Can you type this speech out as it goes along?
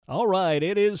All right,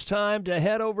 it is time to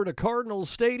head over to Cardinal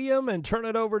Stadium and turn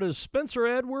it over to Spencer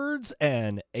Edwards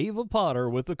and Ava Potter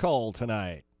with the call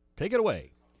tonight. Take it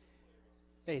away.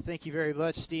 Hey, thank you very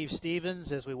much, Steve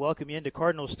Stevens. As we welcome you into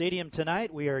Cardinal Stadium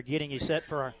tonight, we are getting you set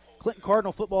for our Clinton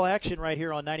Cardinal football action right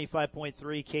here on 95.3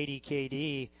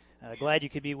 KDKD. Glad you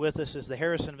could be with us as the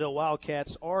Harrisonville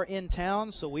Wildcats are in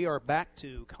town, so we are back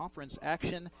to conference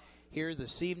action here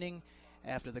this evening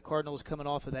after the Cardinals coming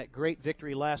off of that great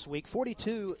victory last week,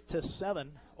 42-7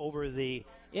 over the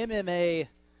MMA.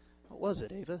 What was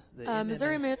it, Ava? The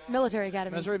Missouri Military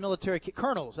Academy. Missouri Military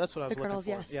Colonels. That's what I was the looking Colonels,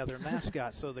 for. Yes. Yeah, their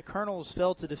mascot. So the Colonels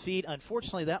fell to defeat.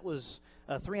 Unfortunately, that was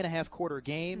a 3.5-quarter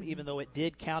game, even though it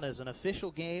did count as an official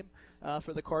game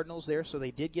for the Cardinals there. So they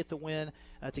did get the win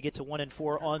to get to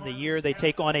 1-4 on the year. They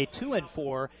take on a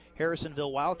 2-4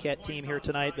 Harrisonville Wildcat team here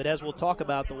tonight. But as we'll talk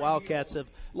about, the Wildcats have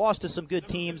lost to some good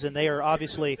teams, and they are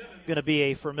obviously going to be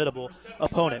a formidable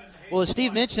opponent. Well, as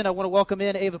Steve mentioned, I want to welcome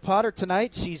in Ava Potter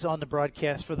tonight. She's on the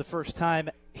broadcast for the first time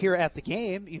here at the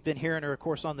game. You've been hearing her, of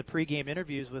course, on the pregame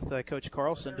interviews with Coach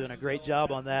Carlson, doing a great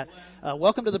job on that.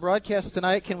 Welcome to the broadcast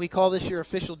tonight. Can we call this your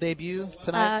official debut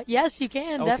tonight? Yes, you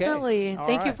can, Okay. definitely. All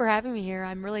Thank you right. for having me here.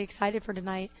 I'm really excited for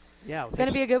tonight. Yeah, It's going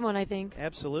to be a good one, I think.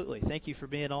 Absolutely. Thank you for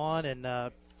being on,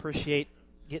 and appreciate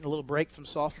getting a little break from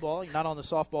softball. You're not on the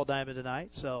softball diamond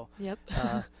tonight, so Yep.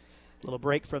 little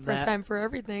break from First that. time for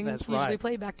everything. That's Usually right.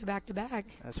 play back to back to back.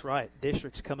 That's right.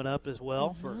 District's coming up as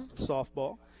well for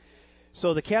softball.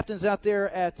 So the captain's out there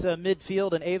at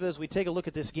midfield, and Ava, as we take a look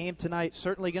at this game tonight,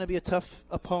 certainly going to be a tough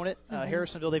opponent.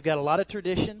 Harrisonville, they've got a lot of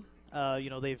tradition.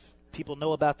 People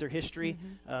know about their history,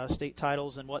 state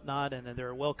titles and whatnot, and they're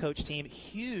a well-coached team.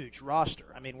 Huge roster.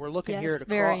 I mean, we're looking Yes, here at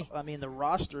very. the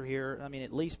roster here,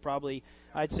 at least probably,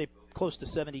 I'd say close to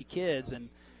 70 kids, and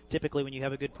typically when you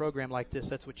have a good program like this,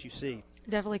 that's what you see.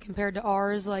 Definitely compared to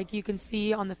ours, like you can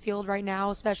see on the field right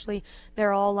now, especially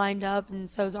they're all lined up, and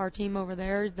so's our team over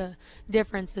there. The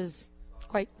difference is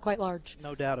quite large.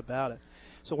 No doubt about it.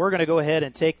 So we're going to go ahead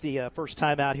and take the first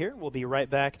time out here. We'll be right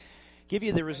back. Give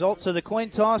you the results of the coin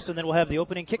toss, and then we'll have the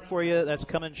opening kick for you. That's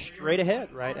coming straight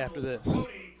ahead right after this.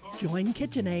 Join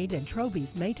KitchenAid and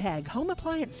Troby's Maytag Home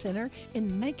Appliance Center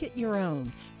and make it your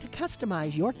own to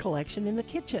customize your collection in the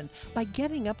kitchen by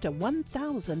getting up to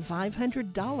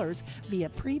 $1,500 via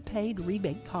prepaid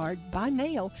rebate card by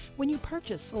mail when you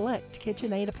purchase select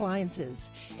KitchenAid appliances.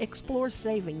 Explore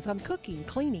savings on cooking,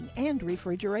 cleaning, and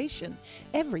refrigeration.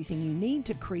 Everything you need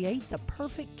to create the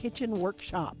perfect kitchen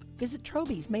workshop. Visit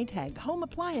Troby's Maytag Home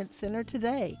Appliance Center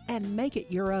today and make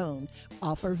it your own.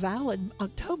 Offer valid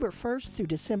October 1st through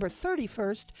December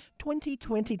 31st,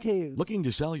 2022. Looking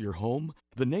to sell your home?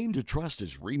 The name to trust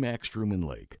is RE/MAX Truman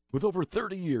Lake. With over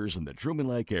 30 years in the Truman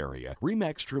Lake area,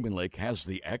 RE/MAX Truman Lake has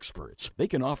the experts. They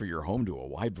can offer your home to a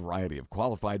wide variety of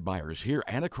qualified buyers here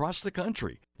and across the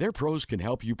country. Their pros can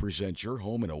help you present your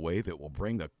home in a way that will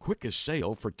bring the quickest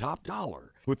sale for top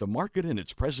dollar. With the market in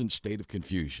its present state of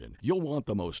confusion, you'll want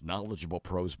the most knowledgeable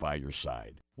pros by your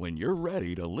side. When you're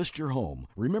ready to list your home,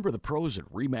 remember the pros at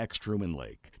RE/MAX Truman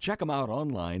Lake. Check them out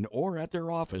online or at their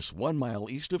office 1 mile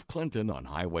east of Clinton on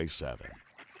Highway 7.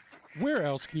 Where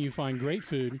else can you find great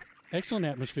food, excellent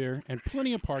atmosphere, and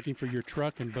plenty of parking for your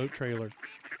truck and boat trailer?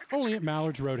 Only at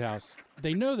Mallard's Roadhouse.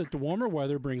 They know that the warmer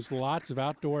weather brings lots of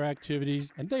outdoor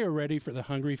activities, and they are ready for the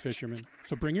hungry fishermen.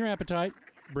 So bring your appetite,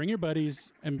 bring your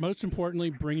buddies, and most importantly,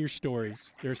 bring your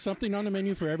stories. There's something on the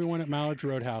menu for everyone at Mallard's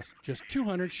Roadhouse, just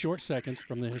 200 short seconds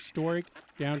from the historic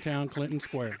downtown Clinton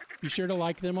Square. Be sure to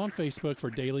like them on Facebook for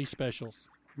daily specials.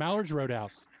 Mallard's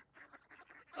Roadhouse.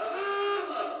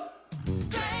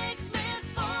 Greg Smith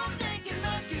Ford Lincoln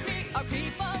Mercury. Our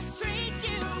people treat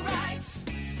you right,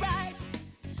 right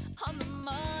on the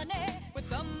money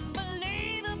with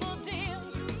unbelievable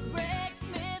deals. Greg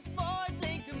Smith Ford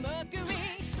Lincoln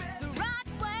Mercury, the right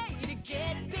way to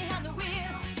get behind the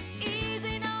wheel.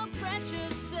 Easy, no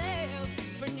pressure sales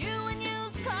for new and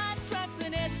used cars, trucks,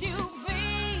 and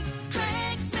SUVs.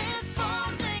 Greg Smith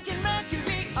Ford Lincoln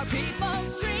Mercury. Our people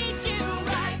treat you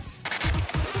right.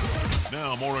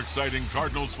 Now more exciting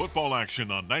Cardinals football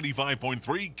action on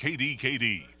 95.3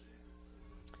 KDKD.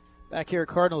 Back here at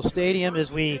Cardinal Stadium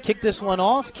as we kick this one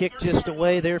off. Kick just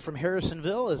away there from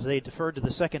Harrisonville as they deferred to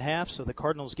the second half. So the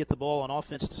Cardinals get the ball on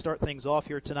offense to start things off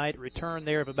here tonight. Return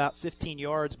there of about 15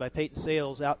 yards by Peyton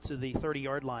Sales out to the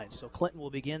 30-yard line. So Clinton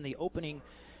will begin the opening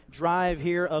drive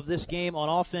here of this game on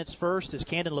offense first as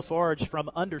Camden Lafarge from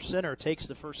under center takes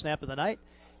the first snap of the night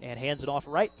and hands it off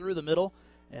right through the middle.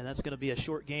 And that's going to be a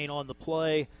short gain on the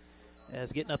play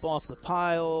As getting up off the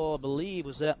pile, I believe,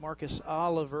 was that Marcus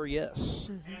Oliver? Yes.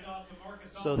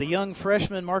 So the young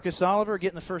freshman Marcus Oliver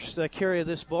getting the first carry of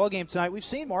this ball game tonight. We've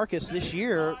seen Marcus this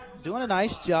year doing a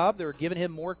nice job. They're giving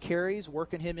him more carries,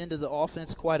 working him into the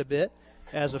offense quite a bit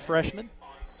as a freshman.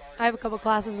 I have a couple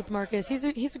classes with Marcus. He's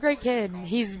a great kid.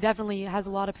 He's definitely has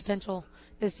a lot of potential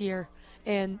this year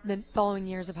and the following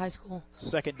years of high school.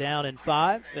 2nd down and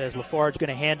 5 as Lafarge going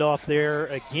to hand off there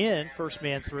again, first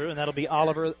man through, and that'll be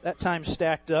Oliver, that time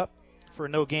stacked up for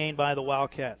no gain by the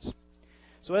Wildcats.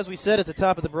 So as we said at the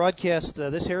top of the broadcast,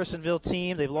 this Harrisonville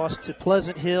team, they've lost to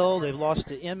Pleasant Hill, they've lost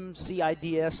to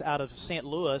MCIDS out of St.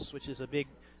 Louis, which is a big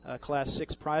Class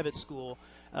 6 private school.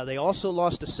 They also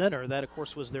lost to Center. That, of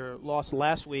course, was their loss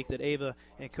last week that Ava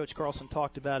and Coach Carlson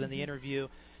talked about in the interview.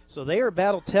 So they are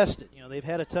battle-tested. You know, they've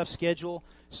had a tough schedule,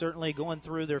 certainly going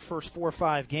through their first 4 or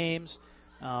 5 games,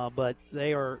 but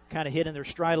they are kind of hitting their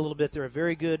stride a little bit. They're a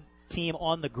very good team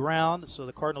on the ground, so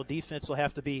the Cardinal defense will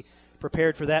have to be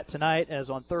prepared for that tonight, as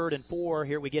on 3rd and 4,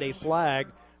 here we get a flag,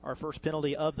 our first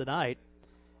penalty of the night,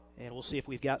 and we'll see if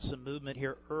we've got some movement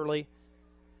here early.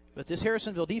 But this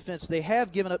Harrisonville defense, they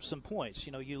have given up some points.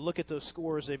 You know, you look at those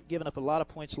scores, they've given up a lot of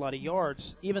points, a lot of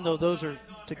yards, even though those are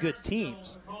to good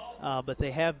teams. But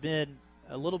they have been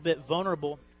a little bit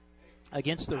vulnerable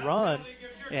against the run.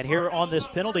 And here on this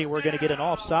penalty, we're going to get an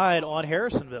offside on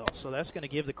Harrisonville. So that's going to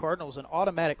give the Cardinals an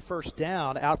automatic first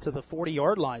down out to the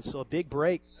 40-yard line. So a big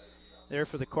break there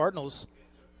for the Cardinals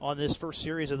on this first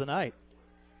series of the night.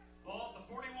 Ball at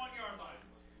the 41-yard line.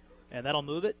 And that'll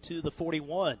move it to the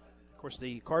 41. Of course,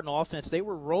 the Cardinal offense, they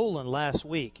were rolling last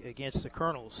week against the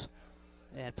Colonels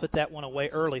and put that one away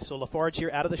early. So Lafarge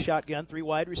here out of the shotgun, 3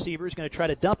 wide receivers, going to try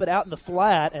to dump it out in the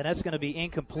flat, and that's going to be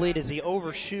incomplete as he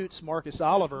overshoots Marcus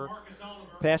Oliver.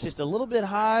 Pass just a little bit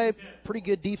high. Pretty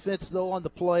good defense, though, on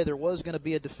the play. There was going to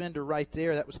be a defender right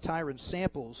there. That was Tyron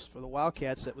Samples for the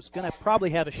Wildcats that was going to probably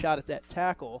have a shot at that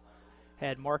tackle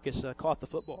had Marcus caught the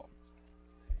football.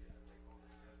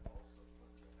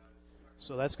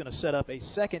 So that's going to set up a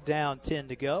 2nd down, 10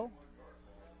 to go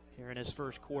here in his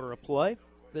first quarter of play.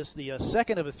 This is the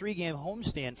second of a 3-game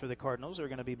homestand for the Cardinals. They're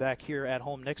going to be back here at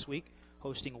home next week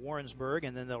hosting Warrensburg,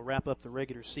 and then they'll wrap up the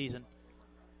regular season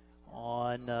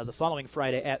on the following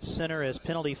Friday at Center as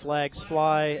penalty flags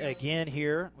fly again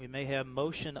here. We may have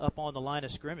motion up on the line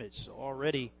of scrimmage. So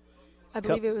already, I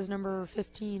believe it was number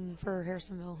 15 for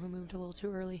Harrisonville who moved a little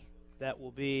too early. That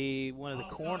will be one of the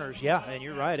corners. Yeah, and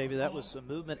you're right, Avi. That was a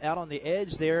movement out on the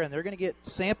edge there, and they're going to get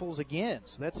Samples again.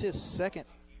 So that's his second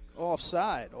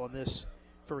offside on this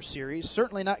first series.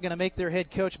 Certainly not going to make their head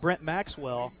coach, Brent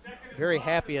Maxwell, very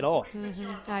happy at all.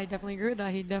 I definitely agree with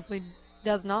that. He definitely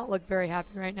does not look very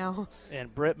happy right now.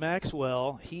 And Brent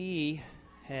Maxwell, he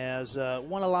has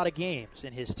won a lot of games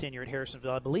in his tenure at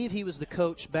Harrisonville. I believe he was the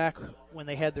coach back when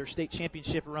they had their state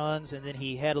championship runs, and then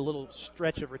he had a little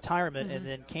stretch of retirement and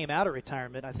then came out of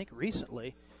retirement, I think,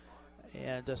 recently.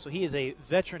 And so he is a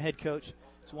veteran head coach.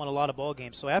 He's won a lot of ball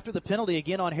games. So after the penalty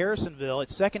again on Harrisonville,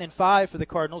 it's 2nd and 5 for the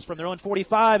Cardinals from their own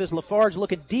 45 as Lafarge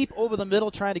looking deep over the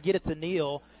middle trying to get it to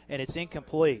Neal, and it's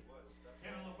incomplete.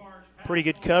 Pretty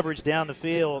good coverage down the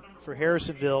field for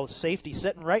Harrisonville. Safety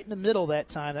sitting right in the middle that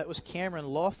time. That was Cameron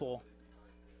Lawful.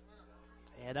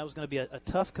 And that was going to be a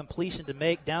tough completion to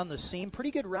make down the seam.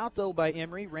 Pretty good route, though, by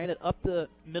Emory. Ran it up the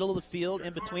middle of the field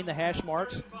in between the hash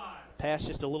marks. Pass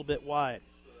just a little bit wide.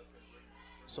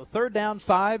 So 3rd down,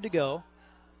 5 to go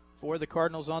for the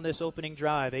Cardinals on this opening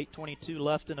drive. 8:22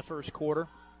 left in the first quarter,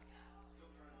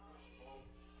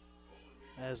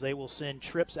 as they will send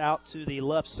trips out to the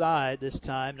left side this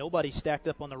time. Nobody stacked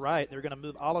up on the right. They're going to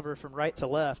move Oliver from right to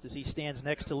left as he stands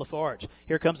next to Lafarge.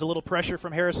 Here comes a little pressure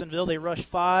from Harrisonville. They rush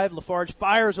 5. Lafarge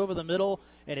fires over the middle,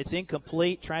 and it's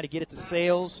incomplete, trying to get it to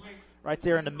Sales right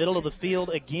there in the middle of the field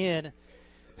again.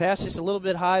 Pass just a little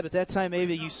bit high, but that time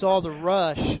maybe you saw the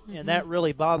rush, and that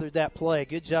really bothered that play.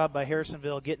 Good job by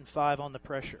Harrisonville getting 5 on the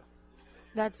pressure.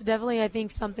 That's definitely, I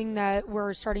think, something that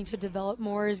we're starting to develop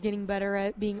more is getting better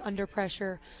at being under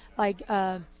pressure. Like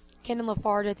Kendon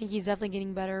Lafarge, I think he's definitely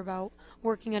getting better about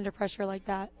working under pressure like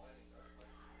that,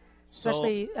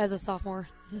 especially as a sophomore.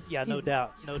 Yeah, no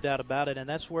doubt about it. And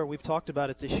that's where we've talked about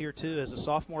it this year, too. As a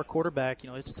sophomore quarterback, you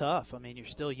know, it's tough. I mean, you're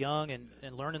still young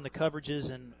and learning the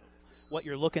coverages and what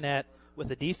you're looking at with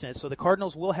the defense. So the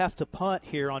Cardinals will have to punt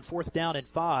here on 4th down and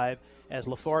 5 as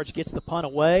Lafarge gets the punt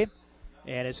away.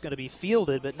 And it's going to be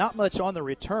fielded, but not much on the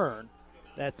return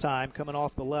that time. Coming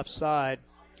off the left side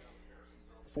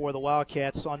for the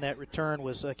Wildcats on that return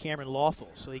was Cameron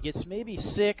Lawful. So he gets maybe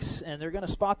 6, and they're going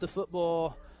to spot the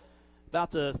football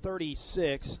about the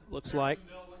 36, looks like,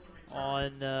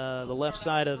 on the left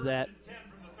side of that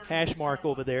hash mark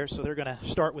over there, so they're going to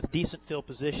start with decent field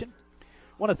position.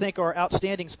 Want to thank our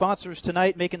outstanding sponsors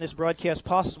tonight making this broadcast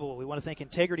possible. We want to thank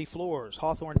Integrity Floors,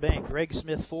 Hawthorne Bank, Greg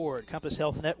Smith Ford, Compass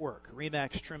Health Network,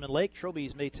 RE/MAX Truman Lake,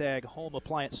 Troby's Maytag Home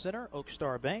Appliance Center, Oak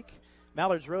Star Bank,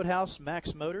 Mallard's Roadhouse,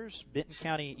 Max Motors, Benton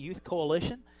County Youth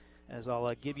Coalition, as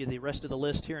I'll give you the rest of the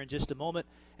list here in just a moment,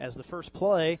 as the first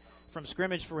play from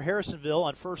scrimmage for Harrisonville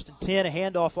on 1st and 10, a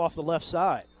handoff off the left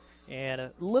side. And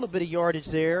a little bit of yardage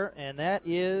there, and that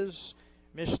is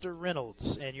Mr.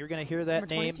 Reynolds, and you're going to hear that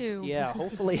Number name. 22. Yeah,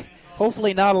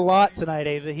 hopefully not a lot tonight,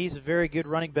 Ava. He's a very good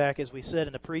running back, as we said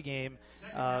in the pregame.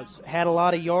 Had a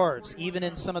lot of yards, even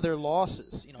in some of their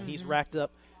losses. He's racked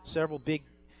up several big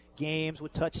games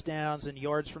with touchdowns and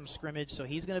yards from scrimmage, so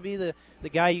he's going to be the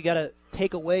guy you got to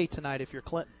take away tonight if you're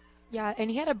Clinton. Yeah, and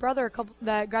he had a brother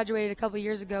that graduated a couple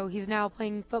years ago. He's now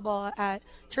playing football at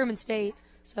Truman State,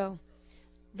 so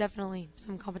definitely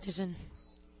some competition.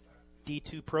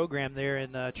 D2 program there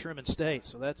in Truman State.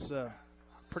 So that's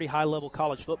pretty high-level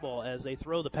college football as they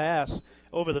throw the pass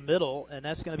over the middle, and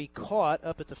that's going to be caught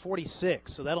up at the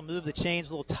 46. So that'll move the chains,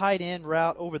 a little tight end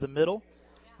route over the middle,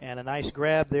 and a nice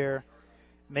grab there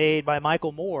made by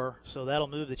Michael Moore. So that'll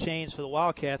move the chains for the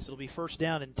Wildcats. It'll be 1st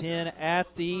down and 10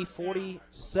 at the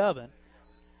 47.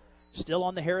 Still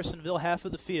on the Harrisonville half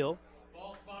of the field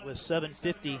with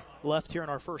 7:50 left here in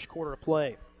our first quarter of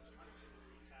play.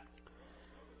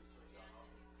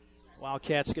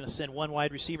 Wildcats going to send one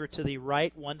wide receiver to the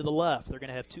right, one to the left. They're going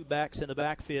to have two backs in the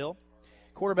backfield.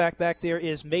 Quarterback back there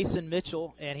is Mason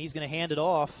Mitchell, and he's going to hand it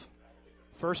off.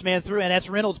 First man through, and that's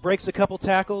Reynolds. Breaks a couple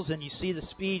tackles, and you see the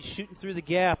speed shooting through the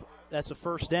gap. That's a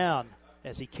 1st down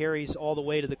as he carries all the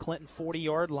way to the Clinton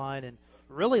 40-yard line, and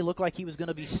really looked like he was going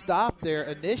to be stopped there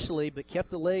initially, but kept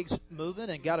the legs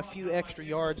moving and got a few extra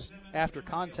yards after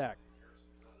contact.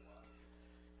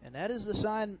 And that is the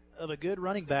sign of a good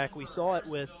running back. We saw it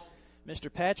with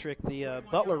Mr. Patrick, the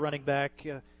Butler running back,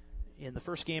 in the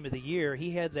first game of the year.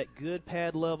 He had that good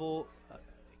pad level,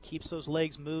 keeps those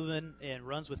legs moving, and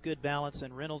runs with good balance,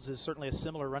 and Reynolds is certainly a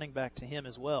similar running back to him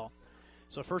as well.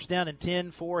 So 1st down and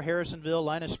 10 for Harrisonville.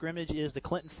 Line of scrimmage is the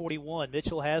Clinton 41.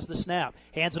 Mitchell has the snap.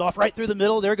 Hands it off right through the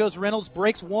middle. There goes Reynolds.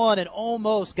 Breaks one and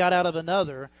almost got out of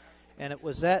another. And it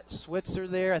was that Switzer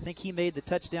there. I think he made the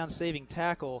touchdown-saving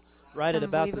tackle right at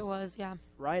about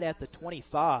right at the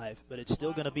 25, but it's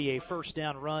still going to be a 1st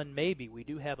down run maybe. We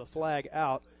do have a flag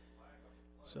out,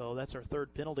 so that's our 3rd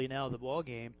penalty now of the ball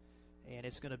game, and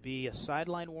it's going to be a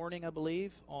sideline warning, I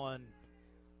believe, on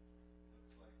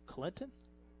Clinton.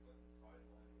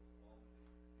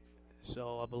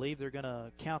 So I believe they're going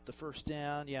to count the 1st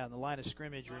down. Yeah, and the line of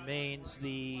scrimmage remains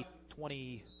the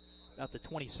 20, about the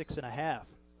 26 and a half.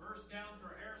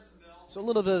 So a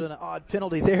little bit of an odd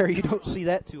penalty there. You don't see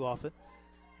that too often,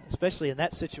 especially in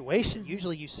that situation.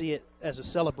 Usually you see it as a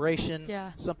celebration,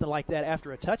 something like that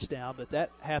after a touchdown, but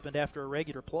that happened after a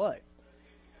regular play.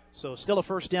 So still a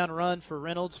 1st down run for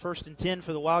Reynolds. 1st and 10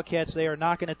 for the Wildcats. They are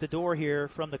knocking at the door here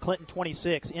from the Clinton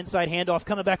 26. Inside handoff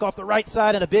coming back off the right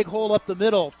side and a big hole up the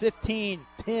middle. 15,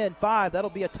 10, 5. That'll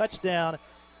be a touchdown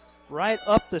right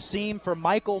up the seam for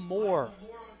Michael Moore.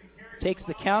 Takes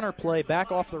the counter play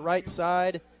back off the right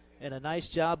side. And a nice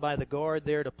job by the guard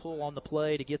there to pull on the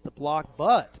play to get the block.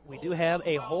 But we do have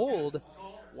a hold.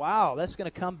 Wow, that's going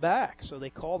to come back. So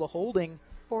they call the holding.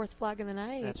 4th flag of the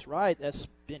night. That's right. That's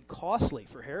been costly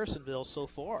for Harrisonville so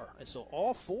far. And so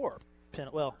all 4,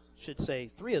 should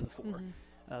say 3 of the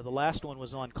 4. The last one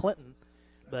was on Clinton.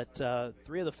 But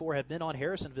 3 of the 4 have been on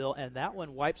Harrisonville, and that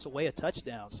one wipes away a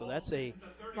touchdown. So that's a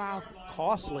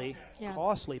costly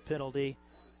penalty.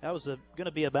 That was going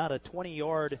to be about a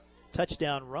 20-yard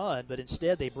touchdown run, but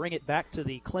instead they bring it back to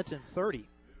the Clinton 30.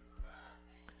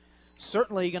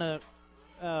 Certainly going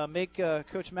to make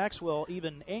Coach Maxwell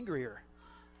even angrier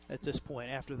at this point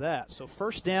after that. So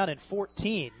 1st down and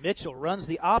 14. Mitchell runs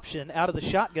the option out of the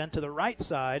shotgun to the right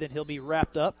side, and he'll be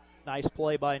wrapped up. Nice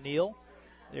play by Neal.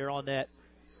 They're on that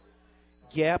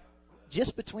gap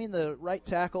just between the right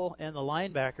tackle and the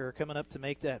linebacker coming up to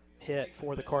make that hit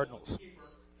for the Cardinals.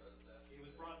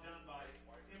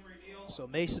 So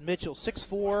Mason Mitchell,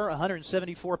 6'4",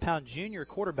 174-pound junior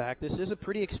quarterback. This is a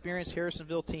pretty experienced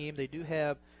Harrisonville team. They do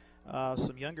have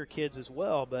some younger kids as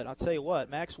well, but I'll tell you what,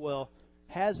 Maxwell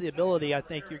has the ability, I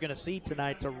think you're going to see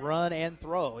tonight, to run and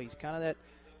throw. He's kind of that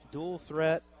dual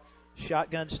threat,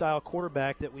 shotgun-style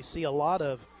quarterback that we see a lot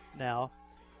of now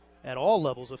at all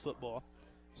levels of football.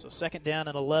 So 2nd down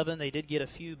and 11. They did get a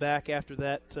few back after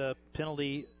that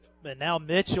penalty, and now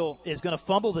Mitchell is going to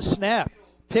fumble the snap.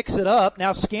 Picks it up,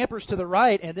 now scampers to the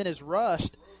right, and then is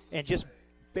rushed and just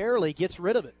barely gets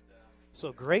rid of it.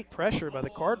 So great pressure by the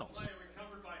Cardinals.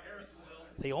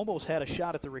 they almost had a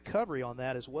shot at the recovery on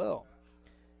that as well.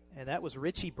 And that was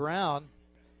Richie Brown,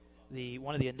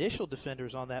 one of the initial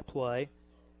defenders on that play,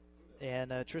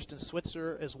 and Tristan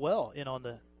Switzer as well in on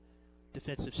the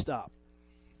defensive stop.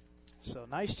 So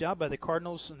nice job by the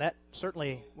Cardinals, and that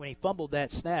certainly, when he fumbled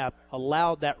that snap,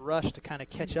 allowed that rush to kind of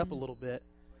catch up a little bit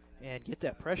and get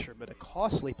that pressure. But a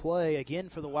costly play, again,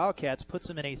 for the Wildcats, puts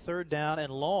them in a 3rd down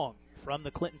and long from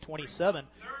the Clinton 27.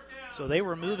 So they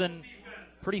were moving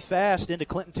pretty fast into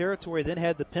Clinton territory, then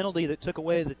had the penalty that took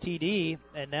away the TD,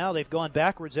 and now they've gone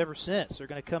backwards ever since. They're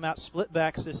going to come out split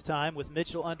backs this time with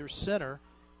Mitchell under center.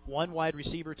 One wide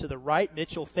receiver to the right.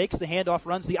 Mitchell fakes the handoff,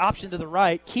 runs the option to the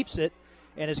right, keeps it,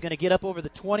 and is going to get up over the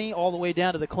 20 all the way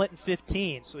down to the Clinton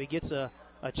 15. So he gets a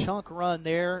chunk run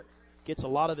there, gets a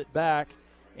lot of it back,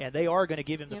 and they are going to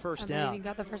give him the first down. He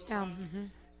got the first down. Mm-hmm.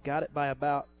 Got it by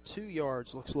about 2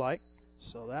 yards, looks like.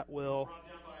 So that will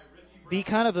be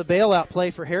kind of a bailout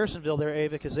play for Harrisonville there,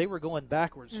 Ava, because they were going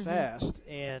backwards fast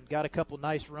and got a couple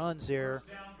nice runs there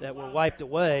that were wiped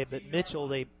away. But Mitchell,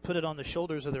 they put it on the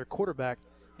shoulders of their quarterback,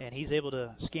 and he's able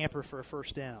to scamper for a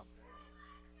first down.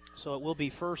 So it will be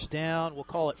first down. We'll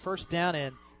call it first down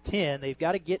and 10. They've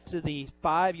got to get to the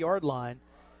 5-yard line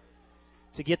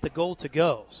to get the goal to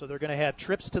go. So they're going to have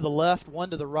trips to the left, one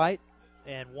to the right,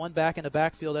 and one back in the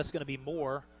backfield. That's going to be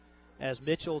Moore as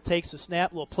Mitchell takes a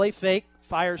snap, little play fake,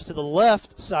 fires to the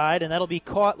left side, and that'll be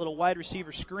caught, little wide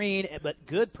receiver screen, but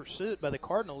good pursuit by the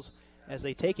Cardinals as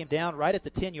they take him down right at the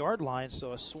 10-yard line.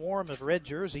 So a swarm of red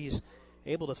jerseys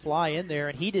able to fly in there,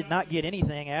 and he did not get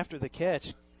anything after the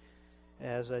catch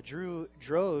as Drew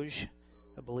Droge,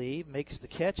 I believe, makes the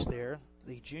catch there,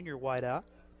 the junior wideout.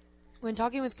 When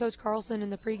talking with Coach Carlson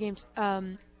in the pregame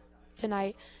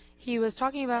tonight, he was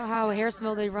talking about how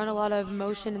Harrisonville, they run a lot of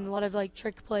motion and a lot of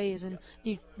trick plays, and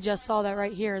you just saw that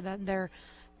right here, that they're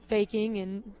faking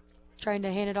and trying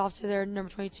to hand it off to their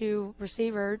number 22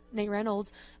 receiver, Nate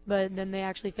Reynolds, but then they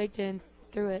actually faked it and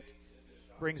threw it.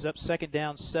 Brings up 2nd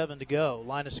down, 7 to go.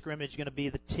 Line of scrimmage going to be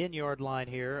the 10-yard line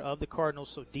here of the Cardinals,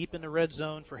 so deep in the red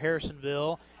zone for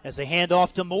Harrisonville as they hand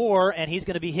off to Moore, and he's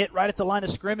going to be hit right at the line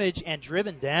of scrimmage and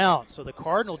driven down. So the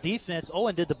Cardinal defense,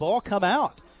 and did the ball come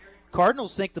out?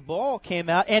 Cardinals think the ball came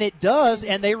out, and it does,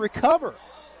 and they recover.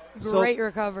 Great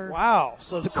recover. Wow.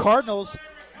 So the Cardinals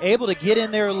able to get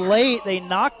in there late. They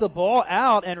knock the ball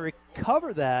out and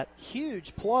recover that.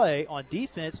 Huge play on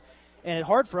defense. And it's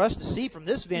hard for us to see from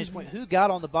this vantage point who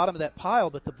got on the bottom of that pile,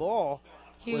 but the ball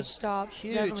huge stop.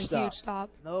 Definitely huge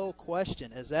stop. No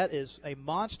question, as that is a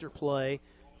monster play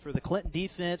for the Clinton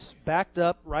defense, backed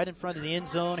up right in front of the end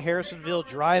zone. Harrisonville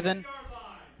driving,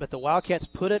 but the Wildcats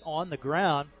put it on the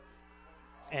ground,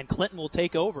 and Clinton will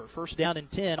take over. First down and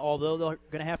 10, although they're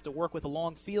going to have to work with a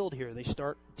long field here. They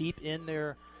start deep in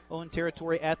their own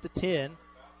territory at the 10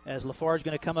 as Lafarge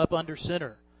going to come up under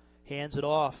center. Hands it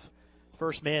off.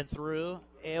 First man through.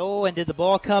 And did the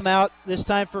ball come out this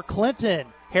time for Clinton?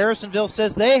 Harrisonville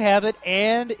says they have it,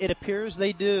 and it appears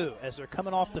they do as they're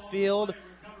coming off the field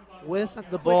with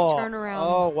the ball. Turnaround.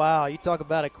 Oh, wow. You talk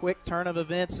about a quick turn of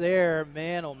events there.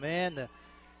 Man, oh, man. The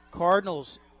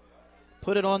Cardinals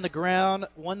put it on the ground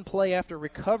one play after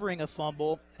recovering a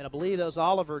fumble, and I believe that was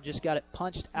Oliver just got it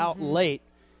punched out late,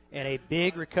 and a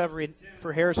big recovery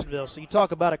for Harrisonville. So you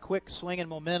talk about a quick swing and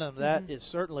momentum. That is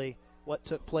certainly what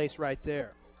took place right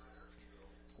there.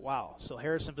 Wow. So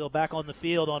Harrisonville back on the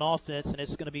field on offense, and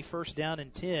it's going to be first down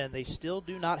and 10. They still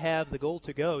do not have the goal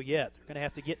to go yet. They're going to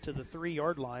have to get to the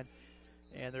 3-yard line,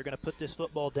 and they're going to put this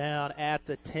football down at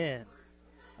the 10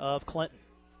 of Clinton.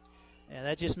 And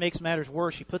that just makes matters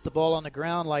worse. You put the ball on the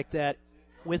ground like that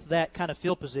with that kind of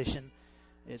field position,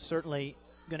 it's certainly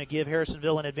going to give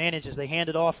Harrisonville an advantage as they hand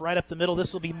it off right up the middle.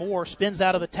 This will be Moore. Spins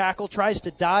out of a tackle, tries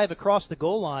to dive across the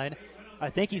goal line. I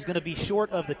think he's going to be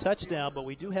short of the touchdown, but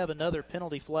we do have another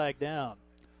penalty flag down.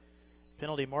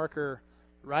 Penalty marker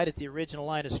right at the original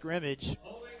line of scrimmage.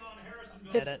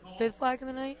 Fifth flag of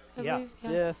the night, I believe?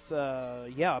 Fifth,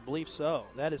 I believe so.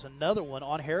 That is another one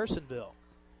on Harrisonville,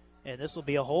 and this will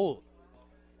be a hold.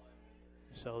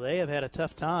 So they have had a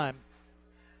tough time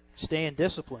staying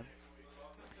disciplined.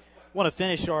 Want to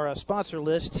finish our sponsor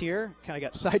list here. Kind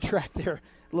of got sidetracked there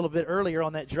a little bit earlier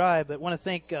on that drive, but want to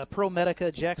thank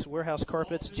ProMedica, Jack's Warehouse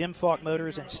Carpets, Jim Falk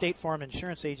Motors, and State Farm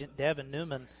Insurance Agent Davin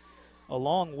Newman,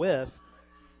 along with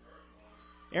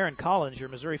Aaron Collins, your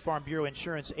Missouri Farm Bureau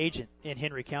Insurance Agent in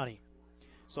Henry County.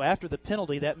 So after the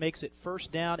penalty, that makes it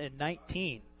first down and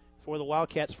 19 for the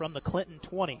Wildcats from the Clinton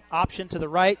 20. Option to the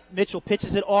right. Mitchell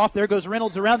pitches it off. There goes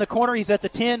Reynolds around the corner. He's at the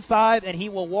 10-5, and he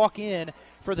will walk in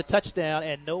for the touchdown,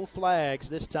 and no flags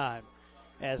this time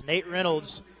as Nate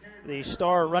Reynolds, the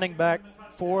star running back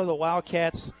for the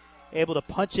Wildcats, able to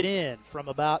punch it in from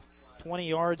about 20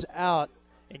 yards out.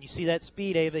 And you see that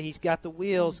speed, Ava. He's got the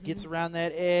wheels, gets around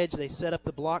that edge. They set up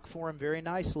the block for him very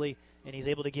nicely, and he's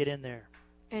able to get in there.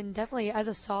 And definitely as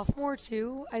a sophomore,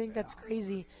 too, I think that's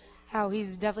crazy how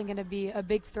he's definitely going to be a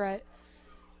big threat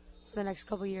for the next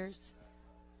couple years.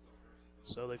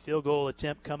 So the field goal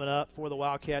attempt coming up for the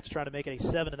Wildcats, trying to make it a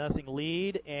 7-0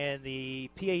 lead, and the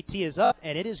PAT is up,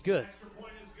 and it is good.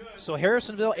 So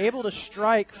Harrisonville able to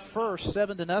strike first,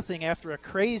 7-0 after a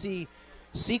crazy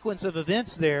sequence of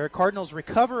events there. Cardinals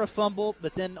recover a fumble,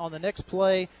 but then on the next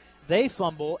play, they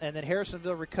fumble, and then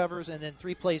Harrisonville recovers, and then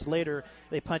 3 plays later,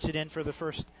 they punch it in for the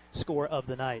first score of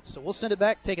the night. So we'll send it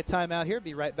back, take a timeout here,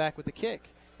 be right back with the kick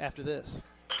after this.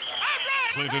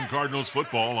 Clinton Cardinals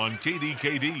football on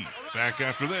KDKD. Back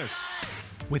after this.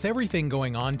 With everything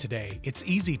going on today, it's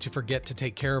easy to forget to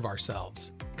take care of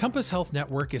ourselves. Compass Health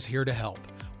Network is here to help.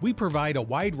 We provide a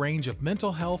wide range of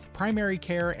mental health, primary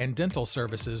care, and dental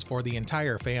services for the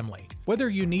entire family. Whether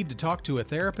you need to talk to a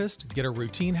therapist, get a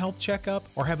routine health checkup,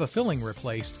 or have a filling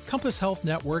replaced, Compass Health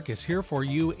Network is here for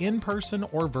you in person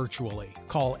or virtually.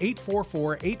 Call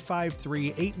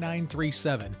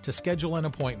 844-853-8937 to schedule an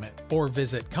appointment, or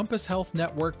visit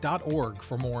compasshealthnetwork.org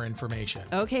for more information.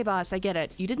 Okay, boss, I get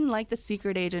it. You didn't like the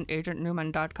secret agent,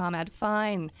 agentnewman.com ad.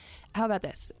 Fine. How about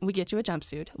this? We get you a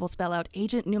jumpsuit. We'll spell out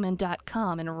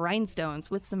agentnewman.com in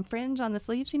rhinestones with some fringe on the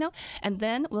sleeves, and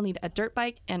then we'll need a dirt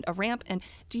bike and a ramp. And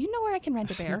do you know where I can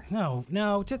rent a bear? No,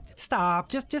 just stop.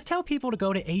 Just tell people to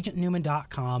go to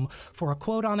agentnewman.com for a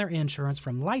quote on their insurance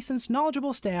from licensed,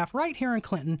 knowledgeable staff right here in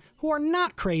Clinton who are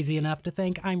not crazy enough to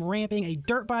think I'm ramping a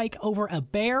dirt bike over a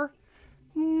bear.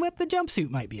 But the jumpsuit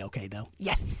might be okay, though.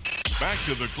 Yes. Back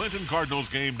to the Clinton Cardinals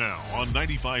game now on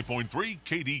 95.3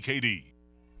 KDKD.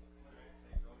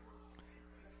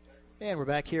 And we're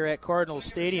back here at Cardinals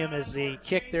Stadium as the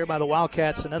kick there by the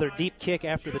Wildcats. Another deep kick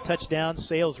after the touchdown.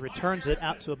 Sales returns it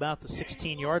out to about the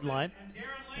 16-yard line.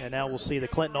 And now we'll see the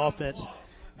Clinton offense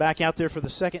back out there for the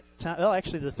second time. Well,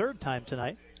 actually the third time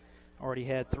tonight. Already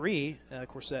had 3. Of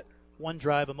course, that one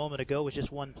drive a moment ago was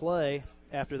just one play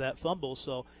after that fumble.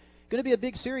 So going to be a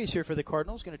big series here for the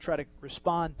Cardinals. Going to try to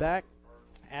respond back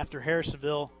after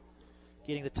Harrisonville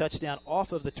getting the touchdown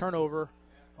off of the turnover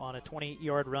on a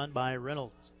 20-yard run by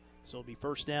Reynolds. So it'll be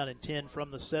first down and 10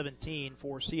 from the 17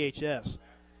 for CHS.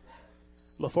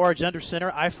 Lafarge under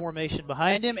center, I formation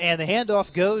behind him, and the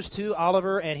handoff goes to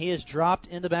Oliver, and he is dropped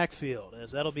in the backfield,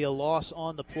 as that'll be a loss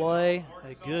on the play.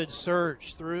 A good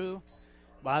surge through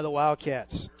by the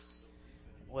Wildcats.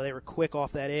 Well, they were quick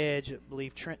off that edge. I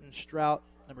believe Trenton Strout,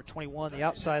 number 21, the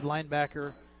outside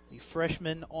linebacker, the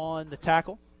freshman on the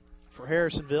tackle for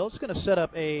Harrisonville. It's going to set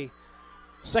up a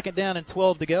second down and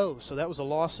 12 to go. So that was a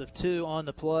loss of 2 on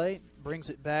the play.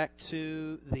 Brings it back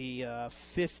to the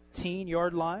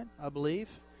 15-yard line, I believe,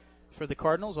 for the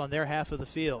Cardinals on their half of the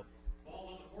field. Ball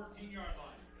on the 14-yard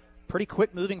line. Pretty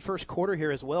quick moving first quarter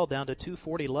here as well, down to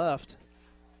 2:40 left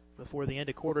before the end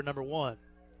of quarter number 1.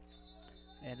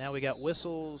 And now we got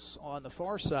whistles on the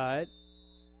far side.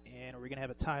 And are we going to have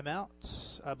a timeout?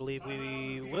 I believe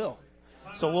we will.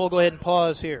 So we'll go ahead and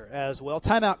pause here as well.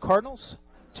 Timeout, Cardinals.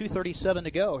 2:37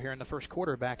 to go here in the first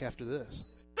quarter. Back after this.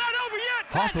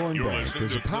 Hawthorne You're Bank listening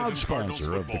is to a proud Clinton Cardinals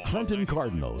sponsor of the football. Clinton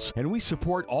Cardinals, and we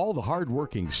support all the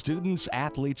hardworking students,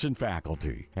 athletes, and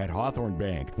faculty. At Hawthorne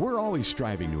Bank, we're always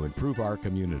striving to improve our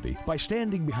community by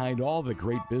standing behind all the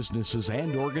great businesses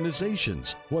and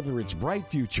organizations. Whether it's Bright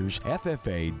Futures,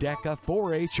 FFA, DECA,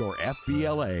 4-H, or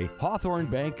FBLA, Hawthorne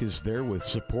Bank is there with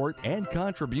support and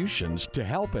contributions to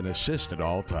help and assist at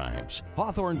all times.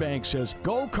 Hawthorne Bank says,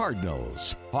 "Go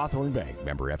Cardinals!" Hawthorne Bank,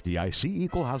 member FDIC,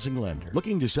 equal housing lender.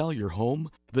 Looking to sell your home?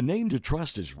 The name to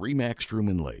trust is RE/MAX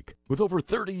Truman Lake. With over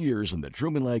 30 years in the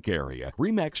Truman Lake area,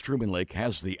 RE/MAX Truman Lake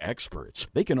has the experts.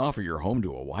 They can offer your home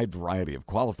to a wide variety of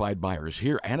qualified buyers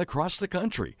here and across the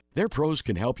country. Their pros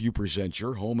can help you present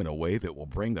your home in a way that will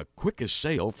bring the quickest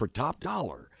sale for top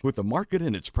dollar. With the market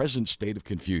in its present state of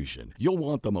confusion, you'll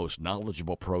want the most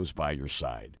knowledgeable pros by your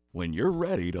side. When you're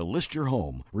ready to list your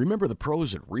home, remember the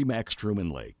pros at RE/MAX Truman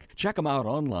Lake. Check them out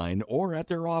online or at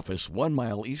their office 1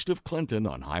 mile east of Clinton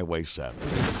on Highway 7.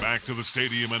 Back to the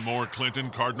stadium and more Clinton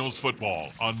Cardinals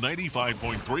football on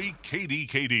 95.3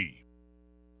 KDKD.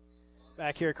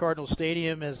 Back here at Cardinals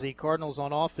Stadium as the Cardinals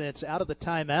on offense out of the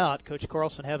timeout. Coach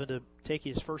Carlson having to take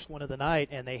his first one of the night,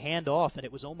 and they hand off, and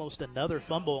it was almost another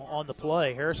fumble on the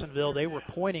play. Harrisonville, they were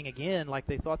pointing again like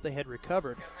they thought they had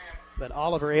recovered, but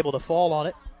Oliver able to fall on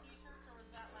it.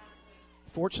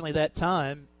 Fortunately that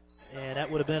time, and that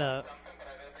would have been a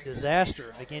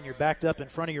disaster. Again, you're backed up in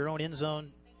front of your own end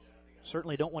zone.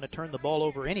 Certainly don't want to turn the ball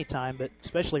over any time, but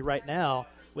especially right now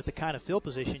with the kind of field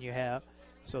position you have.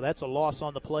 So that's a loss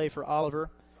on the play for Oliver.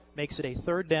 Makes it a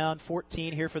 3rd down,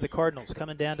 14 here for the Cardinals.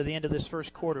 Coming down to the end of this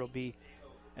first quarter, will be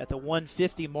at the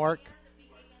 150 mark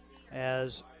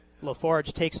as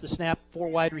Lafarge takes the snap. 4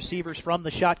 wide receivers from the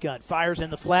shotgun. Fires in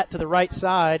the flat to the right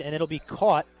side, and it'll be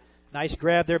caught. Nice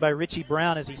grab there by Richie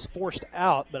Brown as he's forced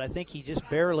out, but I think he just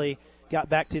barely got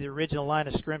back to the original line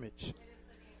of scrimmage.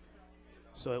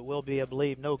 So it will be, I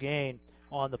believe, no gain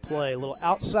on the play. A little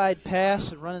outside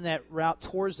pass and running that route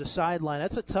towards the sideline.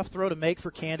 That's a tough throw to make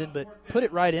for Camden, but put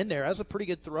it right in there. That was a pretty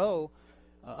good throw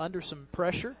under some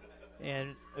pressure,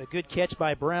 and a good catch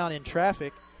by Brown in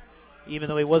traffic, even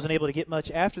though he wasn't able to get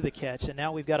much after the catch. And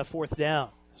now we've got a 4th down.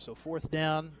 So 4th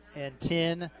down and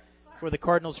 10 for the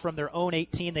Cardinals from their own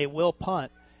 18. They will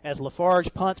punt as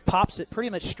Lafarge punts, pops it pretty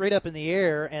much straight up in the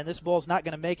air, and this ball's not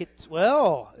going to make it.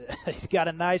 Well, he's got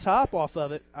a nice hop off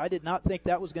of it. I did not think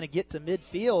that was going to get to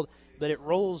midfield, but it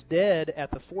rolls dead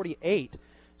at the 48.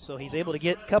 So he's able to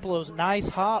get a couple of those nice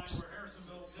hops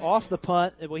off the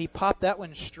punt. Well, he popped that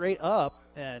one straight up,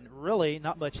 and really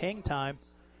not much hang time,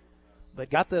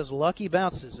 but got those lucky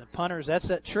bounces. And punters, that's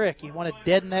that trick. You want to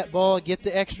deaden that ball, get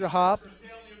the extra hop,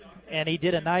 and he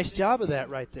did a nice job of that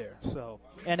right there. So,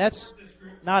 and that's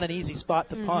not an easy spot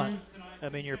to punt. I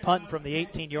mean, you're punting from the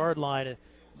 18-yard line,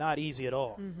 not easy at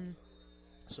all.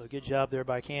 So good job there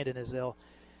by Camden as they'll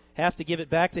have to give it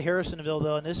back to Harrisonville,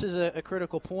 though, and this is a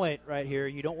critical point right here.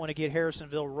 You don't want to get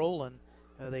Harrisonville rolling.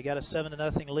 They got a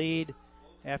 7-0 lead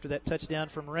after that touchdown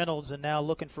from Reynolds, and now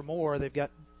looking for more. They've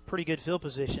got pretty good field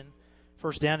position.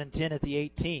 1st down and 10 at the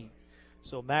 18.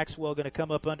 So Maxwell going to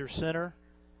come up under center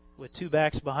with 2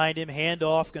 backs behind him.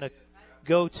 Handoff going to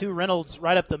go to Reynolds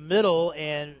right up the middle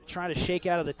and trying to shake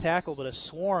out of the tackle, but a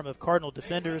swarm of Cardinal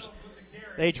defenders.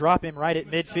 They drop him right at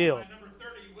midfield.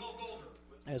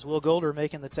 As Will Golder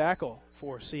making the tackle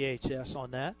for CHS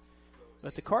on that.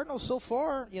 But the Cardinals so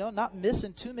far, not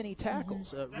missing too many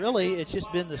tackles. Really, it's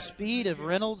just been the speed of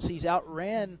Reynolds. He's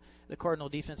outran the Cardinal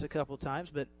defense a couple of times,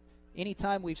 but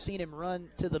anytime we've seen him run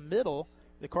to the middle,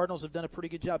 the Cardinals have done a pretty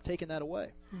good job taking that away.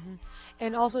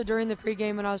 And also during the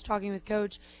pregame when I was talking with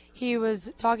Coach, he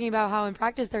was talking about how in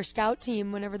practice their scout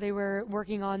team, whenever they were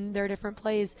working on their different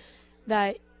plays,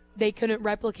 that they couldn't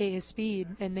replicate his speed,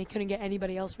 and they couldn't get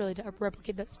anybody else really to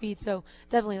replicate that speed. So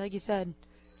definitely, like you said,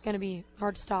 it's going to be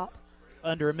hard to stop.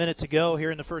 Under a minute to go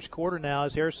here in the first quarter now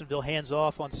as Harrisonville hands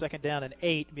off on 2nd down and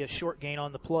 8. Be a short gain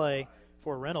on the play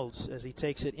for Reynolds as he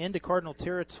takes it into Cardinal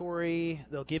territory.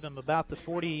 They'll give him about the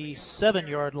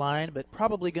 47-yard line, but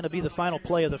probably going to be the final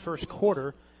play of the first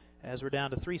quarter as we're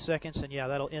down to 3 seconds. And, yeah,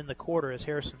 that'll end the quarter as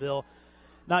Harrisonville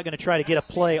not going to try to get a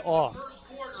play off.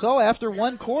 So after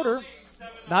 1 quarter,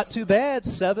 not too bad,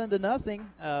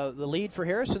 7-0. The lead for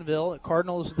Harrisonville.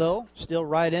 Cardinals, though, still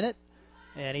right in it.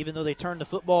 And even though they turned the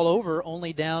football over,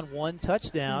 only down 1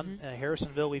 touchdown.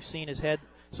 Harrisonville, we've seen, has had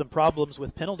some problems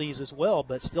with penalties as well,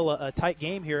 but still a tight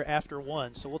game here after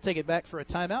 1. So we'll take it back for a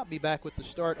timeout, be back with the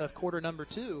start of quarter number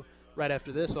 2 right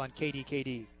after this on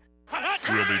KDKD.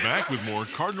 We'll be back with more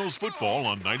Cardinals football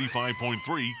on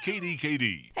 95.3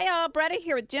 KDKD. Hey all, Bretta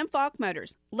here with Jim Falk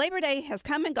Motors. Labor Day has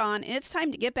come and gone, and it's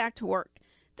time to get back to work.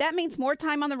 That means more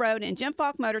time on the road, and Jim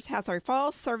Falk Motors has our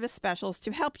fall service specials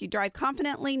to help you drive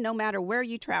confidently no matter where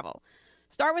you travel.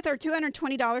 Start with our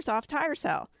 $220 off tire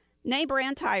sale. Name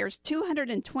brand tires,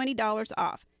 $220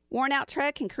 off. Worn out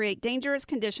tread can create dangerous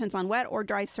conditions on wet or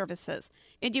dry surfaces.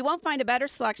 And you won't find a better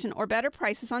selection or better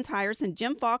prices on tires than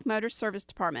Jim Falk Motors Service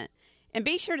Department. And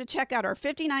be sure to check out our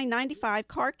 $59.95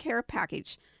 car care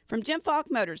package from Jim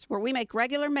Falk Motors, where we make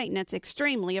regular maintenance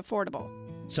extremely affordable.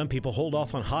 Some people hold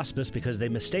off on hospice because they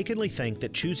mistakenly think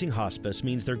that choosing hospice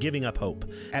means they're giving up hope.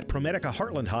 At ProMedica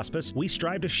Heartland Hospice, we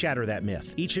strive to shatter that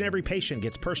myth. Each and every patient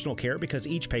gets personal care because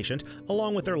each patient,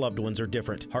 along with their loved ones, are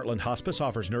different. Heartland Hospice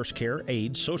offers nurse care,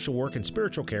 aides, social work, and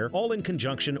spiritual care, all in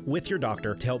conjunction with your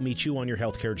doctor to help meet you on your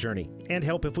healthcare journey. And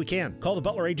help if we can. Call the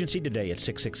Butler Agency today at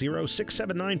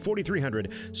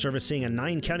 660-679-4300, servicing a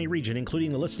 9-county region,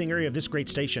 including the listening area of this great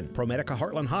station. ProMedica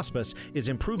Heartland Hospice is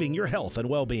improving your health and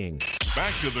well-being.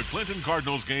 Back to the Clinton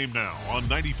Cardinals game now on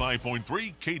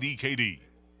 95.3 KDKD.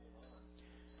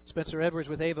 Spencer Edwards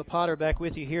with Ava Potter back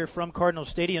with you here from Cardinal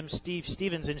Stadium. Steve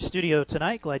Stevens in studio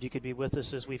tonight. Glad you could be with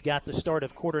us as we've got the start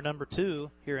of quarter number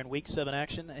 2 here in Week 7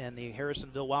 action, and the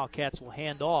Harrisonville Wildcats will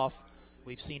hand off.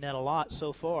 We've seen that a lot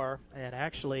so far, and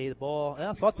actually the ball,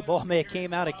 I thought the ball may have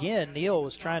came out again. Neal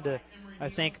was trying to, I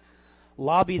think,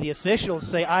 lobby the officials,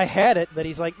 say, I had it, but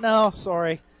he's like, no,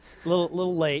 sorry. A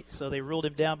little late, so they ruled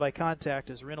him down by contact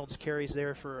as Reynolds carries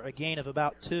there for a gain of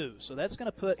about 2. So that's going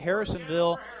to put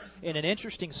Harrisonville in an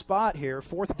interesting spot here.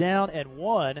 4th down and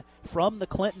 1 from the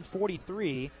Clinton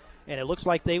 43. and it looks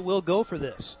like they will go for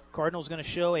this. Cardinals going to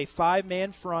show a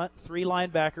 5-man front, 3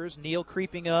 linebackers. Neal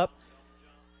creeping up,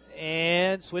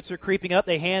 and Switzer creeping up.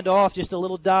 They hand off, just a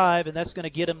little dive, and that's going to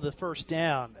get them the first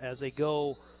down as they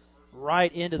go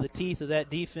right into the teeth of that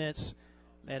defense,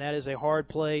 and that is a hard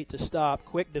play to stop.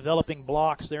 Quick developing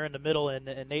blocks there in the middle, and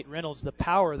Nate Reynolds, the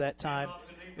power that time.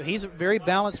 But he's a very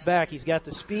balanced back. He's got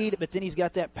the speed, but then he's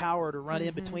got that power to run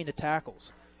in between the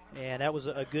tackles, and that was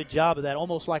a good job of that,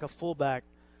 almost like a fullback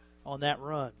on that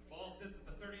run. Ball sits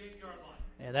at the 38-yard line.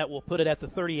 And that will put it at the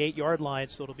 38-yard line,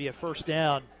 so it'll be a first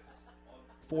down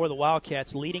for the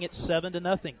Wildcats, leading it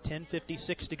 7-0.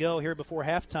 10:56 to go here before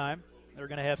halftime. They're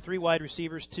going to have 3 wide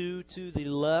receivers, 2 to the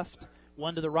left,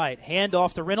 1 to the right. Hand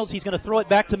off to Reynolds. He's going to throw it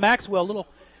back to Maxwell. Little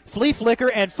flea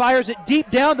flicker, and fires it deep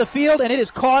down the field, and it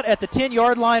is caught at the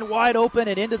 10-yard line, wide open,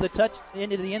 and into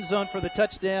the end zone for the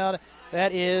touchdown.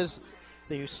 That is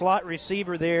the slot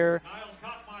receiver there,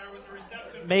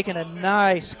 making a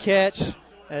nice catch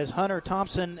as Hunter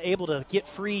Thompson able to get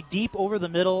free deep over the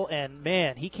middle, and,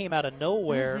 man, he came out of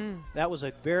nowhere. That was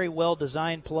a very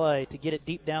well-designed play to get it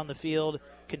deep down the field.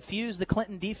 Confused the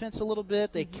Clinton defense a little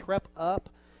bit. They crept up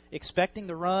expecting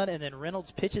the run, and then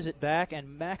Reynolds pitches it back,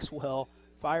 and Maxwell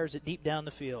fires it deep down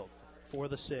the field for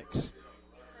the 6.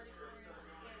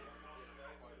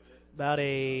 About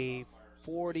a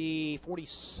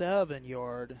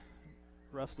 47-yard,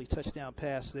 roughly, touchdown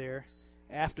pass there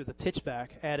after the pitch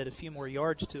back. Added a few more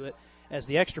yards to it, as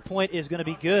the extra point is going to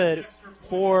be good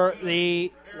for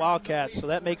the Wildcats. So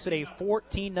that makes it a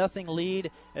 14-0 lead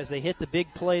as they hit the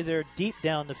big play there deep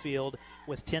down the field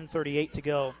with 10:38 to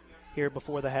go here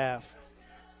before the half.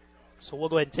 So we'll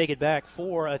go ahead and take it back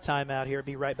for a timeout here.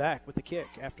 Be right back with the kick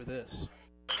after this.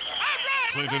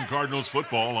 Clinton Cardinals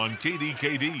football on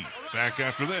KDKD. Back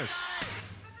after this.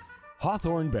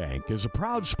 Hawthorne Bank is a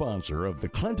proud sponsor of the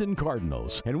Clinton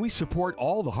Cardinals, and we support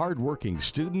all the hardworking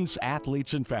students,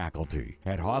 athletes, and faculty.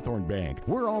 At Hawthorne Bank,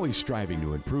 we're always striving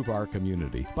to improve our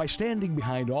community by standing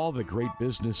behind all the great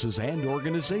businesses and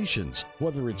organizations.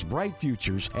 Whether it's Bright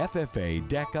Futures, FFA,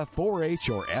 DECA, 4-H,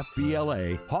 or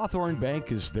FBLA, Hawthorne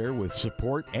Bank is there with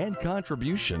support and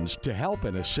contributions to help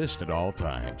and assist at all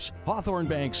times. Hawthorne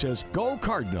Bank says, "Go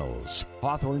Cardinals!"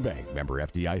 Hawthorne Bank, member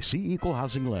FDIC, equal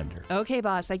housing lender. Okay,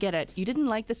 boss, I get it. You didn't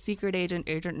like the secret agent,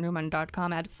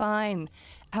 agentnewman.com ad. Fine.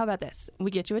 How about this?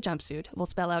 We get you a jumpsuit. We'll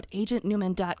spell out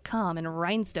agentnewman.com in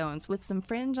rhinestones with some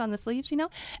fringe on the sleeves,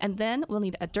 and then we'll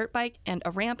need a dirt bike and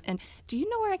a ramp. And do you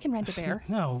know where I can rent a bear?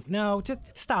 No,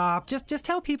 just stop. Just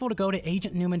tell people to go to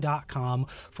agentnewman.com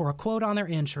for a quote on their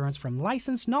insurance from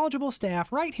licensed, knowledgeable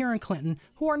staff right here in Clinton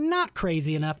who are not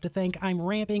crazy enough to think I'm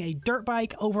ramping a dirt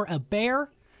bike over a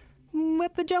bear.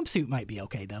 But the jumpsuit might be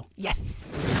okay, though. Yes.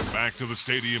 Back to the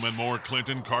stadium and more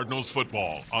Clinton Cardinals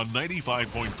football on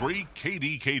 95.3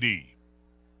 KDKD.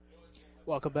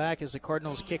 Welcome back as the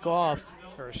Cardinals kick off,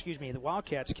 the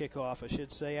Wildcats kick off, I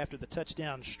should say, after the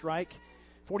touchdown strike.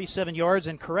 47 yards,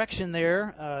 and correction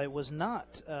there. It was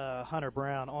not Hunter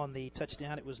Brown on the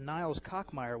touchdown. It was Niles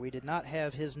Cockmeyer. We did not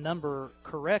have his number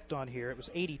correct on here. It was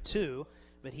 82,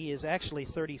 but he is actually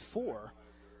 34.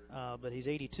 But he's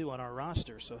 82 on our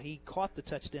roster, so he caught the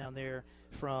touchdown there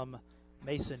from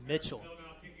Mason Mitchell.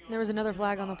 There was another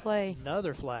flag on the play.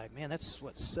 Another flag. Man, that's,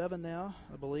 7 now,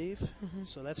 I believe?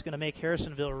 So that's going to make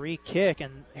Harrisonville re-kick,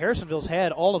 and Harrisonville's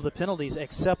had all of the penalties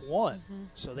except one.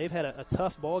 So they've had a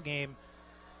tough ball game,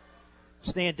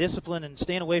 staying disciplined and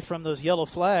staying away from those yellow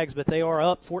flags, but they are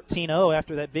up 14-0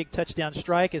 after that big touchdown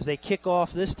strike as they kick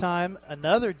off this time.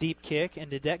 Another deep kick, and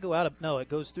did that go out of – no, it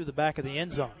goes through the back of the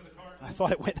end zone. I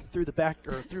thought it went through the back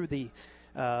or through the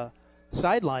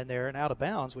sideline there and out of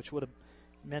bounds, which would have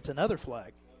meant another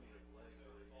flag.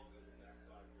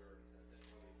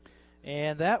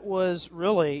 And that was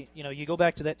really, you go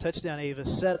back to that touchdown, Ava,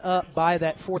 set up by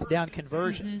that fourth down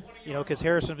conversion, because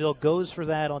Harrisonville goes for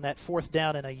that on that fourth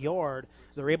down and a yard.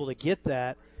 They're able to get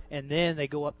that, and then they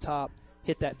go up top,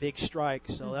 hit that big strike.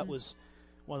 So that was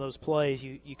one of those plays.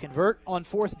 You convert on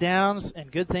fourth downs,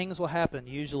 and good things will happen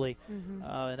usually.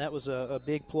 And that was a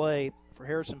big play for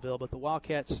Harrisonville. But the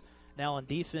Wildcats now on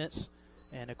defense,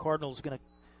 and the Cardinals going to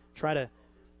try to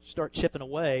start chipping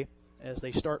away as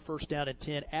they start first down and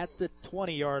 10 at the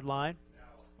 20-yard line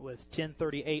with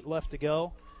 10:38 left to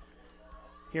go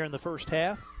here in the first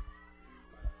half.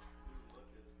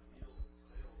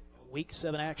 Week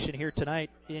 7 action here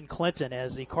tonight in Clinton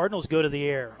as the Cardinals go to the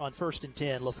air on 1st and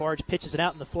 10. Lafarge pitches it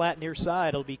out in the flat near side.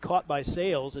 It'll be caught by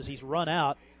Sales as he's run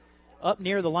out up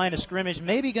near the line of scrimmage.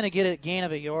 Maybe going to get a gain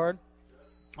of a yard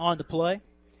on the play.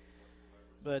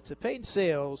 But Peyton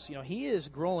Sales, he is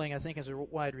growing, I think, as a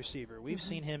wide receiver. We've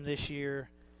seen him this year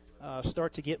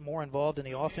start to get more involved in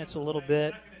the offense a little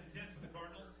bit.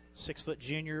 6-foot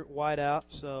junior wideout.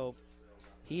 So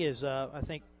he is, I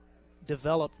think,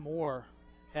 developed more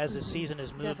as the season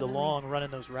has moved along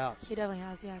running those routes. He definitely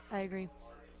has, yes, I agree.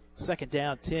 Second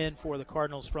down, 10 for the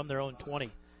Cardinals from their own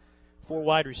 20. 4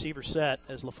 wide receiver set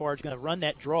as LaFarge going to run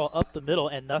that draw up the middle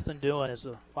and nothing doing as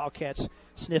the Wildcats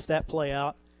sniff that play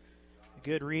out. A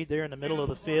good read there in the middle of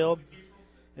the field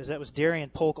as that was Darian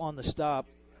Polk on the stop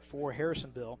for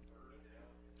Harrisonville.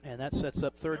 And that sets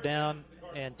up third down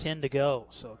and 10 to go.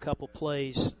 So a couple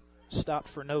plays stopped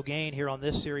for no gain here on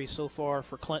this series so far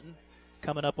for Clinton.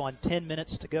 Coming up on 10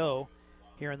 minutes to go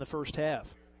here in the first half.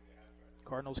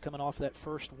 Cardinals coming off that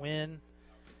first win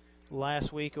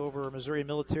last week over Missouri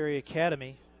Military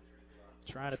Academy.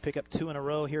 Trying to pick up 2 in a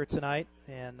row here tonight.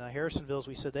 And Harrisonville, as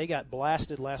we said, they got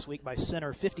blasted last week by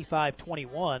Center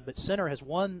 55-21. But Center has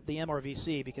won the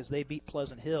MRVC because they beat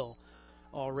Pleasant Hill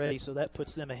already. So that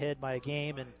puts them ahead by a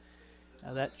game. And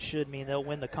that should mean they'll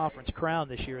win the conference crown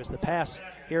this year as the pass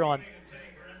here on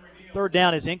third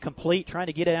down is incomplete. Trying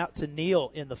to get it out to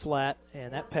Neal in the flat.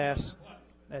 And that pass,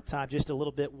 that time, just a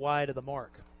little bit wide of the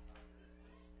mark.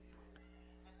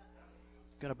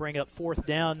 Going to bring up fourth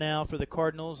down now for the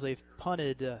Cardinals. They've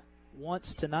punted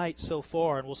once tonight so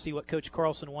far, and we'll see what Coach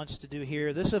Carlson wants to do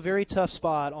here. This is a very tough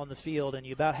spot on the field, and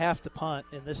you about have to punt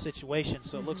in this situation.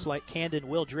 So it looks like Camden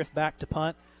will drift back to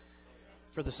punt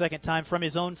for the second time from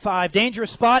his own 5.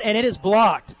 Dangerous spot, and it is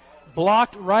blocked.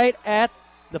 Blocked right at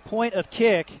the point of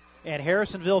kick, and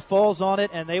Harrisonville falls on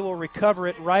it, and they will recover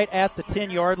it right at the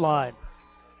 10-yard line.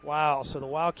 Wow, so the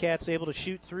Wildcats able to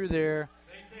shoot through there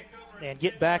and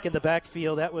get back in the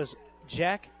backfield. That was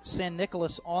Jack San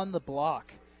Nicolas on the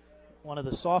block, one of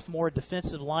the sophomore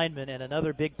defensive linemen, and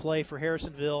another big play for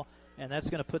Harrisonville, and that's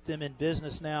going to put them in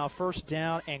business now. First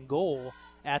down and goal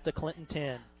at the Clinton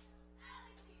 10.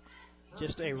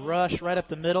 Just a rush right up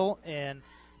the middle, and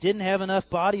didn't have enough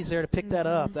bodies there to pick that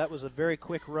up. That was a very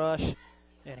quick rush,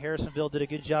 and Harrisonville did a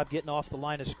good job getting off the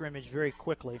line of scrimmage very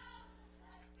quickly.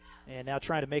 And now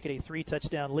trying to make it a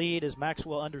 3-touchdown lead as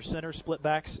Maxwell under center, split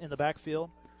backs in the backfield.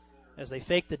 As they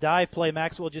fake the dive play,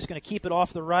 Maxwell just going to keep it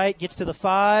off the right, gets to the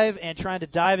 5 and trying to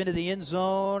dive into the end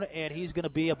zone, and he's going to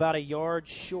be about a yard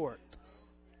short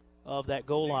of that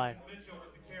goal line.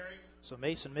 So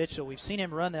Mason Mitchell, we've seen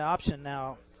him run the option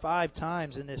now 5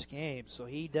 times in this game, so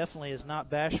he definitely is not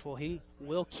bashful. He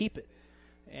will keep it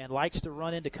and likes to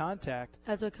run into contact.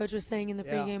 That's what Coach was saying in the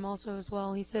pregame also as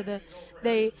well. He said that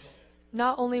they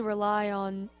not only rely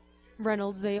on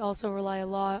Reynolds, they also rely a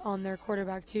lot on their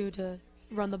quarterback, too, to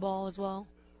run the ball as well.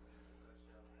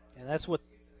 And that's what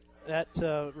that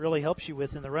really helps you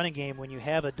with in the running game when you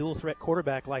have a dual-threat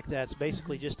quarterback like that. It's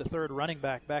basically just a third running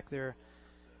back there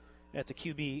at the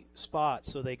QB spot.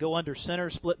 So they go under center,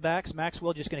 split backs.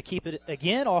 Maxwell just going to keep it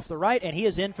again off the right, and he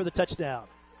is in for the touchdown.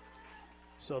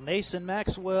 So Mason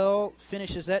Maxwell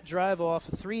finishes that drive off,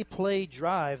 a 3-play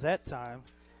drive that time.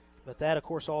 But that, of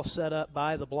course, all set up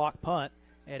by the block punt,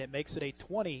 and it makes it a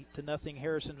 20-0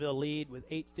 Harrisonville lead with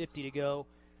 8:50 to go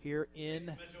here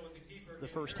in the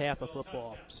first half of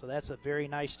football. So that's a very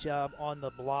nice job on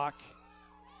the block.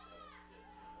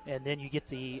 And then you get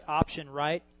the option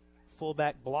right.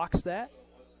 Fullback blocks that.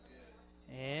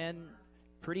 And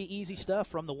pretty easy stuff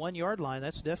from the 1-yard line.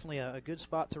 That's definitely a good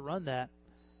spot to run that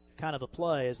kind of a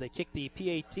play as they kick the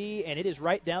PAT, and it is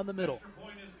right down the middle.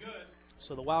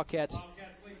 So the Wildcats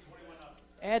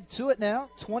add to it now,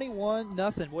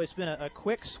 21-0. Boy, it's been a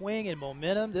quick swing in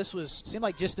momentum. This seemed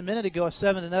like just a minute ago a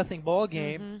 7-0 ball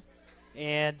game,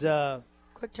 and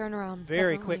quick turnaround.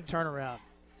 Very quick turnaround.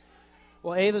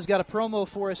 Well, Ava's got a promo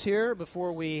for us here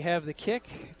before we have the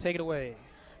kick. Take it away.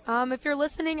 If you're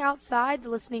listening outside the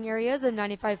listening areas of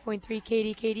 95.3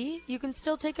 KDKD, you can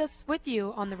still take us with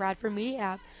you on the Radford Media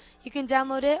app. You can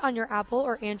download it on your Apple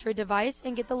or Android device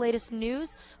and get the latest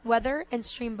news, weather, and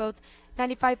stream both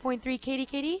 95.3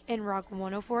 KDKD and Rock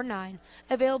 104.9.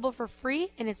 Available for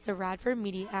free, and it's the Radford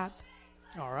Media app.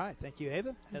 All right. Thank you,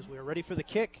 Ava. As we are ready for the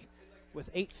kick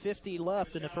with 8:50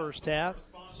 left in the first half.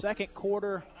 Second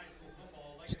quarter.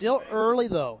 Still early,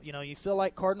 though. You know, you feel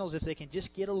like Cardinals, if they can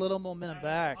just get a little momentum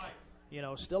back, you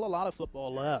know, still a lot of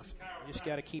football left. You just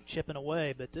got to keep chipping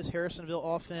away. But this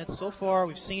Harrisonville offense, so far,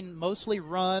 we've seen mostly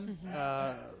run.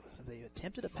 Have they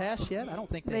attempted a pass yet? I don't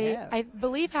think they have. I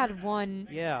believe, had one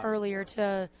earlier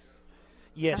to.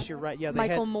 Yes, you're right. Yeah, they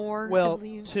Michael had, Moore. Well, I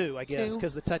believe. 2, I guess,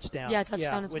 because the touchdown. Yeah,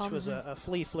 touchdown as well. Which was a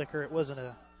flea flicker. It wasn't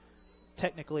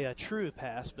technically a true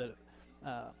pass, but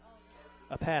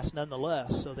a pass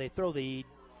nonetheless. So they throw the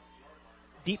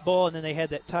deep ball, and then they had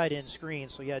that tight end screen.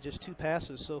 So, yeah, just 2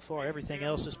 passes so far. Everything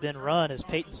else has been run as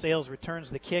Peyton Sales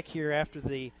returns the kick here after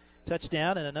the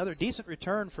touchdown, and another decent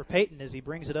return for Peyton as he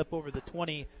brings it up over the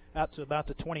 20 out to about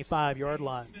the 25-yard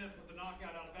line.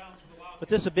 But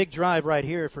this is a big drive right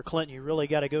here for Clinton. You really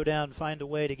got to go down and find a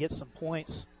way to get some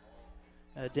points.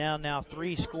 Down now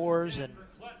 3 scores, and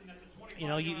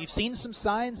you've seen some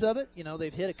signs of it.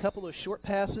 They've hit a couple of short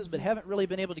passes, but haven't really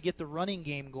been able to get the running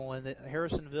game going.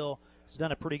 Harrisonville has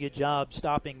done a pretty good job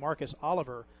stopping Marcus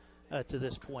Oliver to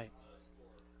this point.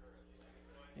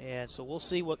 And so we'll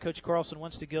see what Coach Carlson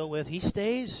wants to go with. He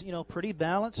stays, pretty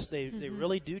balanced. They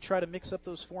really do try to mix up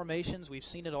those formations. We've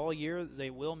seen it all year. They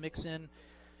will mix in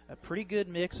a pretty good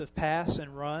mix of pass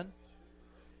and run.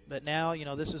 But now,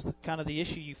 this is kind of the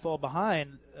issue. You fall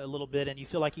behind a little bit, and you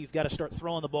feel like you've got to start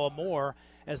throwing the ball more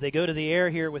as they go to the air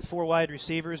here with 4 wide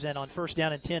receivers. And on 1st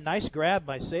down and 10, nice grab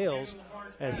by Sales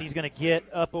as he's going to get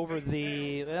up over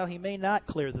he may not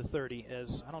clear the 30,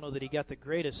 as I don't know that he got the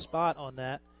greatest spot on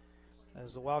that,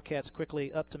 as the Wildcats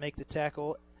quickly up to make the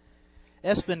tackle.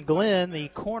 Espen Glenn, the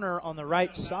corner on the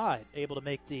right side, able to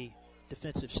make the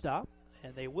defensive stop.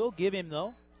 And they will give him,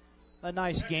 though, a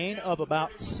nice gain of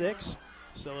about 6.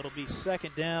 So it'll be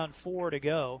 2nd down, 4 to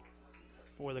go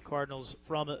for the Cardinals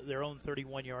from their own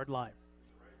 31-yard line.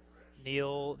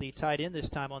 Neal, the tight end this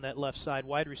time on that left side.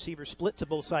 Wide receiver split to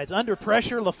both sides. Under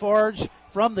pressure, Lafarge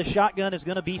from the shotgun is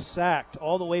going to be sacked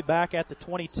all the way back at the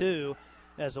 22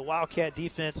 as the Wildcat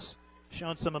defense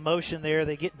showing some emotion there.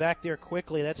 They get back there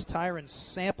quickly. That's Tyron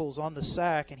Samples on the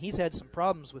sack, and he's had some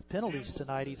problems with penalties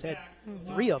tonight. He's had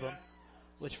 3 of them,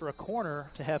 which for a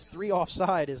corner to have 3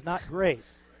 offside is not great.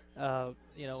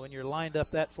 When you're lined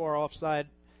up that far offside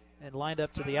and lined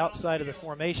up to the outside of the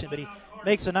formation. But he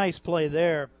makes a nice play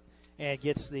there and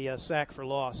gets the sack for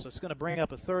loss. So it's going to bring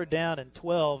up a 3rd down and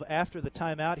 12 after the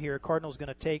timeout here. Cardinals going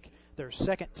to take their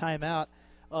 2nd timeout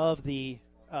of the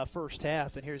first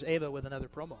half. And here's Ava with another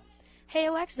promo. Hey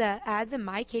Alexa, add the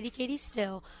My KDKD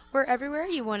Still. We're everywhere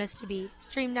you want us to be.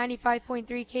 Stream 95.3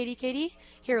 KDKD,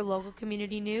 hear local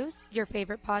community news, your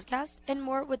favorite podcast, and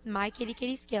more with My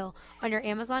KDKD Skill on your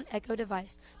Amazon Echo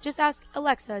device. Just ask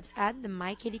Alexa to add the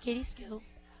My KDKD Skill.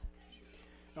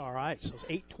 All right, so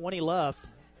 8:20 left.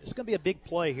 It's going to be a big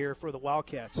play here for the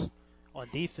Wildcats on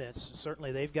defense.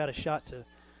 Certainly they've got a shot to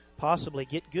possibly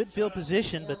get good field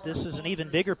position, but this is an even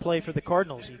bigger play for the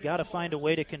Cardinals. You've got to find a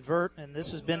way to convert, and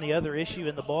this has been the other issue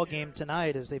in the ball game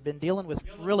tonight, as they've been dealing with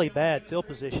really bad field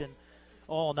position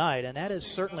all night, and that has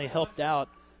certainly helped out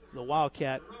the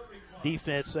Wildcat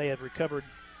defense. They have recovered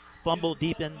fumble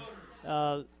deep in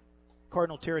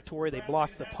Cardinal territory. They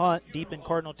blocked the punt deep in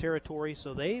Cardinal territory,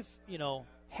 so they've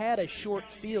had a short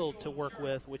field to work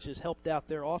with, which has helped out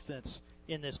their offense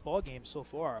in this ball game so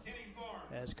far.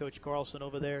 As Coach Carlson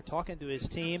over there talking to his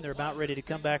team, they're about ready to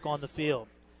come back on the field.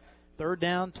 3rd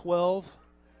down, 12,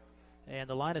 and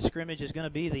the line of scrimmage is going to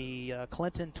be the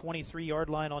Clinton 23-yard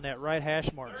line on that right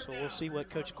hash mark. So we'll see what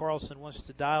Coach Carlson wants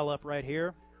to dial up right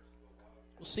here.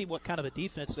 We'll see what kind of a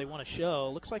defense they want to show.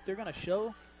 Looks like they're going to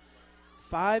show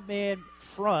 5-man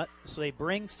front, so they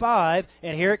bring 5,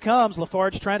 and here it comes.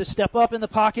 Lafarge trying to step up in the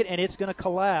pocket, and it's going to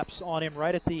collapse on him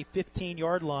right at the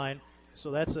 15-yard line.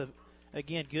 So that's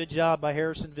again, good job by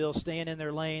Harrisonville staying in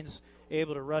their lanes,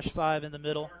 able to rush 5 in the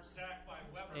middle.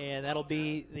 And that'll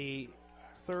be the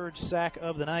 3rd sack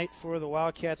of the night for the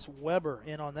Wildcats. Weber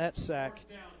in on that sack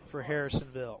for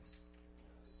Harrisonville.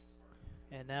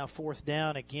 And now 4th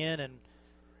down again, and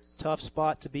tough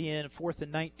spot to be in. 4th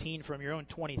and 19 from your own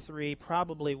 23.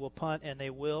 Probably will punt, and they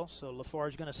will. So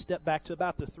Lafarge going to step back to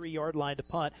about the 3-yard line to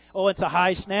punt. Oh, it's a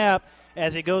high snap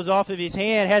as it goes off of his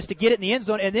hand. Has to get it in the end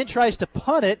zone and then tries to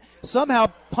punt it. Somehow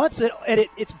punts it, and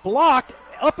it's blocked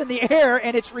up in the air,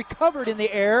 and it's recovered in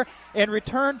the air and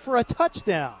returned for a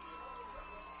touchdown.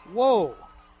 Whoa.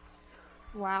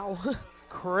 Wow.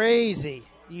 Crazy.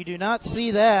 You do not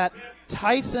see that.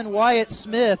 Tyson Wyatt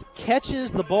Smith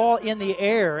catches the ball in the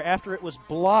air after it was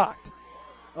blocked.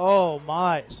 Oh,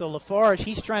 my. So Lafarge,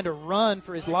 he's trying to run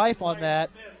for his life on that.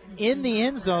 In the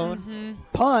end zone,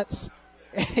 punts,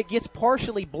 it gets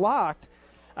partially blocked.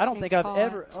 I don't think I've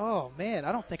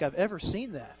ever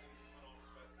seen that.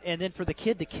 And then for the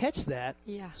kid to catch that,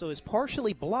 so it's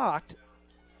partially blocked,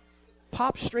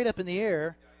 pops straight up in the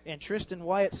air, and Tristan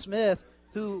Wyatt Smith,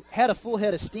 who had a full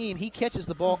head of steam, he catches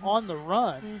the ball on the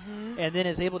run and then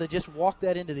is able to just walk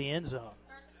that into the end zone.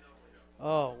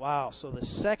 Oh, wow. So the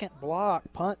 2nd block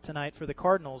punt tonight for the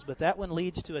Cardinals, but that one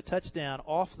leads to a touchdown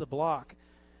off the block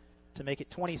to make it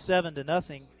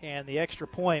 27-0, and the extra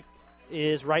point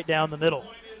is right down the middle.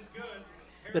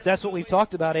 But that's what we've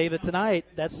talked about, Ava, tonight.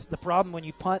 That's the problem when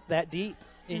you punt that deep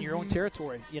in your own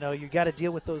territory. You got to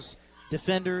deal with those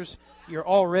defenders. You're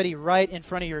already right in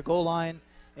front of your goal line.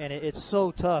 And it's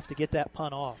so tough to get that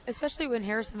punt off. Especially when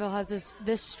Harrisonville has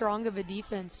this strong of a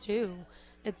defense, too.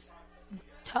 It's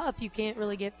tough. You can't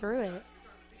really get through it.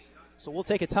 So we'll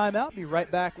take a timeout. Be right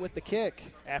back with the kick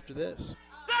after this.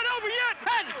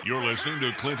 You're listening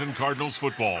to Clinton Cardinals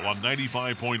football on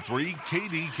 95.3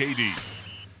 KDKD.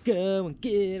 Go and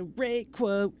get a rate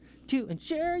quote to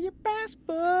insure your bass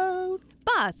boat.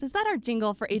 Boss, is that our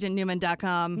jingle for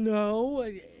agentnewman.com? No,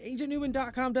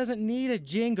 agentnewman.com doesn't need a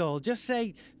jingle. Just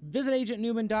say, visit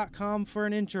agentnewman.com for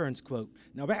an insurance quote.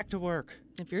 Now back to work.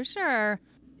 If you're sure.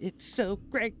 It's so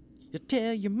great, you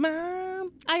tell your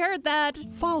mom. I heard that.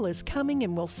 Fall is coming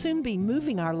and we'll soon be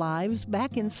moving our lives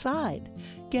back inside.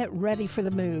 Get ready for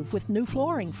the move with new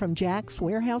flooring from Jack's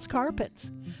Warehouse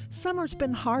Carpets. Summer's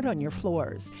been hard on your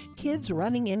floors, kids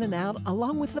running in and out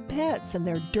along with the pets and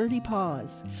their dirty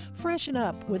paws. Freshen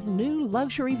up with new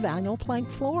luxury vinyl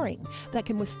plank flooring that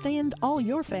can withstand all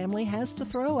your family has to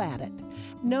throw at it.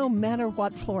 No matter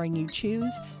what flooring you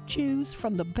choose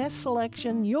from the best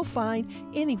selection you'll find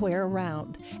anywhere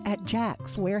around at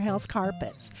Jack's Warehouse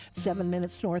Carpets, 7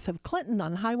 minutes north of Clinton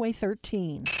on Highway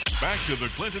 13. Back to the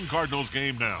Clinton Cardinals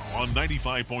game now on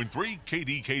 95.3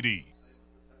 KDKD.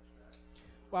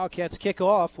 Wildcats kick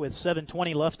off with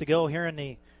 7:20 left to go here in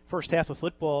the first half of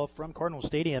football from Cardinal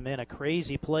Stadium. And a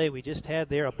crazy play we just had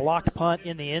there, a blocked punt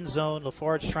in the end zone.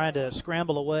 LaFarge trying to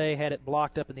scramble away, had it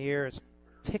blocked up in the air. It's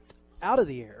picked out of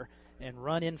the air and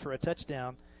run in for a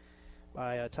touchdown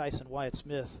by Tyson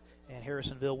Wyatt-Smith. And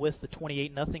Harrisonville with the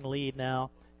 28-0 lead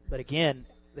now. But again,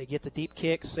 they get the deep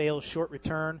kick, Sales short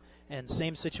return, and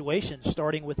same situation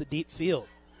starting with the deep field.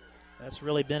 That's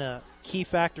really been a key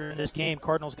factor in this game.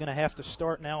 Cardinals going to have to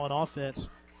start now on offense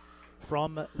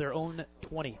from their own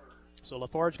 20. So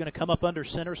LaFarge going to come up under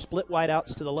center, split wide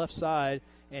outs to the left side,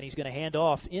 and he's going to hand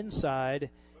off inside,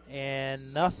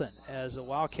 and nothing as the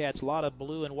Wildcats, a lot of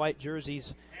blue and white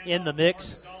jerseys in the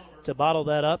mix to bottle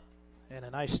that up. And a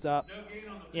nice stop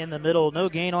in the middle. No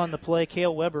gain on the play.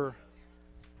 Cale Weber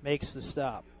makes the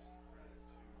stop.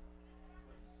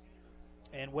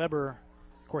 And Weber,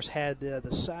 of course, had the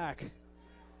sack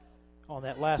on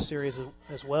that last series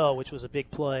as well, which was a big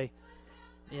play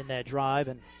in that drive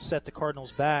and set the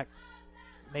Cardinals back.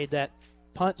 Made that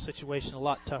punt situation a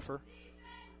lot tougher.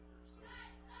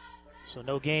 So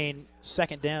no gain,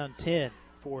 second down 10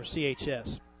 for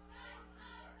CHS.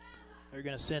 They're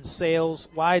going to send Sales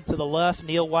wide to the left,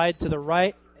 Neal wide to the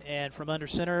right, and from under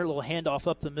center, a little handoff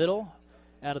up the middle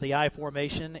out of the I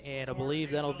formation, and I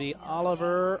believe that'll be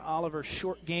Oliver. Oliver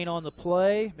short gain on the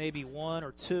play, maybe 1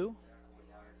 or 2.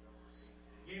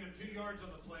 Gain of 2 yards on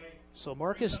the play. So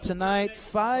Marcus tonight,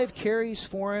 5 carries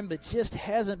for him, but just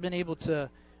hasn't been able to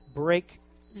break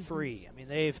free. I mean,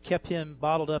 they've kept him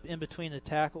bottled up in between the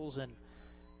tackles, and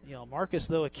Marcus,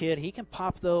 though a kid, he can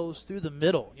pop those through the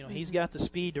middle. He's got the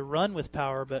speed to run with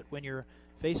power, but when you're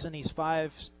facing these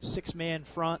 5-6-man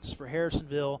fronts for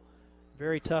Harrisonville,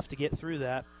 very tough to get through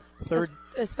that.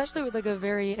 Especially with a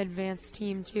very advanced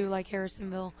team too, like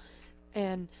Harrisonville,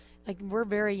 and we're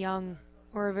very young.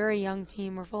 We're a very young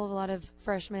team. We're full of a lot of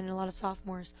freshmen and a lot of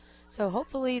sophomores. So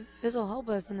hopefully this will help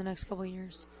us in the next couple of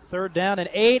years. 3rd down and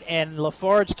 8, and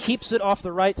LaFarge keeps it off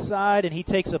the right side, and he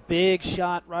takes a big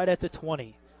shot right at the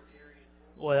 20.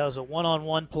 Boy, that was a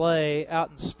one-on-one play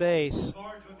out in space,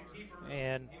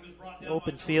 and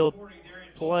open field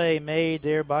play made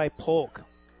there by Polk.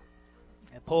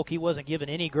 And Polk, he wasn't given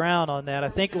any ground on that. I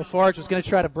think LaFarge was going to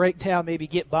try to break down, maybe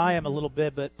get by him a little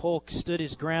bit, but Polk stood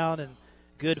his ground and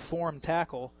good form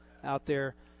tackle out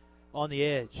there on the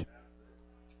edge.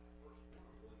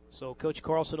 So Coach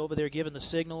Carlson over there giving the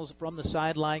signals from the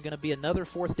sideline. Going to be another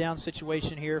 4th down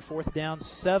situation here. 4th down,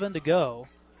 7 to go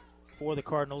for the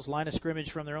Cardinals. Line of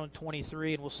scrimmage from their own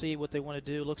 23, and we'll see what they want to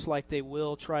do. Looks like they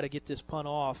will try to get this punt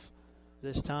off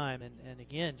this time. And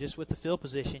again, just with the field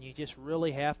position, you just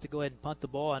really have to go ahead and punt the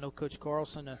ball. I know Coach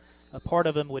Carlson, a part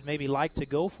of him would maybe like to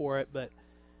go for it, but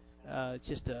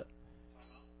just a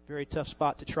very tough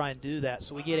spot to try and do that.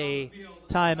 So we get a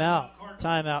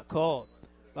timeout called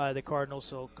by the Cardinals.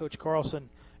 So Coach Carlson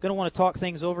going to want to talk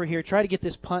things over here, try to get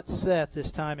this punt set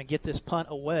this time and get this punt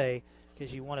away,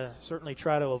 because you want to certainly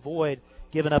try to avoid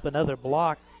giving up another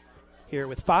block here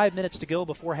with 5 minutes to go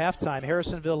before halftime.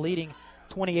 Harrisonville leading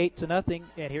 28-0,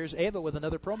 and here's Ava with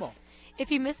another promo.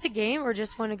 If you missed a game or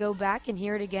just want to go back and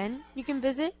hear it again, you can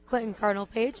visit Clinton Cardinal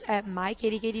page at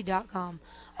mykdkd.com.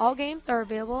 All games are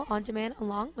available on demand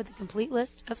along with a complete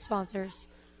list of sponsors.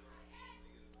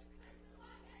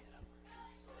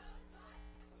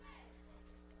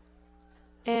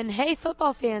 And hey,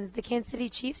 football fans, the Kansas City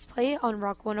Chiefs play on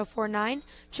Rock 104.9,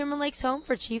 Truman Lake's home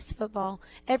for Chiefs football.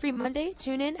 Every Monday,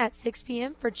 tune in at 6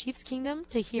 p.m. for Chiefs Kingdom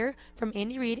to hear from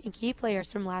Andy Reid and key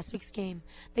players from last 2 week's game.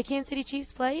 The Kansas City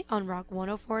Chiefs play on Rock 104.9.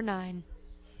 Truman Lake's home for Chiefs football. Every Monday, tune in at 6 p.m. for Chiefs Kingdom to hear from Andy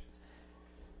Reid and key players from last week's game. The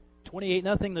Kansas City Chiefs play on Rock 104.9.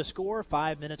 28-0 the score,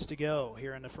 5 minutes to go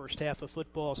here in the first half of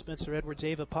football. Spencer Edwards,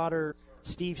 Ava Potter,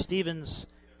 Steve Stevens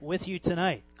with you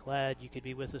tonight. Glad you could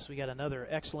be with us. We got another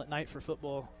excellent night for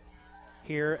football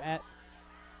here at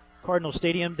Cardinal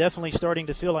Stadium. Definitely starting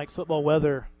to feel like football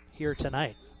weather here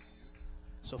tonight.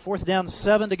 So 4th down,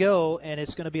 7 to go, and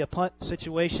it's going to be a punt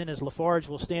situation as Lafarge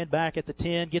will stand back at the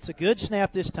 10, gets a good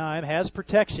snap this time, has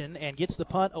protection, and gets the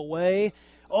punt away.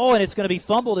 Oh, and it's going to be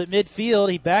fumbled at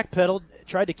midfield. He backpedaled,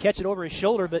 tried to catch it over his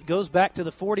shoulder, but goes back to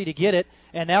the 40 to get it,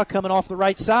 and now coming off the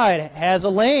right side, has a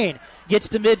lane, gets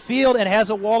to midfield, and has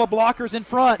a wall of blockers in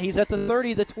front. He's at the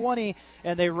 30, the 20,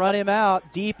 and they run him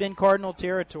out deep in Cardinal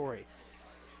territory.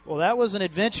 Well, that was an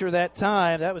adventure that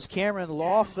time. That was Cameron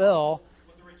Lawfell.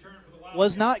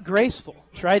 Was not graceful.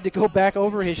 Tried to go back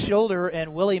over his shoulder,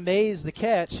 and Willie Mays the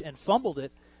catch and fumbled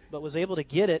it, but was able to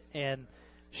get it and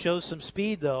shows some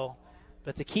speed, though.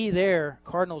 But the key there,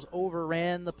 Cardinals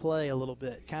overran the play a little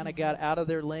bit. Kind of got out of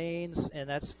their lanes, and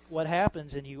that's what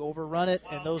happens. And you overrun it,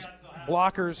 and those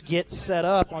blockers get set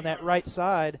up on that right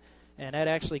side, and that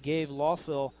actually gave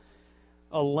Lawfell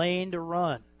a lane to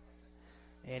run.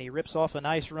 And he rips off a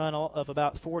nice run of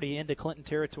about 40 into Clinton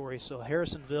territory. So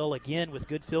Harrisonville, again, with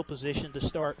good field position to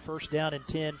start. 1st down and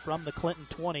 10 from the Clinton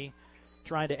 20,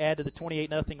 trying to add to the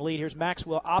 28-0 lead. Here's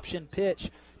Maxwell, option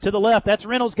pitch to the left. That's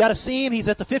Reynolds, got a seam. He's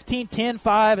at the 15, 10,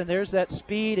 5, and there's that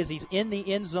speed as he's in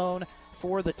the end zone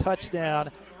for the touchdown.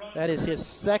 That is his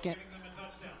second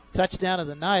touchdown of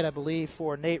the night, I believe,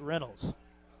 for Nate Reynolds.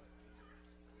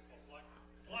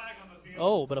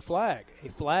 Oh, but a flag. A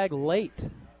flag late.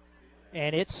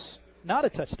 And it's not a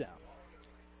touchdown.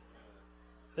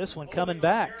 This one coming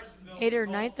back. 8th or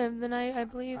 9th of the night, I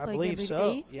believe. I believe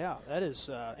so. 8. Yeah, that is,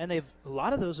 and a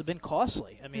lot of those have been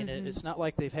costly. I mean, it's not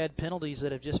like they've had penalties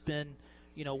that have just been,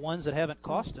 ones that haven't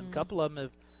cost them. A couple of them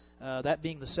have, that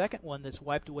being the second one that's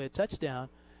wiped away a touchdown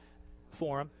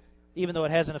for them, even though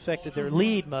it hasn't affected their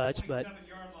lead much, but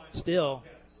still,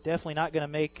 definitely not going to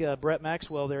make Brett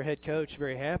Maxwell, their head coach,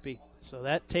 very happy. So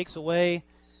that takes away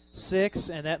 6,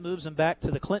 and that moves them back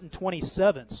to the Clinton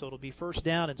 27. So it'll be 1st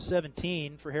down and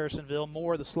 17 for Harrisonville.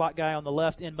 Moore, the slot guy on the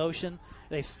left, in motion.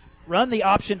 They run the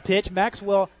option pitch.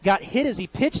 Maxwell got hit as he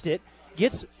pitched it,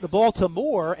 gets the ball to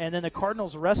Moore, and then the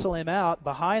Cardinals wrestle him out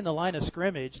behind the line of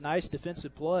scrimmage. Nice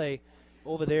defensive play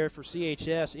over there for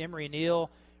CHS. Emery Neal,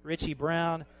 Richie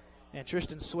Brown, and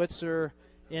Tristan Switzer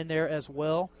in there as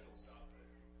well.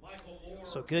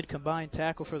 So good combined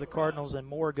tackle for the Cardinals, and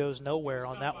Moore goes nowhere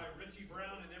on that one.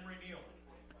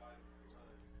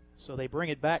 So they bring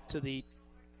it back to the,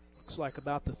 looks like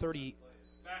about the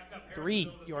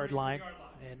 33-yard line,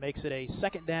 and makes it a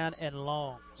 2nd down and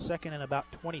long. 2nd and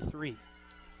about 23.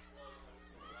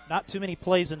 Not too many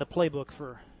plays in the playbook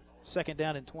for 2nd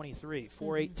down and 23.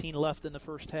 4:18 left in the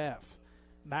first half.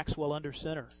 Maxwell under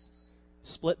center.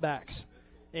 Split backs.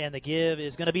 And the give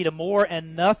is going to be to Moore,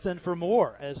 and nothing for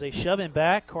Moore as they shove him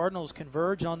back. Cardinals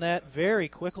converge on that very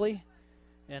quickly,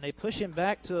 and they push him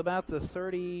back to about the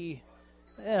 30.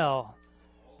 Well,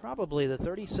 probably the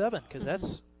 37, because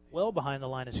that's well behind the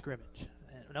line of scrimmage.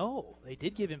 No, they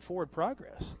did give him forward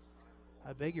progress.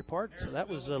 I beg your pardon. So that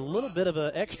was a little bit of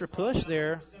an extra push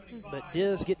there, but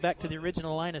does get back to the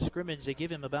original line of scrimmage. They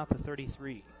give him about the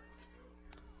 33.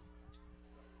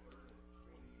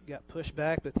 Got pushed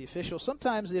back, but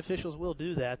sometimes the officials will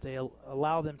do that. They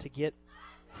allow them to get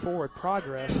forward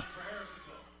progress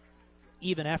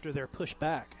even after they're pushed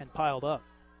back and piled up.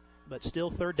 But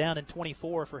still 3rd down and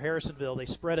 24 for Harrisonville. They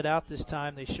spread it out this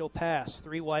time. They show pass.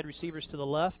 3 wide receivers to the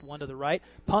left, 1 to the right.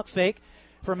 Pump fake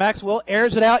for Maxwell.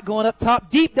 Airs it out, going up top,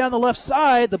 deep down the left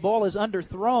side. The ball is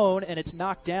underthrown, and it's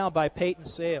knocked down by Peyton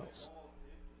Sales.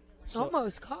 So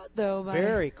almost caught, though.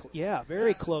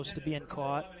 Very close to being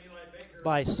caught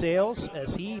by Sales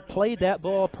as he played that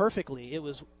ball perfectly. It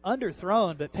was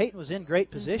underthrown, but Peyton was in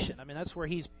great position. I mean, that's where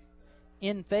he's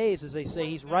in phase, as they say.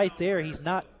 He's right there. He's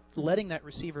not letting that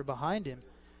receiver behind him.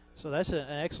 So that's an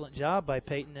excellent job by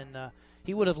Peyton, and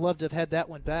he would have loved to have had that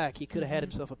one back. He could have had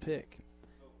himself a pick.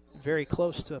 Very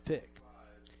close to a pick.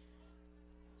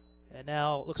 And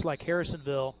now it looks like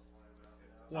Harrisonville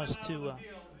wants to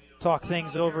talk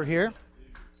things over here.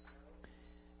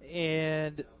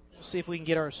 And see if we can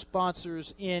get our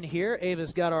sponsors in here.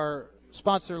 Ava's got our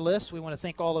sponsor list. We want to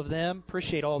thank all of them.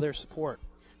 Appreciate all their support.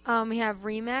 We have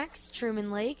Remax,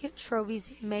 Truman Lake,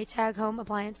 Troby's Maytag Home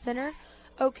Appliance Center,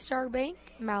 Oak Star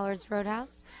Bank, Mallard's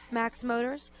Roadhouse, Max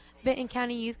Motors, Benton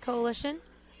County Youth Coalition,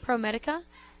 ProMedica,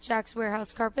 Jack's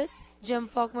Warehouse Carpets, Jim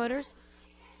Falk Motors,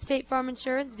 State Farm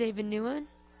Insurance, David Newen,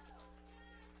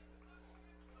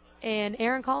 and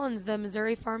Aaron Collins, the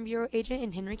Missouri Farm Bureau agent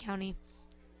in Henry County.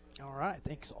 All right.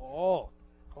 Thanks all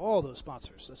all those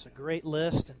sponsors. That's a great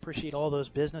list, and appreciate all those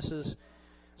businesses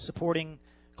supporting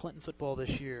Clinton football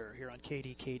this year here on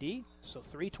KDKD. So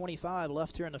 3:25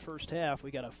 left here in the first half.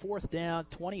 We got a 4th down,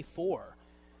 24.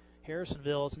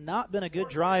 Harrisonville, it's not been a good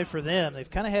drive for them. They've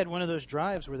kind of had one of those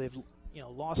drives where they've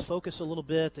lost focus a little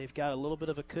bit. They've got a little bit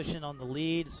of a cushion on the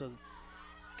lead, so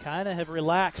kind of have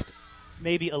relaxed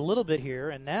maybe a little bit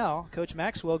here. And now Coach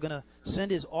Maxwell going to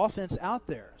send his offense out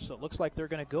there. So it looks like they're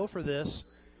going to go for this.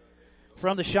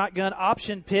 From the shotgun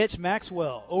option pitch,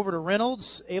 Maxwell over to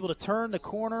Reynolds, able to turn the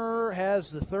corner,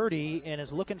 has the 30, and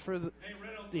is looking for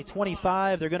the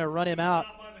 25. They're going to run him out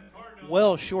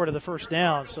well short of the first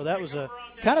down. So that was a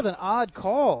kind of an odd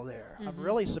call there. I'm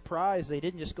really surprised they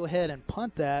didn't just go ahead and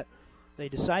punt that. They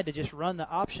decided to just run the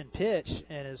option pitch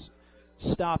and is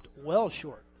stopped well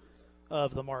short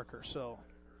of the marker. So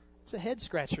it's a head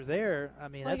scratcher there. I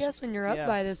mean, I guess when you're up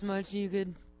by this much, you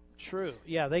could. True.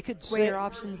 Yeah, they could weigh your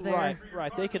options there.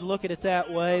 Right. They could look at it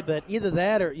that way, but either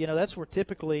that or that's where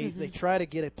typically they try to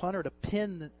get a punter to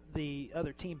pin the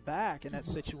other team back in that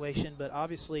situation. But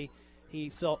obviously, he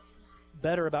felt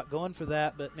better about going for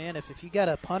that. But man, if you got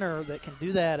a punter that can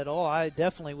do that at all, I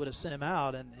definitely would have sent him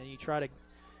out and you try to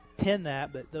pin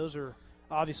that. But those are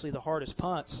obviously the hardest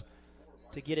punts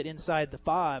to get it inside the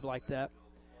 5 like that.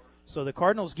 So the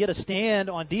Cardinals get a stand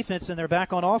on defense, and they're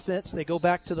back on offense. They go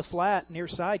back to the flat near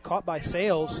side, caught by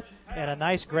Sales, and a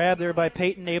nice grab there by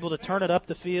Peyton, able to turn it up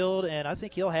the field, and I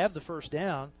think he'll have the first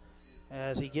down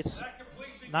as he gets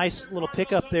nice little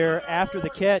pickup there after the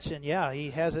catch, and yeah,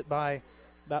 he has it by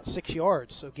about 6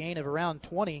 yards, so gain of around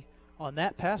 20 on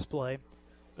that pass play.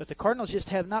 But the Cardinals just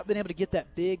have not been able to get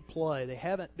that big play. They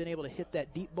haven't been able to hit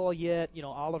that deep ball yet.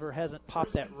 Oliver hasn't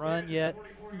popped that run yet,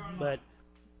 but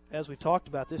as we've talked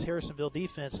about, this Harrisonville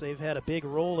defense, they've had a big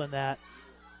role in that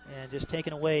and just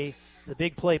taken away the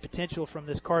big play potential from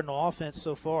this Cardinal offense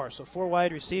so far. So 4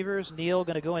 wide receivers. Neal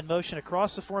going to go in motion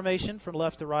across the formation from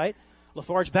left to right.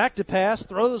 LaFarge back to pass,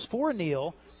 throws for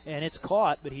Neal, and it's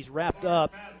caught, but he's wrapped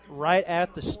up right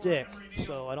at the stick.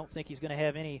 So I don't think he's going to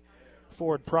have any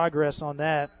forward progress on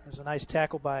that. There's a nice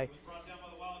tackle by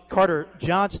Carter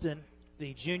Johnston,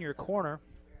 the junior corner,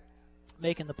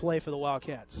 making the play for the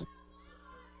Wildcats.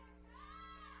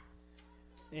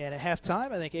 And at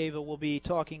halftime, I think Ava will be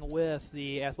talking with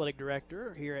the athletic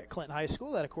director here at Clinton High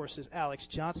School. That, of course, is Alex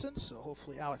Johnson. So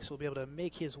hopefully Alex will be able to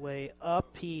make his way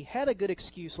up. He had a good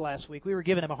excuse last week. We were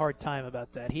giving him a hard time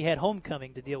about that. He had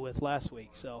homecoming to deal with last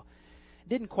week, so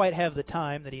didn't quite have the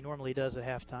time that he normally does at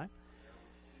halftime.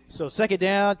 So 2nd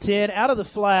down, 10, out of the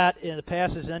flat, and the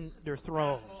pass is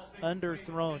underthrown,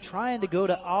 trying to go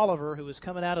to Oliver, who was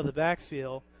coming out of the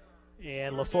backfield,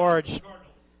 and LaFarge,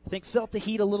 I think, felt the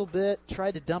heat a little bit,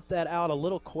 tried to dump that out a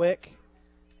little quick,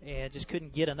 and just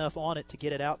couldn't get enough on it to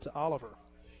get it out to Oliver.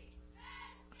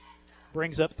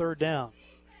 Brings up 3rd down.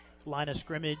 Line of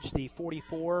scrimmage, the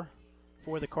 44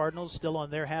 for the Cardinals, still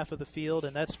on their half of the field,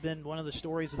 and that's been one of the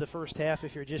stories of the first half.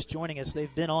 If you're just joining us,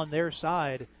 they've been on their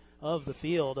side of the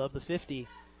field, of the 50,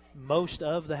 most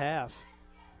of the half.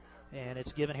 And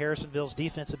it's given Harrisonville's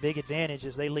defense a big advantage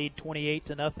as they lead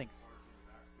 28-0.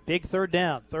 Big 3rd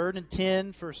down, 3rd and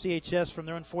 10 for CHS from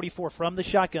their own 44 from the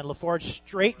shotgun. LaFarge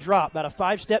straight drop, about a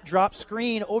 5-step drop,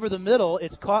 screen over the middle.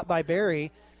 It's caught by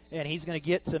Barry, and he's going to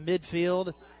get to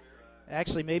midfield.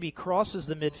 Actually, maybe crosses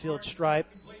the midfield stripe.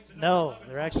 No,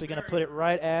 they're actually going to put it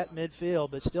right at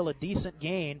midfield, but still a decent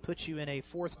gain. Puts you in a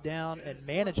 4th down and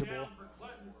manageable,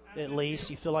 at least.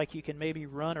 You feel like you can maybe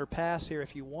run or pass here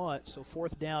if you want. So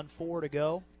 4th down, 4 to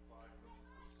go.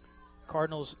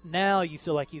 Cardinals, now you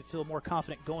feel like you feel more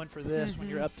confident going for this when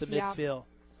you're up to midfield.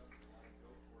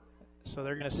 So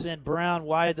they're going to send Brown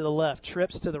wide to the left,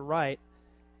 trips to the right,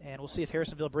 and we'll see if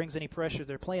Harrisonville brings any pressure.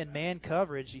 They're playing man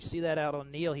coverage. You see that out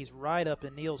on Neal. He's right up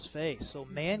in Neal's face. So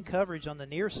man coverage on the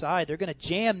near side. They're going to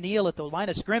jam Neal at the line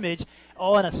of scrimmage.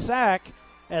 Oh, and a sack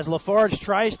as LaFarge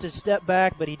tries to step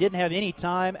back, but he didn't have any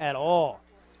time at all.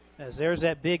 As there's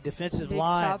that big defensive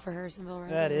line. Big stop for Harrisonville right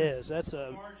there. That is. That's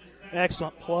a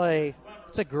excellent play.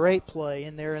 It's a great play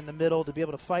in there in the middle to be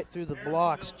able to fight through the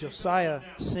blocks. Josiah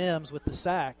Sims with the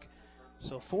sack.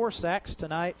 So 4 sacks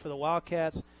tonight for the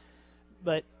Wildcats.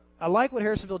 But I like what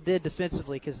Harrisonville did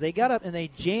defensively because they got up and they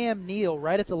jammed Neal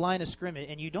right at the line of scrimmage.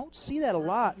 And you don't see that a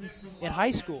lot in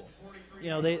high school.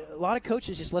 A lot of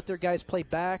coaches just let their guys play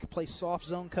back, play soft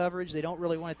zone coverage. They don't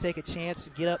really want to take a chance to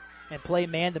get up and play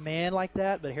man-to-man like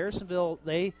that. But Harrisonville,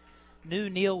 they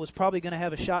knew Neal was probably going to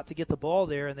have a shot to get the ball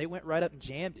there, and they went right up and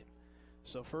jammed him.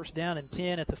 So 1st down and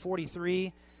 10 at the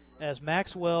 43 as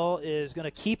Maxwell is going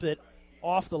to keep it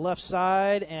off the left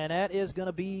side, and that is going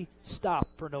to be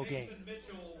stopped for no gain.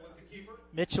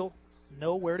 Mitchell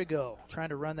nowhere to go. Trying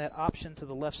to run that option to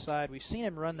the left side. We've seen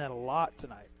him run that a lot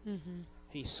tonight. Mm-hmm.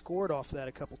 He scored off that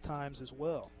a couple times as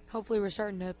well. Hopefully we're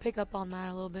starting to pick up on that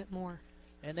a little bit more.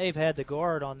 And they've had the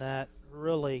guard on that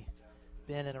really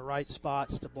been in the right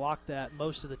spots to block that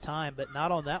most of the time, but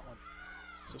not on that one.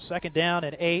 So 2nd down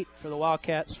and 8 for the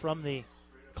Wildcats from the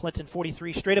Clinton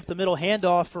 43. Straight up the middle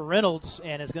handoff for Reynolds,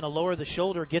 and is going to lower the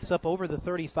shoulder, gets up over the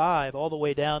 35 all the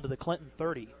way down to the Clinton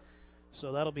 30.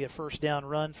 So that'll be a 1st down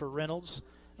run for Reynolds.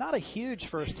 Not a huge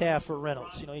first half for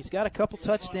Reynolds. He's got a couple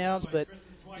touchdowns, but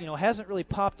hasn't really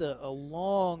popped a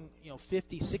long,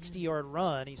 50, 60-yard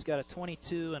run. He's got a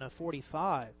 22 and a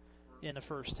 45 in the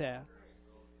first half.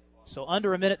 So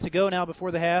under a minute to go now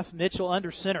before the half. Mitchell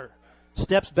under center.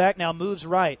 Steps back now, moves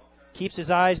right. Keeps his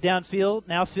eyes downfield.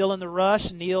 Now feeling the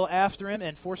rush. Neal after him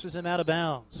and forces him out of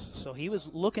bounds. So he was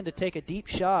looking to take a deep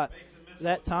shot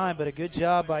that time, but a good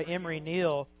job by Emory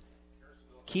Neal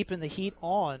keeping the heat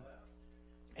on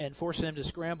and forcing him to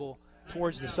scramble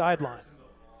towards the sideline.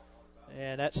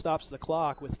 And that stops the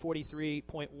clock with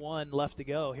 43.1 left to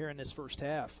go here in this first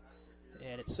half.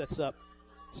 And it sets up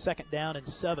 2nd down and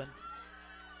 7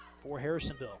 for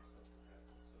Harrisonville.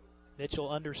 Mitchell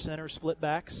under center, split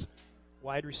backs.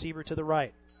 Wide receiver to the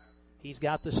right. He's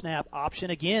got the snap. Option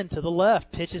again to the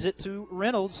left. Pitches it to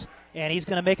Reynolds. And he's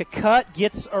going to make a cut.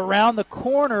 Gets around the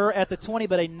corner at the 20,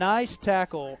 but a nice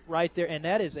tackle right there. And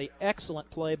that is an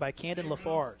excellent play by Camden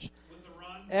Lafarge.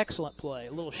 Excellent play.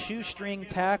 A little shoestring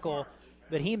tackle,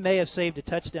 but he may have saved a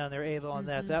touchdown there, Ava, on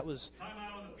that. That was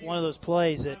one of those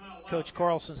plays that Coach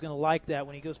Carlson's going to like that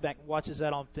when he goes back and watches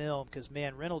that on film because,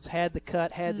 man, Reynolds had the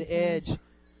cut, had the edge,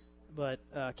 but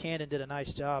Camden did a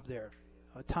nice job there.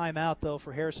 A timeout, though,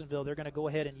 for Harrisonville. They're going to go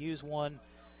ahead and use one,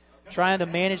 trying to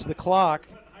manage the clock,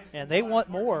 and they want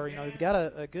more. They've got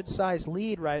a good-sized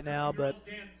lead right now, but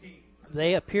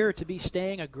they appear to be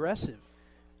staying aggressive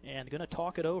and going to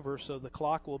talk it over, so the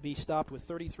clock will be stopped with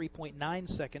 33.9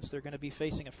 seconds. They're going to be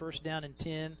facing a 1st down and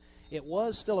 10. It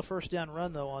was still a 1st down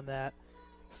run, though, on that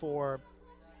for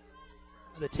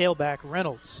the tailback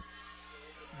Reynolds.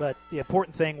 But the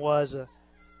important thing was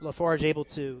Lafarge able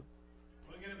to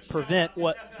prevent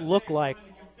what looked like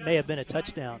may have been a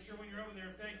touchdown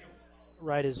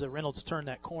right as Reynolds turned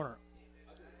that corner.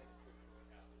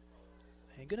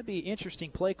 And going to be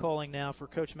interesting play calling now for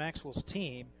Coach Maxwell's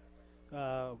team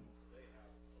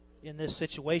in this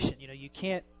situation.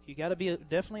 You got to be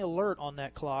definitely alert on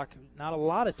that clock. Not a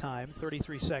lot of time,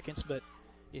 33 seconds, but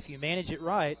if you manage it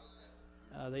right,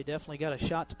 they definitely got a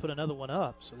shot to put another one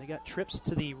up. So they got trips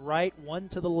to the right, one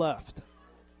to the left.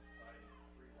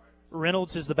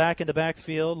 Reynolds is the back in the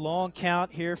backfield. Long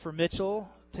count here for Mitchell.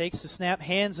 Takes the snap,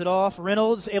 hands it off.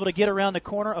 Reynolds able to get around the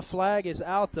corner. A flag is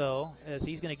out, though, as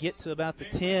he's going to get to about the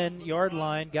 10-yard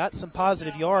line. Got some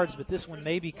positive yards, but this one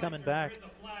may be coming back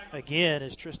again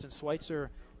as Tristan Schweitzer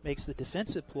makes the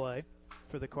defensive play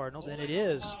for the Cardinals, and it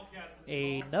is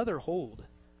another hold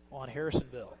on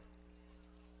Harrisonville.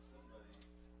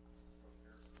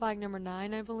 Flag number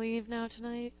 9, I believe, now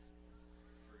tonight.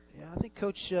 Yeah, I think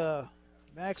Coach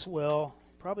Maxwell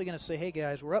probably going to say, hey,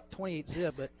 guys, we're up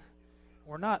 28-0, but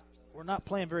we're not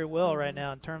playing very well right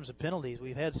now in terms of penalties.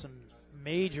 We've had some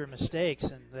major mistakes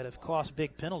and that have cost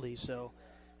big penalties, so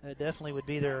that definitely would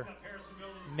be their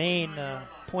main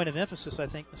point of emphasis, I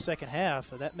think, in the second half.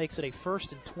 That makes it a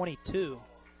 1st and 22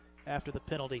 after the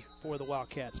penalty for the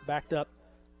Wildcats. Backed up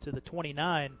to the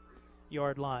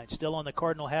 29-yard line. Still on the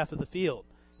Cardinal half of the field.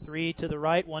 3 to the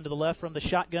right, 1 to the left from the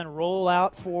shotgun roll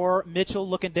out for Mitchell.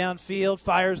 Looking downfield,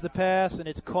 fires the pass, and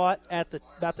it's caught at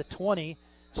about the 20.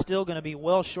 Still going to be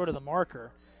well short of the marker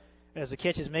as the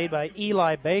catch is made by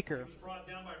Eli Baker.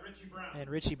 And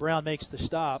Richie Brown makes the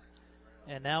stop.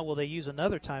 And now will they use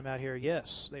another timeout here?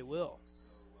 Yes, they will.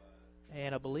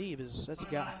 And I believe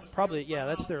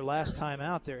that's their last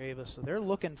timeout there, Ava. So they're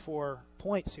looking for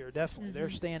points here, definitely. They're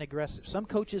staying aggressive. Some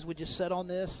coaches would just sit on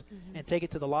this and take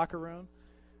it to the locker room.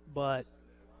 But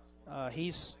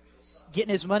he's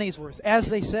getting his money's worth. As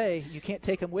they say, you can't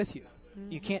take them with you.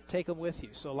 You can't take them with you.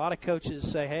 So a lot of coaches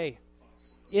say, hey,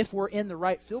 if we're in the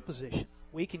right field position,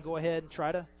 we can go ahead and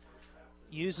try to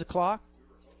use the clock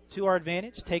to our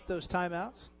advantage, take those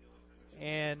timeouts.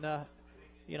 And,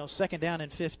 2nd down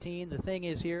and 15. The thing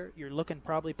is here, you're looking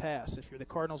probably pass. If you're the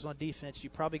Cardinals on defense, you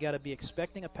probably got to be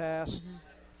expecting a pass.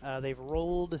 They've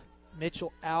rolled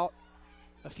Mitchell out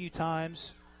a few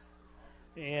times.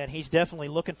 And he's definitely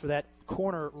looking for that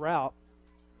corner route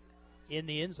in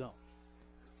the end zone.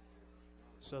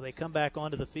 So they come back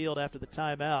onto the field after the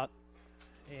timeout.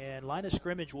 And line of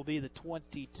scrimmage will be the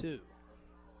 22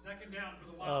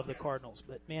 of the Cardinals.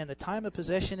 But, man, the time of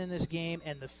possession in this game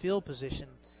and the field position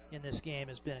in this game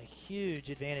has been a huge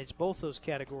advantage. Both those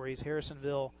categories,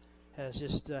 Harrisonville has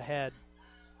just had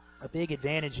a big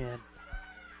advantage in.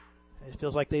 It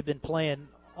feels like they've been playing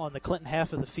on the Clinton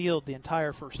half of the field the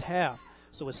entire first half.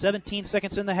 So with 17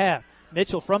 seconds in the half,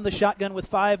 Mitchell from the shotgun with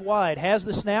 5 wide, has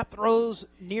the snap, throws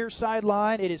near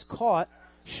sideline. It is caught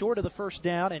short of the first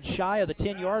down and shy of the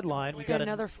 10-yard line. We got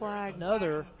another flag.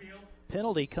 Another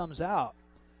penalty comes out.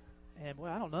 And,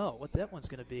 well, I don't know what that one's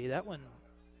going to be. That one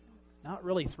not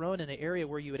really thrown in the area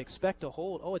where you would expect to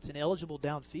hold. Oh, it's an eligible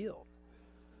downfield.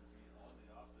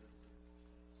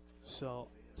 So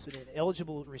it's an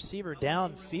eligible receiver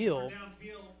downfield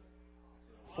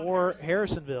for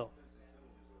Harrisonville.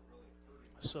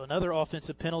 So another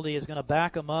offensive penalty is going to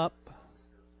back them up,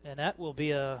 and that will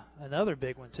be another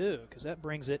big one too, because that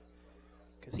brings it,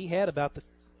 because he had about the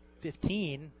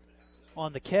 15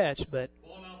 on the catch, but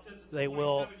they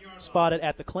will spot it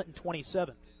at the Clinton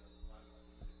 27.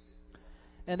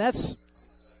 And that's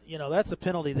a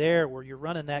penalty there where you're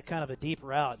running that kind of a deep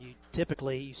route.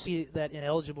 You see that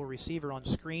ineligible receiver on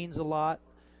screens a lot,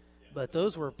 but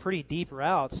those were pretty deep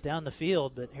routes down the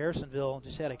field. But Harrisonville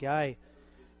just had a guy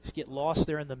just get lost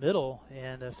there in the middle,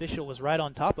 and the official was right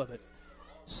on top of it.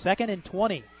 2nd and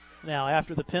 20 now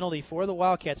after the penalty for the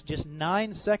Wildcats. Just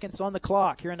 9 seconds on the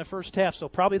clock here in the first half, so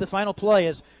probably the final play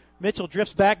is Mitchell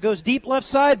drifts back, goes deep left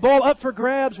side, ball up for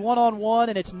grabs, one-on-one,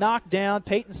 and it's knocked down.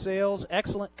 Peyton Sales,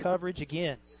 excellent coverage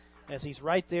again, as he's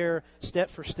right there step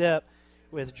for step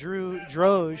with Drew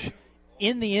Droge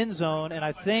in the end zone, and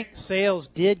I think Sales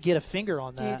did get a finger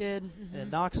on that. He did. Mm-hmm.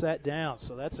 And knocks that down,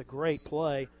 so that's a great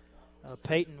play.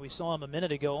 Peyton, we saw him a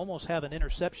minute ago, almost have an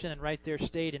interception, and right there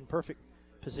stayed in perfect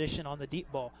position on the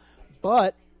deep ball.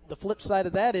 But the flip side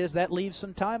of that is that leaves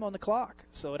some time on the clock.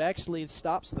 So it actually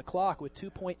stops the clock with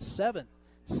 2.7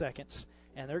 seconds.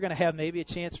 And they're going to have maybe a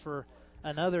chance for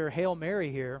another Hail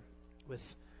Mary here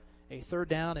with a 3rd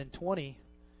down and 20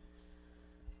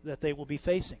 that they will be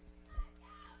facing.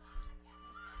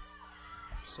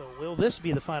 So will this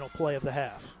be the final play of the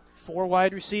half? 4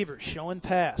 wide receivers showing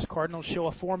pass. Cardinals show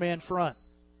a 4-man front.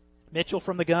 Mitchell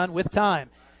from the gun with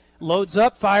time. Loads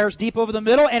up, fires deep over the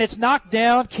middle, and it's knocked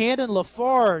down. Camden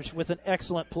Lafarge with an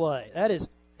excellent play. That is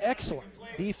excellent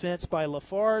defense by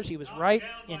Lafarge. He was right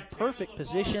in perfect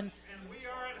position.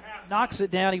 Knocks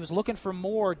it down. He was looking for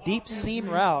more deep seam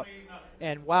route.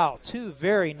 And, wow, 2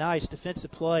 very nice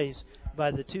defensive plays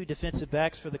by the 2 defensive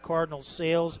backs for the Cardinals,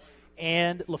 Sales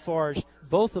and Lafarge,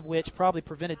 both of which probably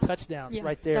prevented touchdowns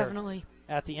right there definitely.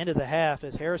 At the end of the half.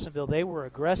 As Harrisonville, they were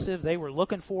aggressive. They were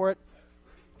looking for it.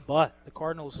 But the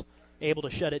Cardinals able to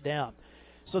shut it down.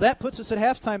 So that puts us at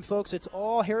halftime, folks. It's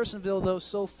all Harrisonville, though,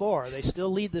 so far. They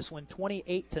still lead this one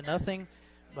 28-0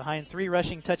 behind 3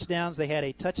 rushing touchdowns. They had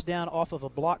a touchdown off of a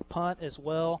block punt as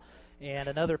well and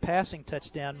another passing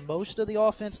touchdown. Most of the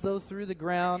offense, though, through the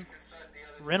ground.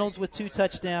 Reynolds with 2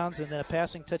 touchdowns and then a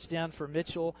passing touchdown for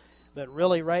Mitchell. But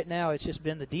really right now it's just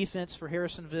been the defense for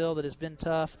Harrisonville that has been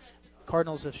tough.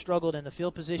 Cardinals have struggled in the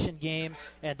field position game,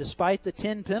 and despite the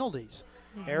 10 penalties,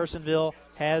 Harrisonville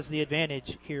has the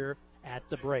advantage here at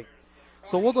the break.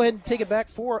 So we'll go ahead and take it back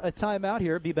for a timeout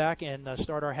here. Be back and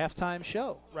start our halftime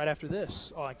show right after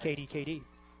this on KDKD.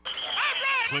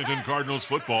 Clinton Cardinals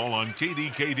football on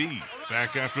KDKD.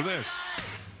 Back after this.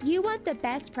 You want the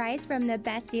best price from the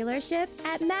best dealership?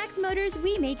 At Max Motors,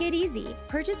 we make it easy.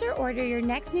 Purchase or order your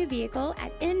next new vehicle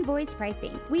at invoice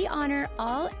pricing. We honor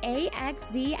all A, X,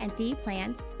 Z, and D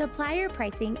plans, supplier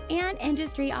pricing, and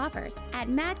industry offers. At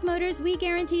Max Motors, we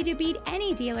guarantee to beat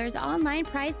any dealer's online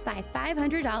price by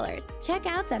 $500. Check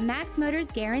out the Max Motors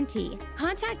Guarantee.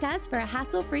 Contact us for a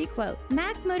hassle-free quote.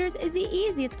 Max Motors is the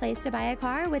easiest place to buy a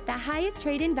car with the highest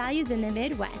trade-in values in the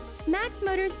Midwest.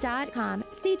 MaxMotors.com.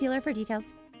 See dealer for details.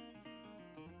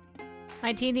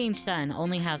 My teenage son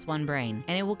only has one brain,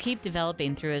 and it will keep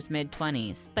developing through his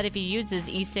mid-20s. But if he uses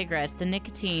e-cigarettes, the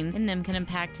nicotine in them can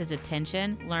impact his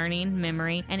attention, learning,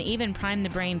 memory, and even prime the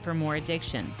brain for more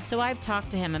addiction. So I've talked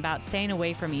to him about staying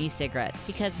away from e-cigarettes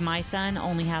because my son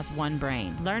only has one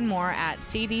brain. Learn more at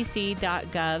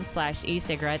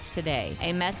cdc.gov/e-cigarettes today.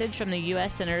 A message from the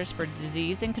U.S. Centers for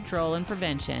Disease and Control and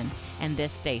Prevention and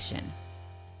this station.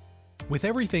 With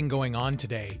everything going on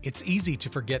today, it's easy to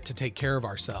forget to take care of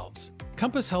ourselves.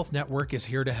 Compass Health Network is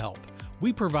here to help.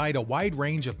 We provide a wide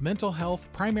range of mental health,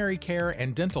 primary care,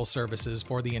 and dental services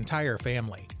for the entire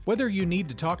family. Whether you need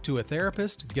to talk to a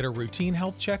therapist, get a routine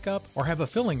health checkup, or have a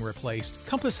filling replaced,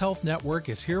 Compass Health Network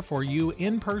is here for you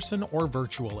in person or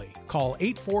virtually. Call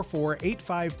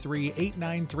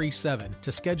 844-853-8937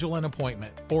 to schedule an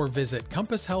appointment, or visit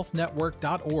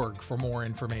compasshealthnetwork.org for more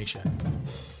information.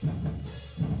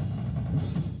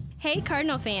 Hey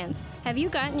Cardinal fans, have you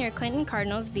gotten your Clinton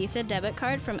Cardinals Visa debit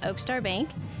card from Oakstar Bank?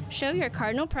 Show your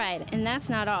Cardinal pride, and that's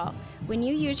not all. When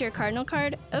you use your Cardinal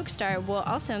card, Oakstar will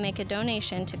also make a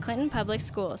donation to Clinton Public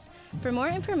Schools. For more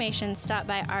information, stop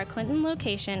by our Clinton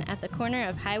location at the corner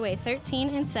of Highway 13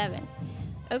 and 7.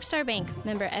 Oakstar Bank,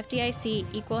 member FDIC,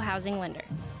 equal housing lender.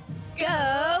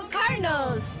 Go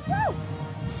Cardinals! Woo!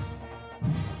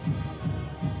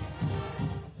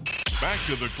 Back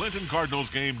to the Clinton Cardinals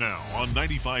game now on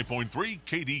 95.3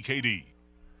 KDKD.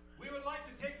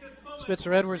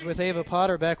 Spencer Edwards with Ava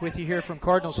Potter back with you here from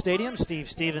Cardinal Stadium. Steve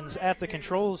Stevens at the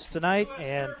controls tonight,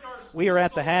 and we are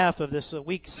at the half of this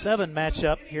Week 7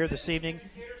 matchup here this evening.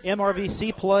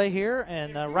 MRVC play here,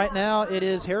 and right now it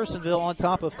is Harrisonville on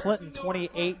top of Clinton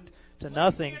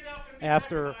 28-0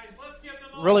 after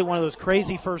really one of those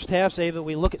crazy first halves, Ava.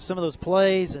 We look at some of those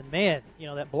plays, and man,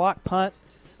 that block punt,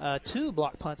 2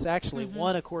 block punts actually.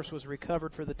 One, of course, was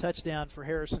recovered for the touchdown for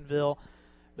Harrisonville,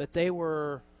 but they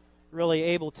were really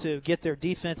able to get their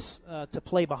defense to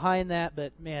play behind that.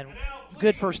 But, man,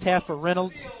 good first half for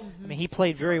Reynolds. I mean, he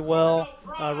played very well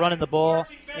running the ball.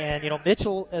 And,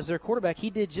 Mitchell, as their quarterback,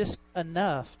 he did just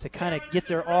enough to kind of get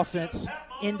their offense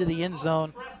into the end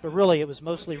zone. But really, it was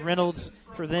mostly Reynolds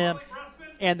for them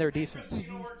and their defense.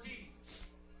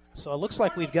 So it looks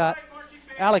like we've got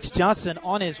Alex Johnson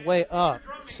on his way up.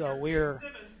 So we're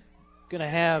going to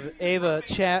have Ava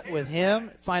chat with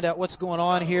him, find out what's going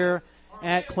on here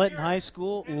at Clinton High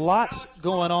School. Lots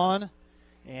going on,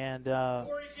 and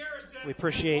we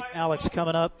appreciate Alex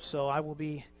coming up. So I will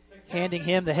be handing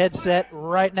him the headset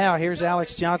right now. Here's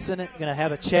Alex Johnson, going to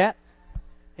have a chat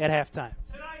at halftime.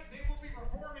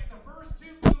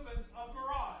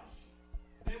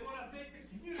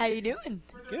 How you doing?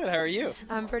 Good. How are you?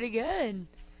 I'm pretty good.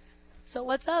 So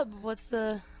what's up? What's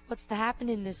the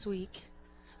happening this week?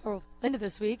 Or into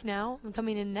this week now. I'm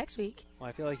coming in next week. Well,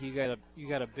 I feel like you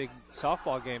got a big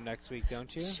softball game next week,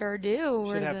 don't you? Sure do.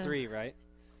 Should have 3, right?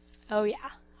 Oh yeah.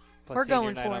 Plus We're senior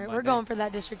going night for on it. Monday. We're going for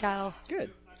that district title. Good.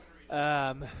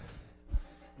 Band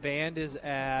is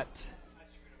at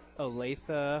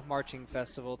Olathe Marching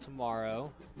Festival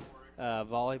tomorrow.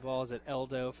 Volleyball is at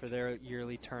Eldo for their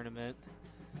yearly tournament.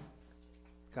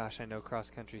 Gosh, I know cross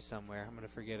country somewhere. I'm going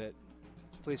to forget it.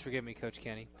 Please forgive me, Coach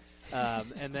Kenny.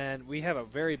 And then we have a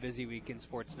very busy week in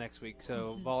sports next week.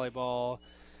 So volleyball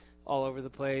all over the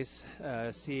place.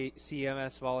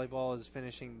 CMS Volleyball is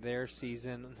finishing their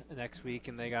season next week,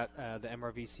 and they got the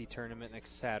MRVC tournament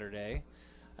next Saturday.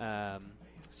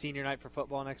 Senior night for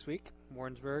football next week,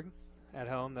 Warrensburg at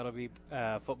home. That'll be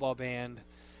football band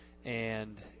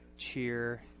and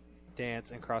cheer,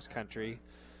 dance, and cross country.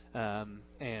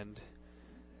 And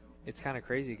it's kind of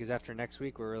crazy because after next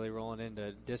week we're really rolling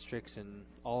into districts and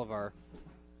all of our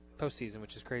postseason,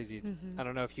 which is crazy. I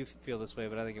don't know if you feel this way,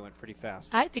 but I think it went pretty fast.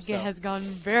 I think it has gone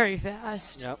very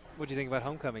fast. Yep. What do you think about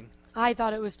homecoming? I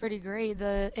thought it was pretty great.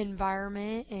 The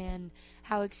environment and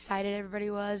how excited everybody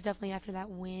was, definitely after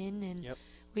that win. And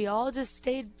we all just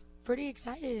stayed pretty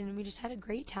excited, and we just had a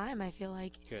great time, I feel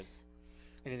like. Good.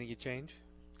 Anything you change?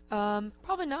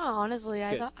 Probably not, honestly.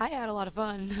 Good. I had a lot of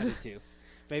fun. I did too.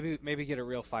 Maybe get a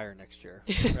real fire next year,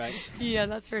 right? Yeah,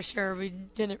 that's for sure. We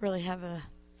didn't really have a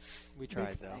We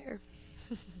tried, though. fire.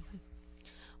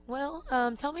 Well,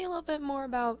 tell me a little bit more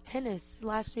about tennis.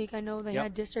 Last week, I know they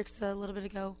had districts a little bit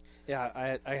ago.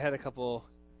 Yeah, I had a couple.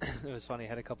 It was funny. I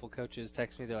had a couple coaches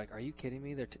text me. They're like, "Are you kidding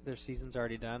me? Their season's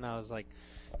already done." I was like,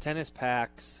 "Tennis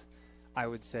packs, I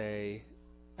would say,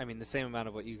 I mean, the same amount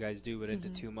of what you guys do, but into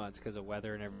 2 months because of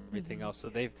weather and everything else." So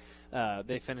they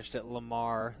finished at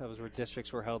Lamar. That was where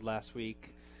districts were held last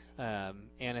week. Anna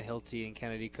Hilty and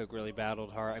Kennedy Cook really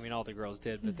battled hard. I mean, all the girls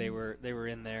did, but they were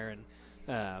in there.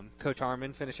 And Coach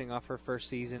Harmon finishing off her first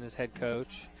season as head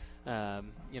coach.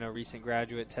 Recent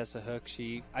graduate Tessa Hook.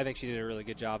 I think she did a really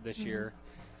good job this year.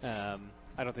 I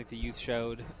don't think the youth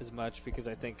showed as much because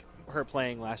I think her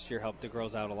playing last year helped the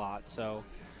girls out a lot. So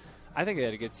I think they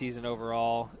had a good season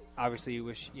overall. Obviously, you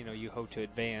wish you hope to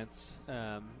advance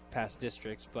past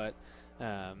districts, but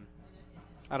I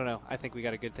don't know. I think we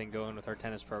got a good thing going with our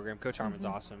tennis program. Coach Harmon's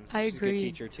awesome. I She's agree. a good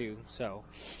teacher too. So,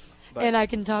 And I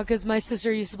can talk because my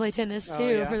sister used to play tennis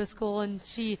too yeah? for the school, and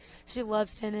she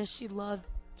loves tennis.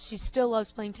 She still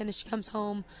loves playing tennis. She comes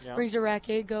home, brings her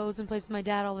racket, goes and plays with my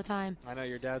dad all the time. I know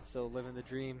your dad's still living the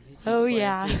dream. He keeps Oh playing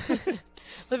yeah, too.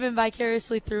 living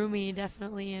vicariously through me,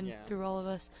 definitely, and through all of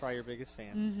us. Probably your biggest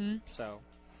fan.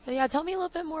 So yeah, tell me a little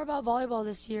bit more about volleyball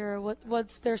this year.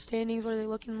 What's their standings? What are they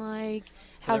looking like?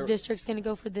 How's districts going to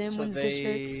go for them? When's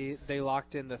districts? They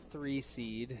locked in the 3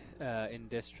 seed in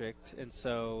district, and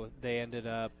so they ended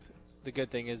up the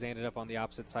good thing is they ended up on the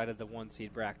opposite side of the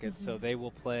 1-seed bracket, so they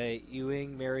will play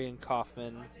Ewing, Marion,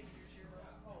 Kaufman.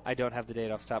 I don't have the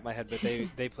date off the top of my head, but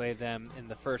they play them in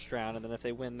the first round, and then if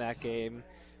they win that game,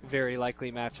 very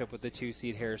likely match up with the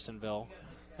 2-seed Harrisonville.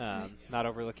 Not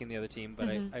overlooking the other team, but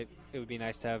it would be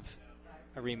nice to have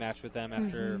a rematch with them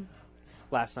after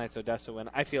last night's Odessa win.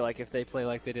 I feel like if they play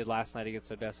like they did last night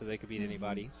against Odessa, they could beat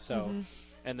anybody. So,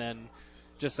 and then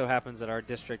just so happens that our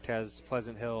district has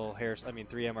Pleasant Hill, 3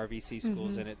 MRVC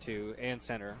schools in it too, and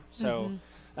Center. So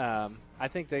I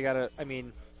think they got to,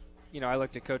 I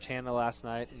looked at Coach Hanna last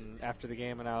night and after the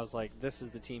game, and I was like, this is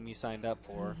the team you signed up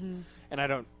for.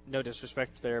 And no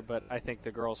disrespect there, but I think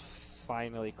the girls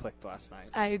finally clicked last night.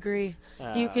 I agree.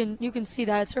 You can see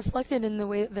that. It's reflected in the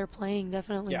way that they're playing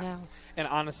definitely now. And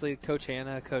honestly, Coach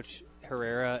Hanna, Coach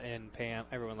Herrera, and Pam,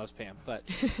 everyone loves Pam, but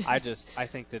I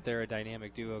think that they're a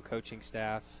dynamic duo coaching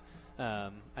staff.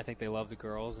 I think they love the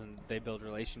girls and they build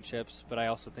relationships, but I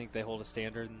also think they hold a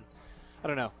standard. And I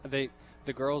don't know.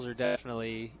 The girls are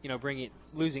definitely,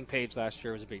 losing Paige last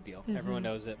year was a big deal. Everyone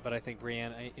knows it, but I think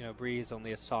Brianna, Bree is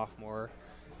only a sophomore.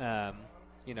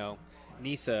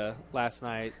 Nisa last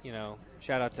night,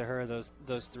 shout out to her.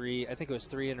 Those 3, I think it was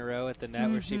 3 in a row at the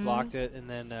net where she blocked it, and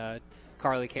then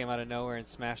Carly came out of nowhere and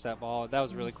smashed that ball. That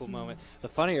was a really cool moment. The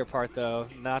funnier part, though,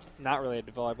 not related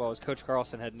to volleyball, was Coach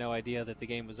Carlson had no idea that the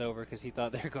game was over because he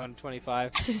thought they were going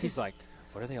 25. He's like,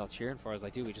 what are they all cheering for? I was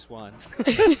like, dude, we just won.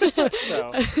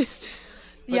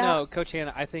 No, Coach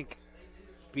Hanna, I think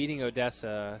beating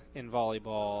Odessa in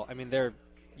volleyball,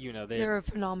 they're a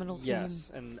phenomenal team. Yes,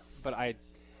 but I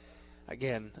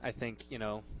think,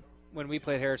 when we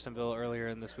played Harrisonville earlier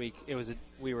in this week,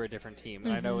 we were a different team.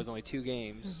 And I know it was only 2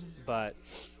 games, but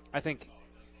I think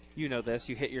you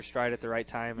hit your stride at the right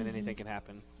time and anything can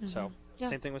happen. So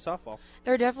same thing with softball.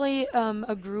 They're definitely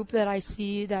a group that I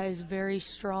see that is very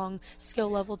strong skill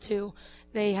level too.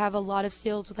 They have a lot of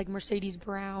skills with like Mercedes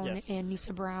Brown and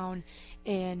Nisa Brown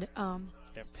and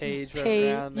Paige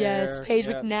around there. Paige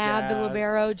McNabb, the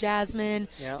libero, Jasmine.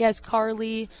 Yes,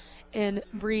 Carly. And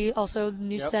Bree, also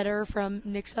new setter from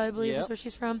Nixa, I believe is where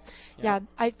she's from.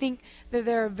 I think that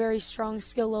they're a very strong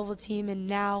skill level team, and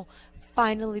now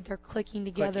finally they're clicking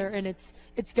together, and it's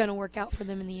going to work out for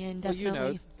them in the end,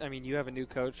 definitely. Well, you have a new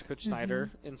coach, Coach Snyder,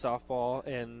 in softball,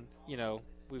 and,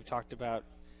 we've talked about,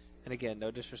 and again,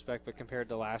 no disrespect, but compared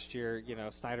to last year,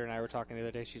 Snyder and I were talking the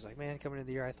other day. She's like, man, coming into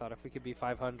the year, I thought if we could be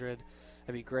 500,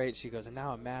 that'd be great. She goes, and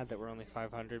now I'm mad that we're only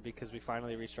 500 because we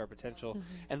finally reached our potential.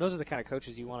 And those are the kind of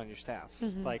coaches you want on your staff.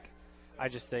 Like, I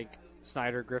just think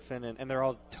Snyder, Griffin, and they're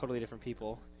all totally different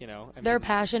people, Their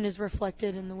passion is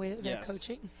reflected in the way that they're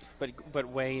coaching. But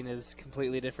Wayne is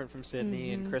completely different from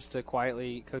Sydney, and Krista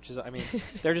quietly coaches.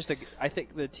 They're just I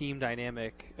think the team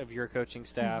dynamic of your coaching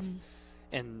staff,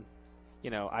 and,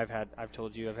 I've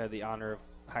told you I've had the honor of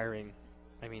hiring,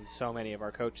 so many of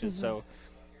our coaches. So,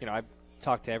 I've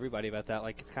talked to everybody about that.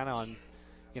 Like, it's kind of on,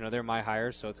 they're my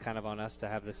hires, so it's kind of on us to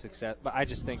have the success. But I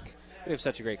just think we have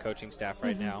such a great coaching staff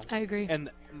right now. I agree. And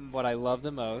what I love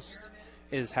the most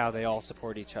is how they all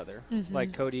support each other.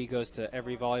 Like, Cody goes to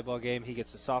every volleyball game. He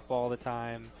gets to softball all the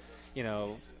time.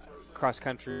 Cross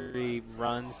country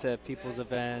runs to people's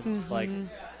events. Like,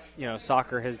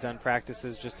 soccer has done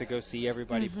practices just to go see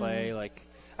everybody play. Like,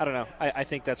 I don't know. I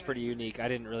think that's pretty unique. I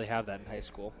didn't really have that in high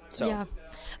school. So yeah,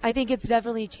 I think it's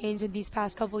definitely changed in these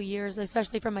past couple of years,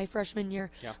 especially from my freshman year.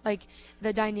 Like,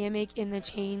 the dynamic and the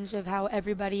change of how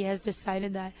everybody has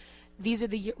decided that these are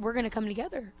we're going to come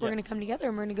together. We're going to come together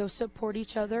and we're going to go support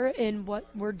each other in what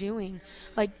we're doing.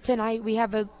 Like, tonight we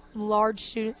have a large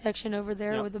student section over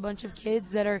there with a bunch of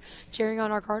kids that are cheering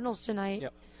on our Cardinals tonight.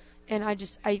 And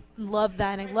I love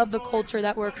that, and I love the culture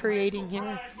that we're creating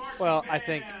here. Well, I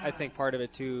think part of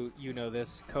it too,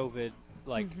 this COVID,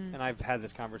 and I've had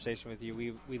this conversation with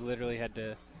you. We literally had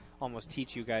to almost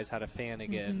teach you guys how to fan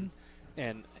again.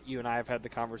 And you and I have had the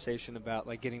conversation about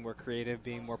like getting more creative,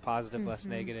 being more positive, less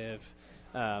negative.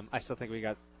 I still think we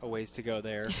got a ways to go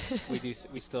there.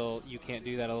 You can't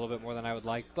do that a little bit more than I would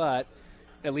like, but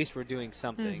at least we're doing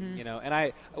something,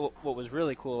 And what was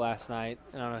really cool last night,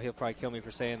 and I don't know, he'll probably kill me for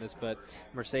saying this, but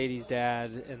Mercedes'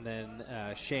 dad and then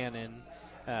Shannon,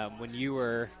 when you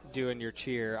were doing your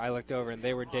cheer, I looked over and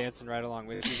they were dancing right along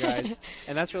with you guys.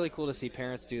 And that's really cool to see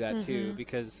parents do that too,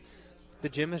 because the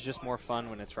gym is just more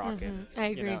fun when it's rocking. I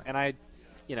agree. And I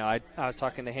was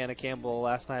talking to Hannah Campbell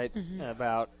last night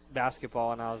about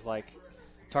basketball, and I was like,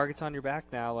 target's on your back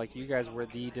now. Like, you guys were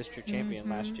the district champion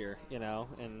last year,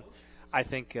 and I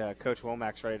think Coach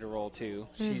Womack's ready to roll too.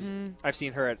 I've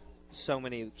seen her at so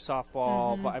many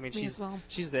softball, but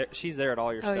she's there at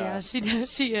all your stuff. Oh yeah,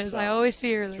 she is. So, I always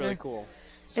see her there. It's really cool.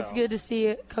 It's So- good to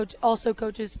see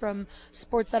coaches from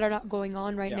sports that are not going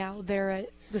on right Yeah. now. They're at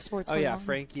the sports. Oh going yeah, on.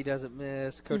 Frankie doesn't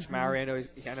miss. Coach Mhm. Mowry,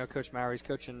 I know Coach Mowry's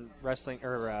coaching wrestling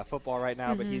or football right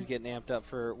now, but Mhm. he's getting amped up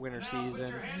for winter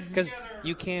season because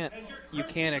you can't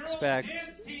expect.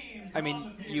 I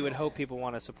mean, you would hope people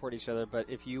want to support each other, but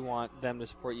if you want them to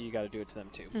support you, you got to do it to them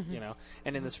too. Mhm. You know.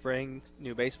 And in the spring,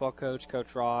 new baseball coach,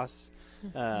 Coach Ross.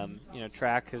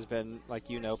 Track has been, like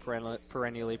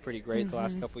perennially pretty great the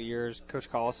last Mhm. couple of years. Coach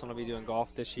Collison will be doing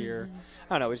golf this year. Mhm.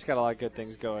 I don't know. We just got a lot of good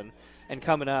things going. And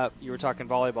coming up, you were talking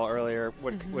volleyball earlier.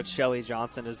 What Mhm. Shelly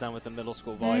Johnson has done with the middle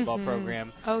school volleyball Mhm.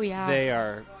 program. Oh, yeah. They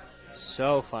are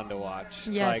so fun to watch.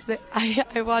 Yes, Like,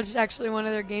 I watched actually one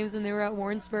of their games when they were at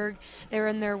Warrensburg. They were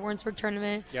in their Warrensburg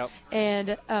tournament. Yep. And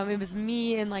it was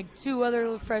me and like two other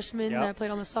little freshmen Yep. that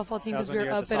played on the softball team That was because we when were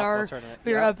you were up at the at softball our tournament.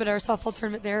 we were Yep. up at our softball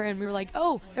tournament there, and we were like,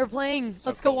 oh, they're playing.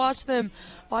 Let's go watch them.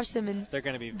 Watch them, and They're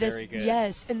gonna be this- very good.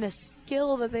 Yes, and the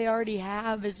skill that they already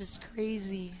have is just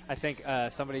crazy. I think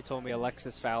somebody told me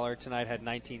Alexis Fowler tonight had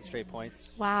 19 straight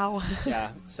points. Wow.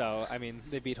 Yeah. So I mean,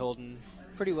 they beat Holden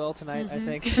pretty well tonight, I Mhm.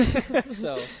 think.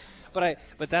 So,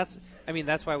 but that's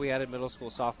why we added middle school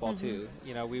softball Mhm. too.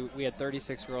 You know, we had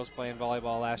 36 girls playing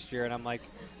volleyball last year, and I'm like,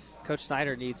 Coach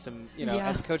Snyder needs some. Yeah.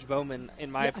 And Coach Bowman,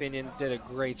 in my Yeah. opinion, did a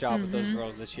great job with those Mhm.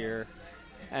 girls this year.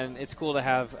 And it's cool to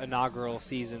have inaugural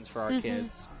seasons for our Mhm.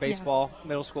 kids. Yeah. Baseball,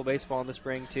 middle school baseball in the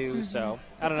spring too. Mhm. So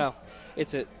I don't know.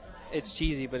 It's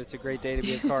cheesy, but it's a great day to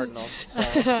be a Cardinal. So.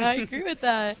 I agree with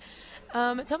that.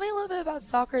 Tell me a little bit about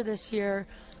soccer this year.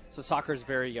 So soccer's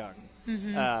very young.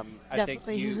 Mhm. I think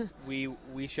Definitely.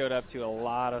 we showed up to a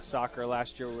lot of soccer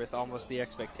last year with almost the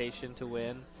expectation to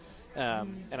win.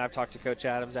 And I've talked to Coach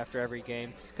Adams after every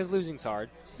game because losing's hard,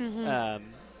 Mhm.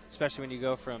 especially when you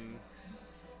go from.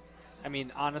 I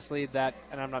mean, honestly, and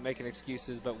I'm not making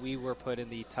excuses, but we were put in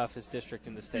the toughest district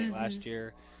in the state Mhm. last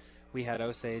year. We had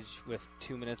Osage with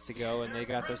 2 minutes to go, and they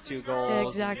got those 2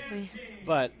 goals. Exactly.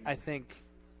 But I think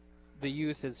the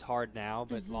youth is hard now,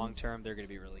 but Mhm. long term they're going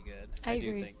to be really good. I do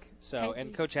agree. think so. I And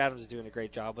agree. Coach Adams is doing a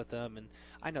great job with them, and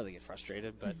I know they get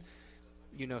frustrated, but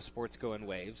sports go in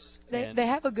waves. They and they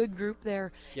have a good group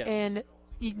there, Yes. and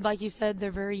like you said, they're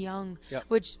very young, Yep.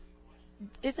 which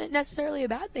isn't necessarily a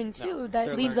bad thing too. No, That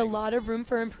they're leaves learning. a lot of room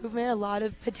for improvement, a lot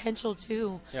of potential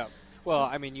too. Yeah. Well,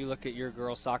 I mean, you look at your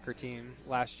girls' soccer team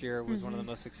last year was one of the Mhm.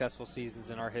 most successful seasons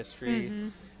in our history.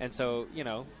 Mhm. And so,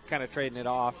 kind of trading it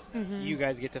off, Mhm. you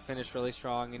guys get to finish really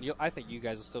strong. And I think you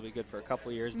guys will still be good for a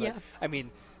couple years. But, Yeah. I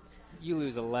mean, you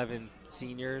lose 11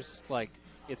 seniors, like,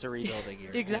 it's a rebuilding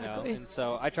year. Exactly. And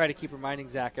so I try to keep reminding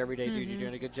Zach every day, dude, Mhm. you're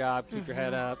doing a good job. Keep your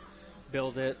head Mhm. up.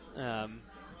 Build it. And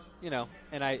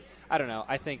I don't know.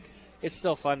 I think it's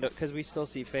still fun because we still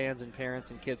see fans and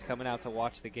parents and kids coming out to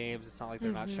watch the games. It's not like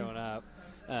they're not Mhm. showing up.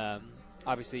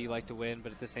 Obviously, you like to win,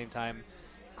 but at the same time,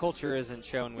 culture isn't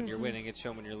shown when you're Mhm. winning; it's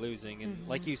shown when you're losing. And Mhm.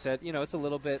 like you said, it's a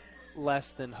little bit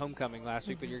less than homecoming last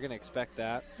week, but you're going to expect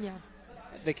that. Yeah.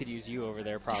 They could use you over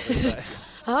there, probably. But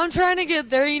I'm trying to get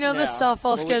there. The Yeah. softball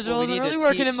Well, we schedule is need to really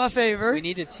working in teach- my favor. We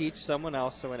need to teach someone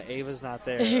else so when Ava's not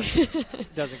there,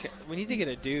 doesn't. We need to get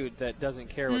a dude that doesn't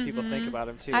care what people think Mhm. about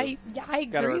him too. I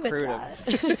Gotta agree with recruit that.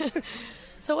 him.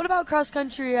 So what about cross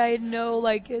country? I know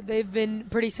they've been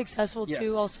pretty successful Yes.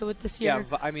 too, also with this Yeah, year.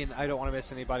 I mean, I don't want to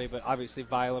miss anybody, but obviously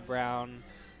Viola Brown,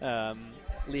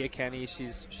 Leah Kenny,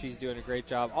 she's doing a great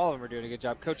job. All of them are doing a good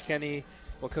job. Coach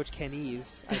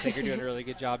Kenny's, I think, are doing a really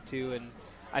good job too. And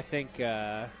I think,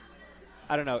 I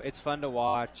don't know, it's fun to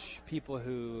watch people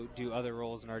who do other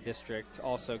roles in our district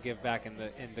also give back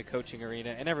in the coaching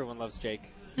arena. And everyone loves Jake.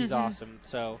 He's Mhm. awesome.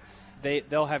 So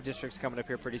they'll have districts coming up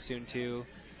here pretty soon too.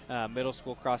 Middle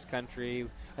school cross country.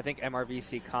 I think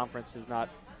MRVC conference is not.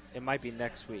 It might be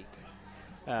next week.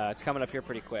 It's coming up here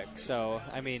pretty quick. So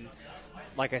I mean,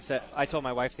 like I said, I told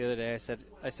my wife the other day. I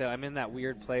said I'm in that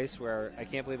weird place where I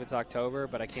can't believe it's October,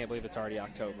 but I can't believe it's already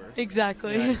October.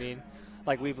 Exactly. You know what I mean?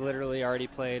 Like we've literally already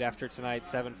played after tonight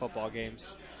 7 football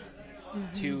games.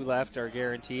 Mhm. 2 left are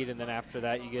guaranteed, and then after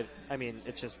that you get. I mean,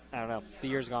 it's just I don't know. The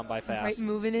year's gone by fast. Right,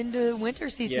 moving into winter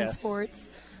season Yes. sports.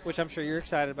 Which I'm sure you're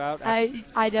excited about. I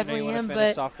know you definitely wanna am,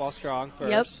 finish but softball strong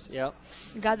first. Yep.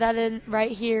 Got that in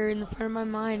right here in the front of my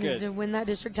mind is Good. to win that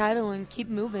district title and keep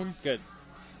moving. Good.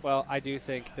 Well, I do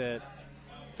think that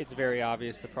it's very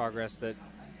obvious the progress that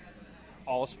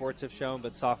all sports have shown,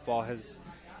 but softball has.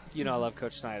 I love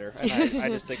Coach Snyder, and I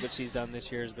just think what she's done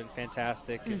this year has been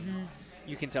fantastic, and Mhm.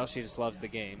 you can tell she just loves the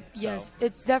game. So. Yes,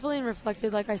 it's definitely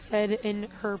reflected, like I said, in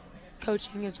her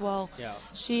coaching as well. Yeah.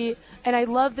 And I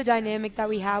love the dynamic that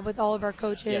we have with all of our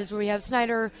coaches, Yes. where we have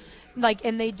Snyder,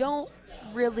 and they don't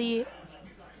really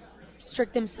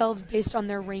restrict themselves based on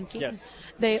their ranking. Yes.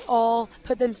 They all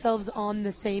put themselves on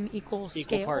the same equal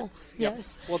scale. Parts. Yep.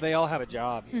 Yes. Well, they all have a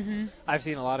job. Mhm. I've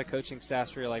seen a lot of coaching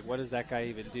staffs where you're like, what does that guy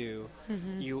even do?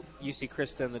 Mhm. You see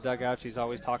Krista in the dugout. She's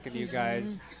always talking to you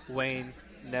guys. Wayne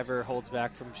never holds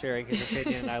back from sharing his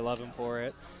opinion, and I love him for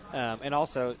it. And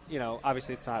also,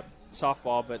 obviously it's not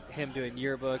softball, but him doing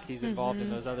yearbook, he's involved in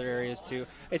those other areas too.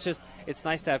 It's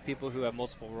nice to have people who have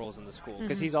multiple roles in the school,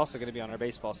 because he's also going to be on our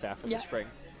baseball staff in the spring.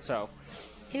 So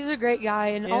he's a great guy,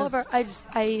 and all of our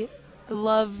I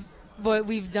love what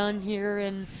we've done here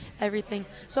and everything.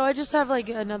 So I just have like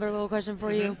another little question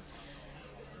for you.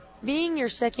 Being your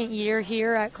second year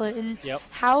here at Clinton,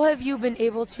 how have you been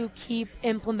able to keep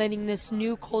implementing this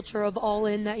new culture of all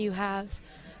in that you have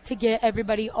to get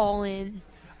everybody all in?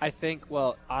 I think,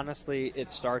 well, honestly, it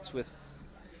starts with,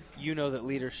 that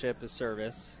leadership is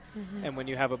service. And when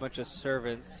you have a bunch of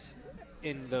servants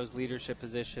in those leadership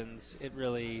positions, it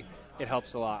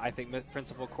helps a lot. I think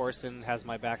Principal Corson has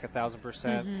my back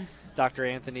 1,000%. Dr.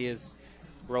 Anthony is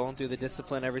rolling through the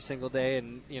discipline every single day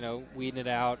and, weeding it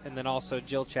out. And then also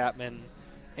Jill Chapman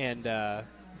and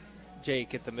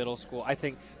Jake at the middle school. I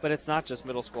think, but it's not just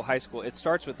middle school, high school. It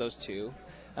starts with those two.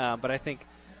 But I think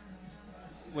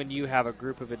when you have a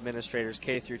group of administrators,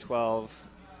 K through 12,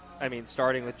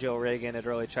 starting with Jill Reagan at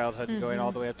early childhood and going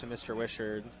all the way up to Mr.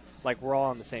 Wishard, like we're all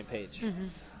on the same page.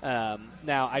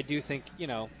 Now, I do think,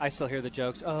 I still hear the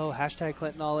jokes, hashtag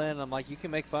Clinton all in. I'm like, you can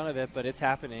make fun of it, but it's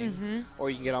happening, or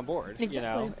you can get on board,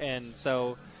 And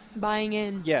so buying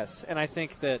in. Yes, and I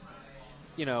think that,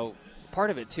 part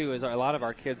of it too is a lot of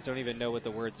our kids don't even know what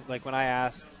the words, like when I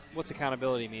ask, what's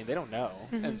accountability mean? They don't know.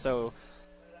 And so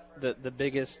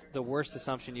the worst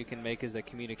assumption you can make is that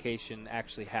communication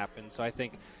actually happens. So I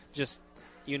think just,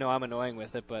 I'm annoying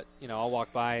with it, but, I'll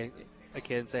walk by a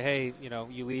kid and say, hey,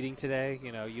 you leading today?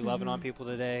 You loving on people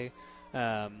today?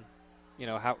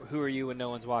 Who are you when no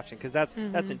one's watching? Because that's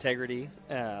integrity.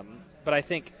 But I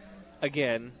think,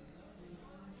 again,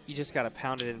 you just got to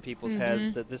pound it in people's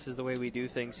heads that this is the way we do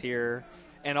things here.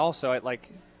 And also,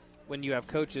 when you have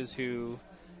coaches who,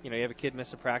 you have a kid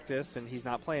miss a practice and he's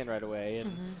not playing right away,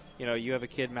 and you have a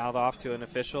kid mouth off to an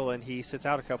official and he sits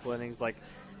out a couple innings,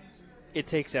 it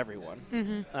takes everyone.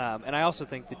 And I also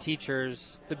think the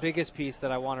teachers, the biggest piece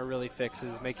that I want to really fix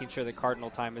is making sure the Cardinal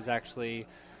time is actually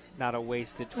not a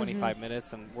wasted 25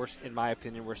 minutes, and in my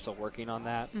opinion, we're still working on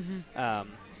that.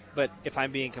 But if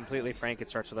I'm being completely frank, it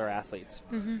starts with our athletes.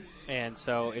 And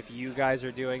so if you guys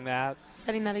are doing that,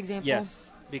 setting that example. Yes.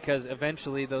 Because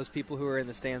eventually those people who are in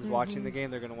the stands watching the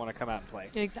game, they're going to want to come out and play.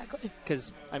 Exactly.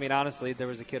 Because, honestly, there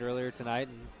was a kid earlier tonight,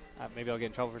 and maybe I'll get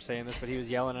in trouble for saying this, but he was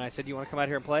yelling, and I said, you want to come out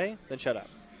here and play? Then shut up.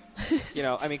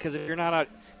 Because if you're not out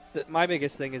 – my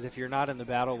biggest thing is if you're not in the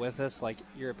battle with us,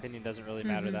 your opinion doesn't really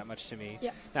matter that much to me.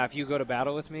 Yeah. Now, if you go to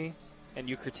battle with me and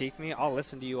you critique me, I'll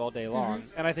listen to you all day long.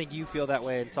 And I think you feel that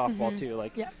way in softball, too.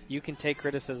 You can take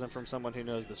criticism from someone who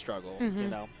knows the struggle, I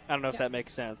don't know if that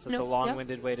makes sense. It's a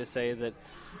long-winded way to say that –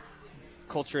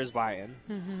 culture is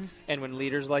buy-in. And when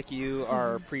leaders like you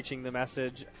are preaching the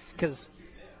message, because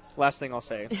last thing I'll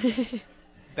say,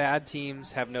 bad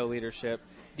teams have no leadership,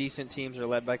 decent teams are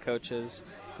led by coaches,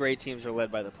 great teams are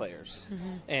led by the players.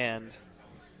 And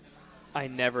I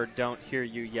never don't hear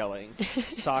you yelling.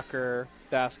 Soccer,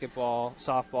 basketball,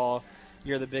 softball,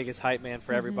 you're the biggest hype man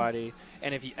for everybody.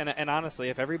 And if you and honestly,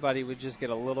 if everybody would just get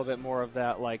a little bit more of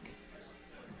that,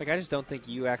 I just don't think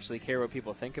you actually care what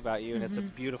people think about you, and it's a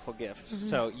beautiful gift.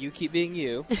 So you keep being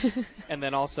you, and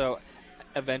then also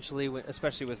eventually,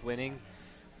 especially with winning,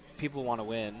 people want to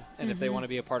win, and if they want to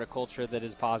be a part of culture that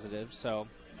is positive. So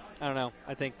I don't know.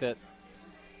 I think that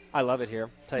I love it here,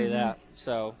 I'll tell you that.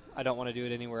 So I don't want to do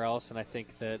it anywhere else, and I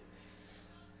think that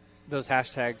those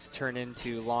hashtags turn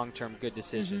into long-term good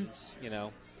decisions.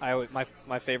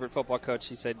 My favorite football coach,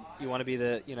 he said, you want to be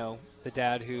the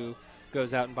dad who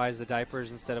goes out and buys the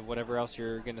diapers instead of whatever else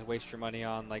you're going to waste your money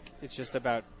on. It's just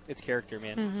about its character,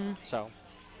 man. So,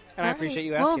 and I appreciate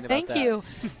you asking about that. Thank you.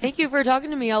 Thank you for talking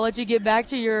to me. I'll let you get back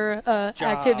to your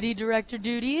activity director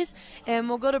duties, and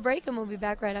we'll go to break, and we'll be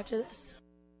back right after this.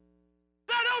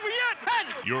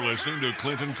 You're listening to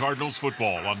Clinton Cardinals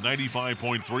football on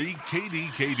 95.3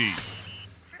 KDKD.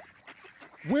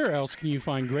 Where else can you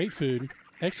find great food,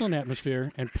 excellent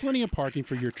atmosphere, and plenty of parking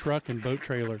for your truck and boat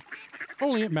trailer?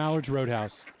 Only at Mallard's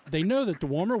Roadhouse. They know that the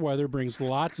warmer weather brings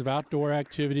lots of outdoor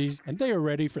activities, and they are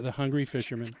ready for the hungry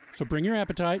fishermen. So bring your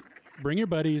appetite, bring your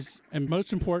buddies, and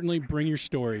most importantly, bring your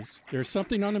stories. There's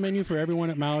something on the menu for everyone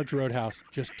at Mallard's Roadhouse,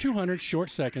 just 200 short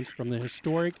seconds from the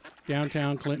historic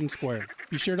downtown Clinton Square.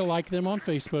 Be sure to like them on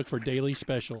Facebook for daily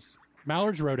specials.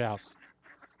 Mallard's Roadhouse.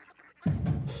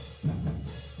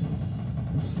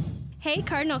 Hey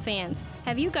Cardinal fans,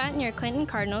 have you gotten your Clinton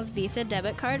Cardinals Visa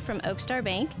debit card from Oakstar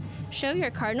Bank? Show your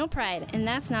Cardinal pride, and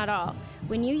that's not all.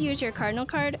 When you use your Cardinal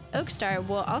card, Oakstar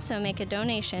will also make a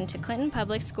donation to Clinton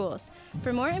Public Schools.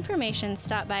 For more information,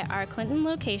 stop by our Clinton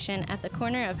location at the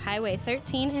corner of Highway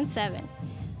 13 and 7.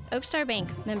 Oakstar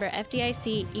Bank, member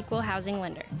FDIC, equal housing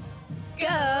lender.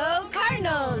 Go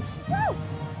Cardinals! Woo!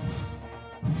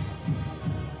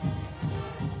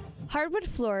 Hardwood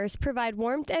floors provide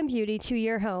warmth and beauty to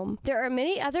your home. There are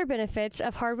many other benefits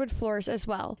of hardwood floors as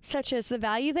well, such as the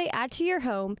value they add to your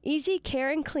home, easy care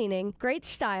and cleaning, great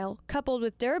style, coupled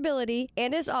with durability,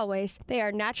 and as always, they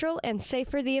are natural and safe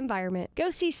for the environment. Go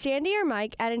see Sandy or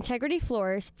Mike at Integrity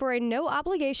Floors for a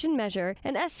no-obligation measure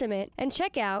and estimate, and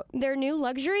check out their new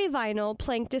luxury vinyl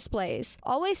plank displays.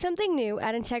 Always something new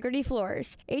at Integrity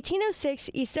Floors, 1806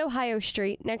 East Ohio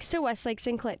Street, next to Westlakes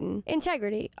in Clinton.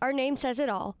 Integrity, our name says it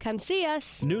all. Come see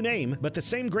us. New name, but the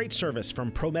same great service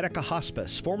from ProMedica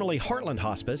Hospice, formerly Heartland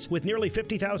Hospice, with nearly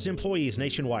 50,000 employees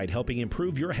nationwide helping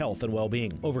improve your health and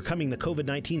well-being. Overcoming the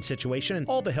COVID-19 situation and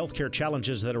all the healthcare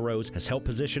challenges that arose has helped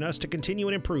position us to continue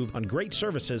and improve on great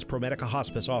services ProMedica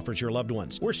Hospice offers your loved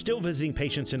ones. We're still visiting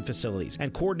patients in facilities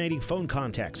and coordinating phone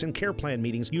contacts and care plan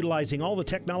meetings utilizing all the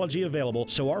technology available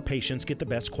so our patients get the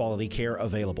best quality care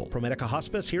available. ProMedica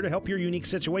Hospice here to help your unique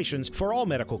situations for all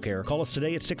medical care. Call us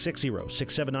today at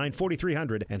 660-679-4300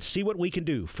 and see what we can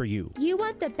do for you. You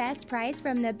want the best price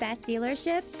from the best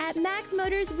dealership? At Max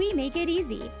Motors, we make it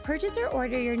easy. Purchase or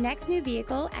order your next new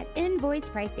vehicle at invoice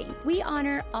pricing. We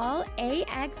honor all A,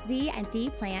 X, Z, and D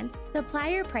plans,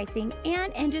 supplier pricing,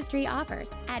 and industry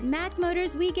offers. At Max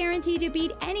Motors, we guarantee to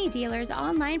beat any dealer's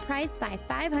online price by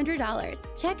 $500.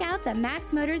 Check out the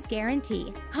Max Motors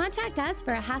Guarantee. Contact us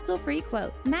for a hassle-free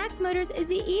quote. Max Motors is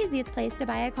the easiest place to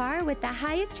buy a car with the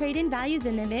highest trade-in values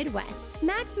in the Midwest.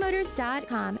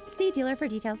 MaxMotors.com. See dealer for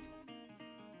details.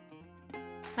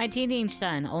 My teenage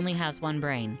son only has one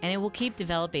brain, and it will keep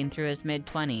developing through his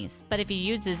mid-20s. But if he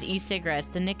uses e-cigarettes,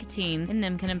 the nicotine in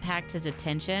them can impact his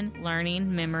attention,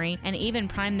 learning, memory, and even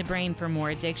prime the brain for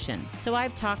more addiction. So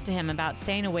I've talked to him about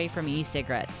staying away from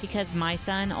e-cigarettes because my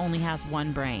son only has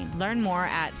one brain. Learn more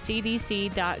at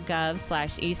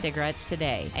cdc.gov/e-cigarettes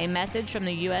today. A message from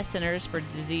the U.S. Centers for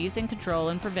Disease and Control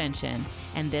and Prevention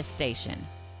and this station.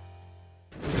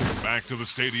 Back to the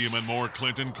stadium and more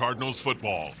Clinton Cardinals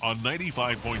football on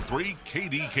 95.3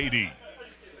 KDKD.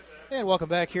 And welcome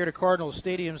back here to Cardinals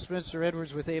Stadium. Spencer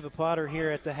Edwards with Ava Potter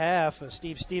here at the half.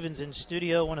 Steve Stevens in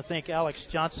studio. I want to thank Alex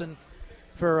Johnson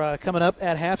for coming up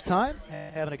at halftime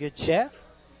and having a good chat.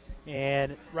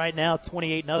 And right now,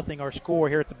 28-0 our score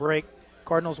here at the break.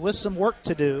 Cardinals with some work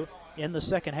to do in the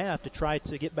second half to try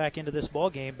to get back into this ball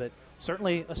game, but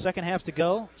certainly a second half to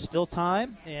go, still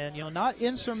time, and not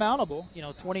insurmountable.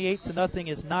 28-0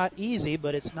 is not easy,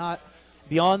 but it's not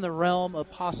beyond the realm of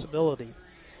possibility.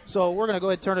 So we're going to go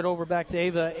ahead and turn it over back to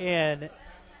Ava and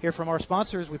hear from our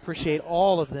sponsors. We appreciate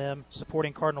all of them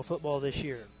supporting Cardinal football this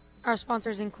year. Our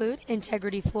sponsors include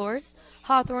Integrity Floors,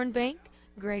 Hawthorne Bank,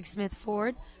 Greg Smith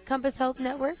Ford, Compass Health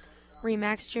Network,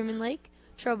 Remax Truman Lake,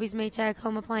 Troby's Maytag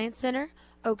Home Appliance Center,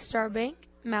 Oakstar Bank,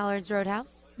 Mallard's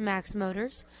Roadhouse, Max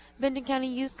Motors, Benton County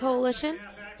Youth Coalition,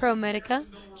 ProMedica,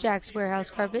 Jack's Warehouse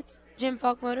Carpets, Jim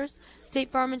Falk Motors,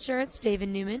 State Farm Insurance, David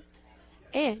Newman,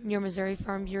 and your Missouri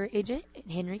Farm Bureau agent in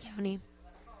Henry County.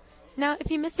 Now, if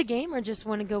you missed a game or just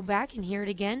want to go back and hear it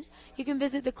again, you can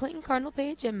visit the Clinton Cardinal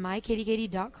page at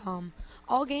mykdkd.com.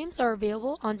 All games are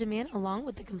available on demand along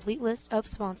with the complete list of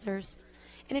sponsors.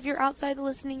 And if you're outside the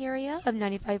listening area of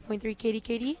 95.3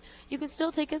 KDKD, you can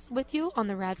still take us with you on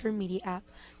the Radford Media app.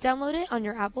 Download it on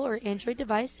your Apple or Android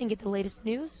device and get the latest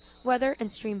news, weather, and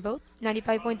stream both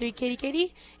 95.3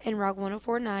 KDKD and Rock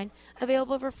 104.9.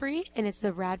 Available for free, and it's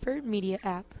the Radford Media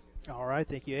app. All right,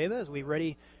 thank you, Ava. As we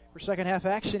ready for second half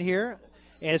action here,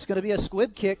 and it's going to be a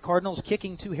squib kick. Cardinals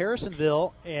kicking to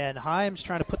Harrisonville, and Himes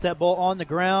trying to put that ball on the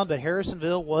ground, but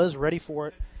Harrisonville was ready for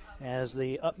it as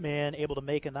the up man able to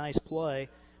make a nice play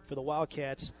for the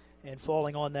Wildcats and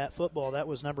falling on that football. That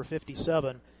was number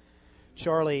 57,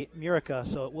 Charlie Murica.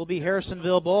 So it will be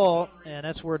Harrisonville ball, and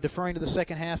that's where deferring to the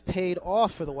second half paid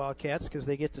off for the Wildcats because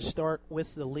they get to start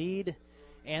with the lead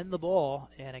and the ball.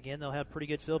 And, again, they'll have pretty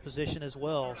good field position as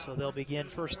well. So they'll begin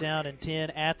first down and 10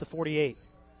 at the 48.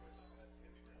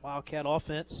 Wildcat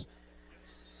offense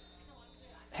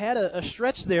had a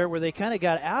stretch there where they kind of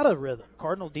got out of rhythm.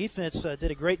 Cardinal defense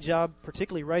did a great job,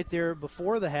 particularly right there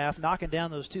before the half, knocking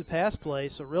down those two pass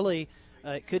plays. So really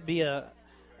it could be an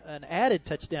added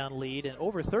touchdown lead, an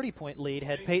over 30-point lead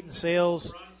had Peyton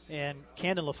Sales and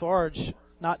Camden Lafarge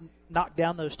not knock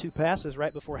down those 2 passes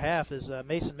right before half is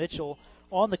Mason Mitchell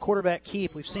on the quarterback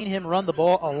keep. We've seen him run the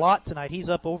ball a lot tonight. He's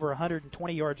up over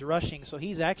 120 yards rushing, so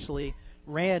he's actually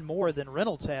ran more than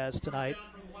Reynolds has tonight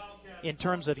in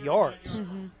terms of yards.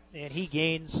 Mm-hmm. And he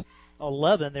gains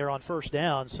 11 there on first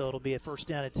down, so it'll be a first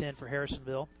down and 10 for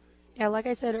Harrisonville. Yeah, like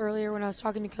I said earlier when I was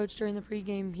talking to Coach during the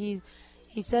pregame,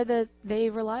 he said that they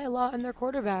rely a lot on their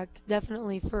quarterback,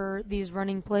 definitely, for these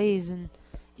running plays, and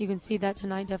you can see that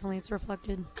tonight. Definitely it's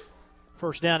reflected.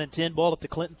 First down and 10, ball up to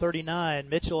Clinton 39.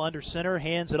 Mitchell under center,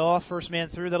 hands it off. First man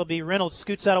through, that'll be Reynolds.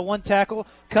 Scoots out of one tackle,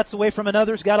 cuts away from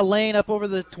another's, got a lane up over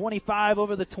the 25,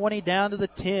 over the 20, down to the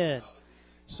 10.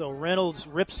 So Reynolds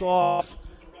rips off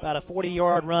about a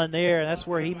 40-yard run there, and that's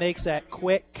where he makes that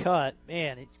quick cut.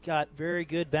 Man, he's got very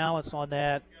good balance on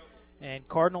that. And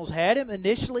Cardinals had him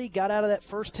initially, got out of that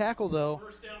first tackle, though.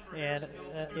 And,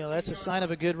 that's a sign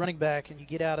of a good running back, and you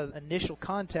get out of initial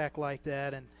contact like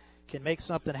that and can make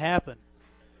something happen.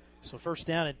 So first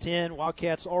down and 10.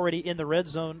 Wildcats already in the red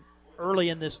zone early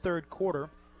in this third quarter,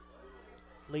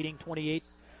 leading 28-0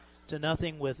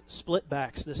 with split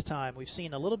backs this time. We've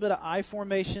seen a little bit of I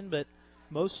formation, but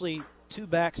mostly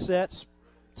 2-back sets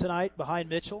tonight behind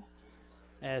Mitchell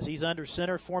as he's under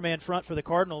center. 4-man front for the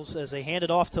Cardinals as they hand it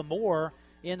off to Moore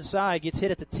inside. Gets hit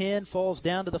at the 10, falls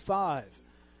down to the 5.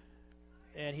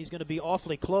 And he's going to be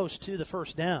awfully close to the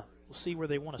first down. We'll see where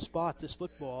they want to spot this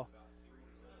football.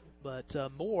 But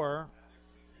Moore,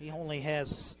 he only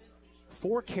has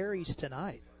 4 carries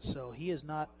tonight, so he has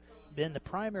not been the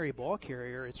primary ball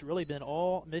carrier. It's really been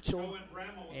all Mitchell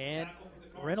and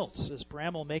Reynolds, as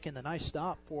Bramall making the nice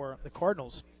stop for the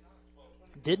Cardinals.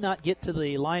 Did not get to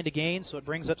the line to gain, so it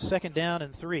brings up second down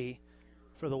and 3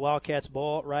 for the Wildcats.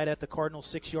 Ball right at the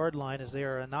Cardinals 6-yard line as they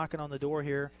are knocking on the door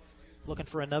here, looking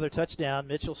for another touchdown.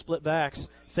 Mitchell split backs,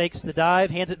 fakes the dive,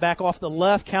 hands it back off the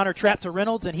left, counter trap to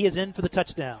Reynolds, and he is in for the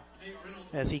touchdown.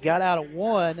 As he got out of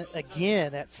one,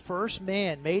 again, that first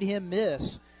man made him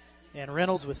miss. And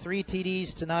Reynolds with 3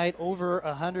 TDs tonight, over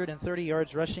 130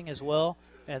 yards rushing as well.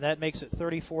 And that makes it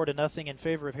 34-0 in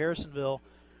favor of Harrisonville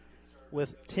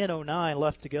with 10:09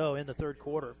 left to go in the third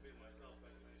quarter.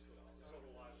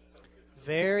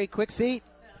 Very quick feet.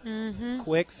 Mm-hmm.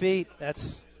 Quick feet.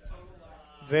 That's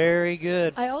very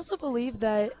good. I also believe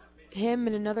that him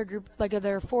and another group, like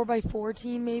their 4x4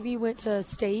 team maybe, went to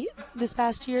state this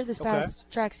past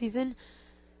track season.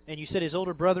 And you said his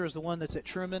older brother is the one that's at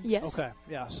Truman? Yes. Okay,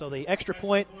 yeah, so the extra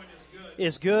point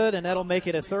is good, and that'll make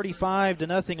it a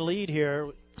 35-0 lead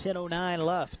here. 10:09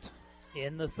 left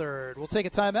in the third. We'll take a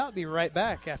timeout, be right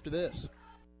back after this.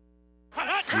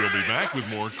 We'll be back with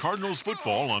more Cardinals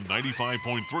football on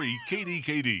 95.3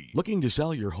 KDKD. Looking to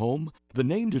sell your home? The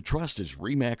name to trust is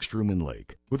RE/MAX Truman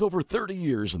Lake. With over 30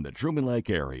 years in the Truman Lake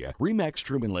area, RE/MAX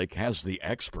Truman Lake has the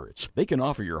experts. They can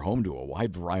offer your home to a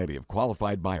wide variety of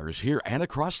qualified buyers here and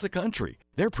across the country.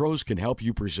 Their pros can help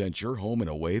you present your home in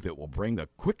a way that will bring the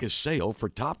quickest sale for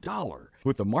top dollar.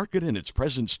 With the market in its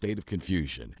present state of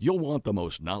confusion, you'll want the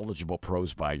most knowledgeable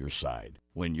pros by your side.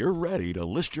 When you're ready to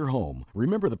list your home,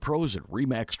 remember the pros at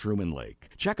RE/MAX Truman Lake.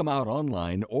 Check them out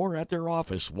online or at their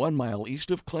office 1 mile east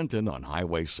of Clinton on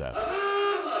Highway 7.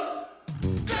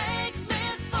 Greg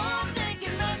Smith for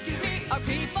Lincoln Mercury. Our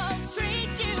people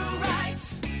treat you right,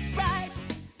 right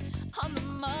on the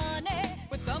money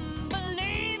with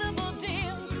unbelievable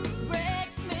deals. Greg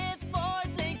Smith for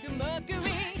Lincoln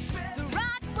Mercury. The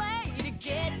right way to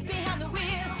get behind the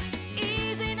wheel.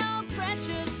 Easy, no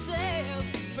pressure sales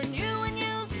for new and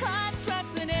used cars,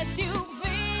 trucks, and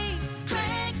SUVs.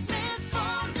 Greg Smith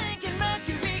for Lincoln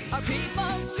Mercury. Our people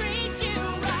treat you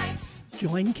right.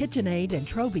 Join KitchenAid and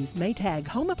Troby's Maytag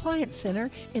Home Appliance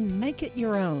Center and make it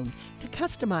your own to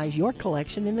customize your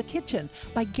collection in the kitchen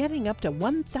by getting up to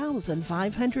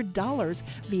 $1,500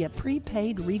 via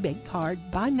prepaid rebate card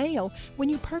by mail when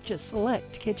you purchase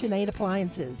select KitchenAid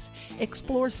appliances.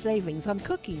 Explore savings on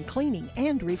cooking, cleaning,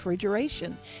 and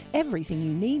refrigeration. Everything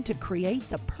you need to create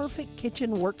the perfect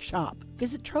kitchen workshop.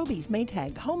 Visit Troby's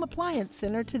Maytag Home Appliance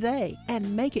Center today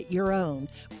and make it your own.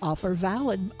 Offer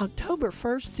valid October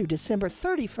 1st through December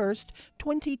 31st,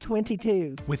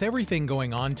 2022. With everything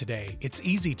going on today, it's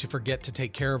easy to forget to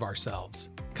take care of ourselves.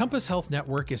 Compass Health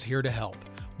Network is here to help.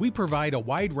 We provide a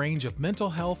wide range of mental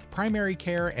health, primary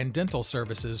care, and dental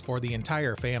services for the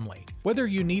entire family. Whether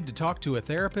you need to talk to a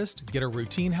therapist, get a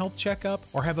routine health checkup,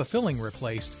 or have a filling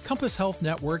replaced, Compass Health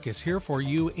Network is here for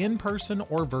you in person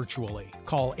or virtually.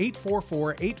 Call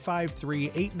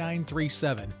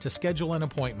 844-853-8937 to schedule an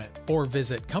appointment, or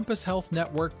visit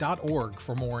compasshealthnetwork.org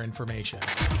for more information.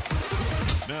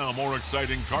 Now more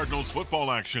exciting Cardinals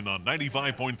football action on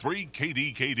 95.3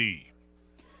 KDKD.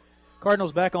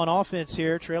 Cardinals back on offense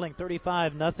here, trailing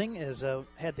 35-0 as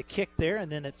had the kick there,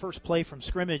 and then at first play from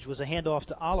scrimmage was a handoff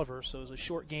to Oliver, so it was a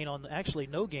short gain on, actually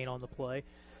no gain on the play.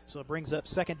 So it brings up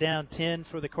 2nd down 10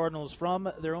 for the Cardinals from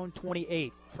their own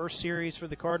 28. First series for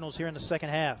the Cardinals here in the second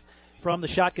half. From the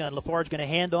shotgun, LaFarge going to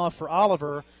hand off for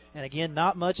Oliver, and again,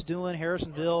 not much doing.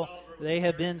 Harrisonville, they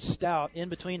have been stout in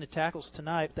between the tackles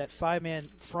tonight, that 5-man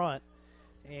front,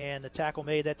 and the tackle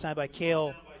made that time by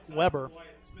Cale Weber.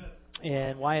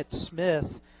 And Wyatt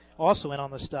Smith also in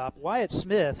on the stop. Wyatt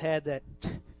Smith had that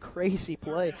crazy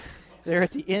play there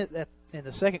at the end in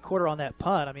the second quarter on that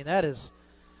punt. I mean,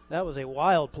 that was a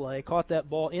wild play. Caught that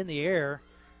ball in the air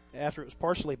after it was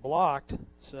partially blocked.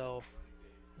 So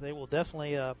they will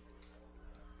definitely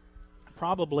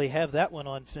probably have that one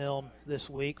on film this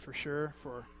week for sure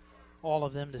for all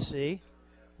of them to see.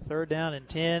 3rd down and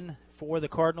 10 for the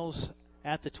Cardinals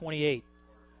at the 28.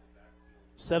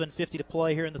 7:50 to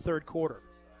play here in the third quarter.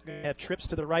 Going to have trips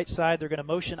to the right side. They're going to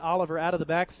motion Oliver out of the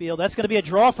backfield. That's going to be a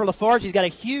draw for LaFarge. He's got a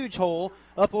huge hole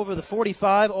up over the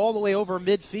 45, all the way over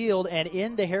midfield and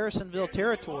into Harrisonville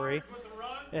territory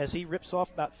as he rips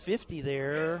off about 50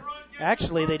 there.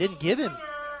 Actually, they didn't give him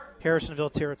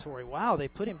Harrisonville territory. Wow, they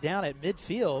put him down at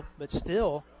midfield, but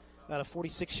still about a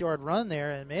 46-yard run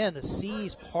there. And, man, the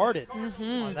seas parted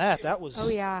on that. That was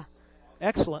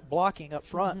excellent blocking up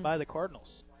front by the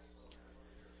Cardinals.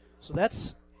 So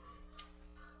that's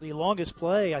the longest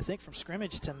play, I think, from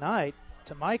scrimmage tonight,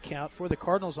 to my count, for the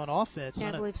Cardinals on offense. Yeah,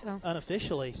 I believe so.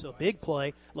 Unofficially. So big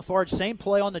play. LaFarge, same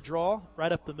play on the draw,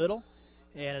 right up the middle,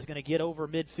 and is going to get over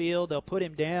midfield. They'll put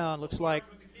him down, looks like,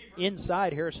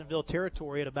 inside Harrisonville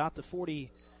territory at about the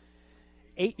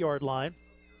 48-yard line.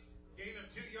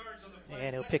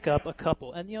 And he'll pick up a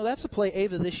couple. And, that's a play,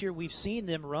 Ava, this year we've seen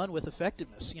them run with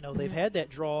effectiveness. They've had that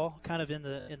draw kind of in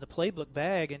the playbook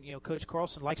bag, and, Coach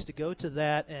Carlson likes to go to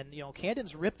that. And,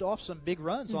 Camden's ripped off some big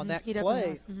runs on that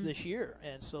play this year.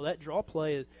 And so that draw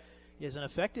play is an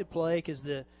effective play because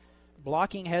the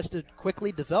blocking has to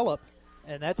quickly develop.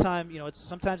 And that time,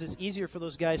 sometimes it's easier for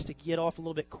those guys to get off a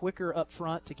little bit quicker up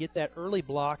front to get that early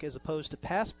block as opposed to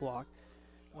pass block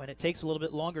when it takes a little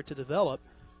bit longer to develop.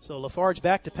 So LaFarge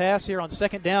back to pass here on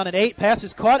 2nd down and 8. Pass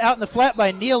is caught out in the flat by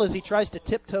Neal as he tries to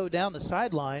tiptoe down the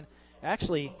sideline.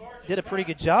 Actually did a pretty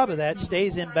good job of that.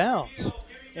 Stays in bounds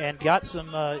and got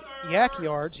some yak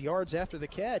yards after the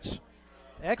catch.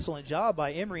 Excellent job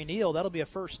by Emory Neal. That'll be a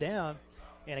 1st down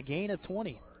and a gain of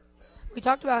 20. We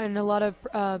talked about in a lot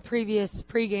of previous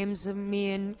pre-games,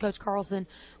 me and Coach Carlson,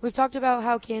 we've talked about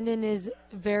how Camden is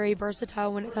very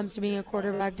versatile when it comes to being a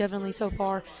quarterback, definitely so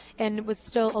far, and with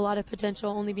still a lot of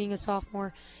potential, only being a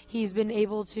sophomore. He's been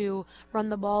able to run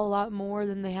the ball a lot more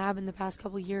than they have in the past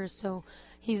couple of years, so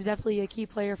he's definitely a key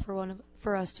player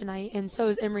for us tonight, and so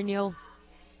is Emory Neal.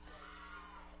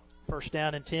 1st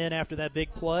down and 10 after that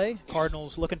big play.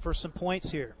 Cardinals looking for some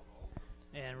points here.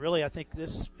 And really, I think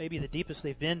this may be the deepest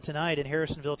they've been tonight in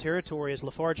Harrisonville territory as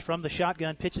LaFarge from the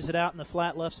shotgun pitches it out in the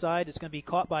flat left side. It's going to be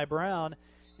caught by Brown,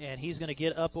 and he's going to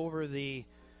get up over the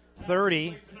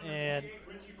 30, and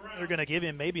they're going to give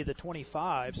him maybe the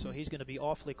 25, so he's going to be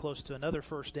awfully close to another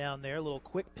 1st down there. A little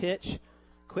quick pitch,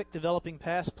 quick developing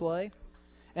pass play.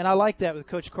 And I like that with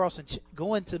Coach Carlson,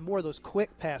 going to more of those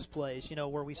quick pass plays,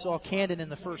 where we saw Camden in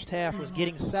the first half was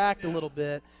getting sacked a little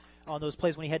bit on those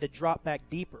plays when he had to drop back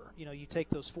deeper. You take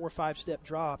those 4 or 5 step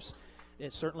drops,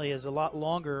 it certainly is a lot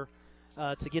longer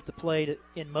to get the play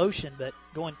in motion, but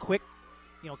going quick,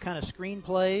 kind of screen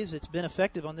plays, it's been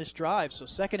effective on this drive. So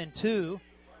 2nd and 2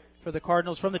 for the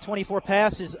Cardinals from the 24.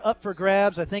 Pass is up for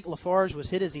grabs. I think LaFarge was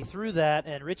hit as he threw that,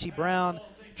 and Richie Brown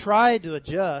tried to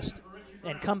adjust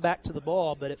and come back to the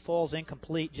ball, but it falls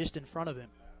incomplete just in front of him.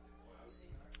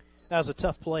 That was a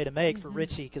tough play to make for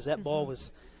Richie because that ball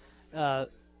was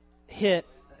hit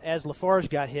as LaFarge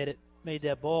got hit. It made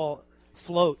that ball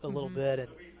float a little bit, and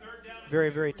very,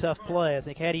 very tough play. I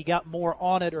think had he got more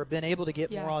on it or been able to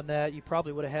get more on that, you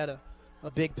probably would have had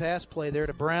a big pass play there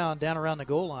to Brown down around the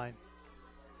goal line.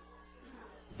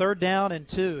 3rd down and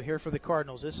 2 here for the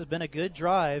Cardinals. This has been a good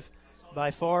drive, by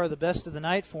far the best of the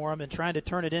night for them, and trying to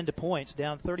turn it into points.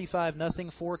 Down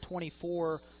 35-0,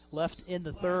 4:24 left in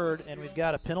the third, and we've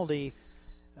got a penalty,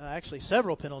 actually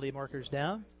several penalty markers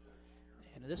down.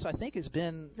 And this, I think, has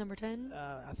been number 10.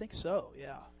 I think so,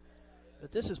 yeah.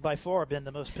 But this has by far been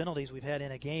the most penalties we've had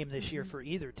in a game this year for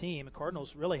either team. The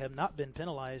Cardinals really have not been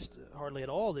penalized hardly at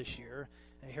all this year.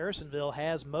 And Harrisonville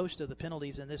has most of the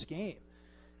penalties in this game.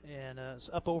 And it's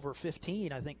up over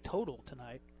 15, I think, total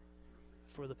tonight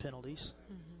for the penalties.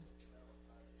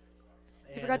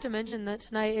 I forgot to mention that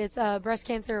tonight it's Breast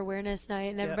Cancer Awareness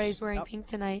Night, and everybody's wearing pink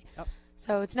tonight.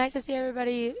 So it's nice to see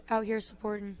everybody out here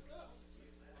supporting.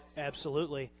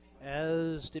 Absolutely.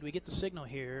 As did we get the signal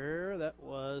here? That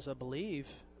was, I believe,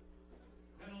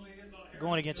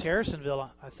 going against Harrisonville.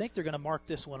 I think they're going to mark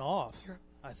this one off,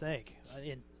 I think,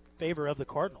 in favor of the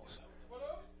Cardinals.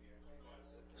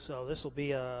 So this will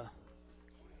be a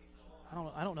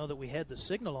I don't know that we had the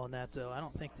signal on that, though. I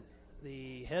don't think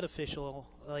the head official,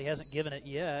 he hasn't given it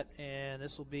yet, and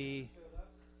this will be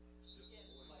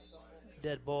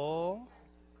dead ball,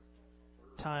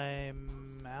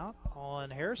 timeout on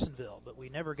Harrisonville, but we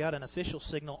never got an official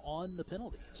signal on the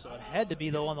penalty. So it had to be,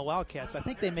 though, on the Wildcats. I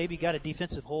think they maybe got a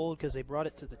defensive hold because they brought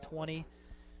it to the 20,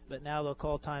 but now they'll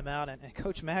call timeout. And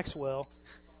Coach Maxwell,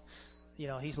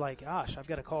 he's like, gosh, I've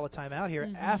got to call a timeout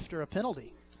here after a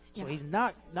penalty. So he's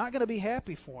not going to be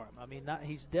happy for him. I mean,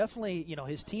 he's definitely,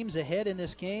 his team's ahead in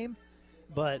this game,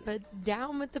 but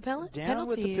down with the penalties. Down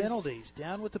with the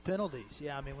penalties.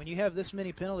 Yeah, I mean, when you have this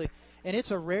many penalties, and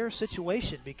it's a rare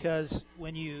situation because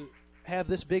when you have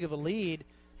this big of a lead,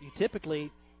 you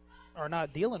typically are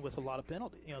not dealing with a lot of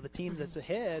penalties. The team that's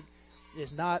ahead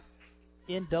is not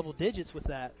in double digits with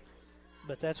that,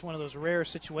 but that's one of those rare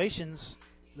situations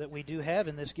that we do have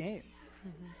in this game.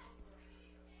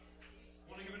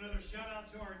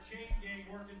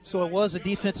 So it was a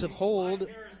defensive hold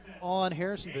on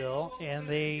Harrisonville, and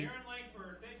they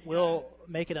will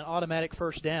make it an automatic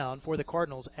first down for the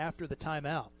Cardinals after the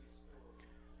timeout.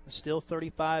 Still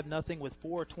 35-0 with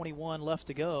 4:21 left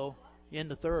to go in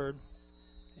the third,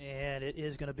 and it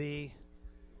is going to be,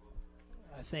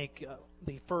 I think,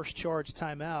 the first charge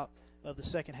timeout of the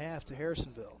second half to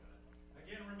Harrisonville.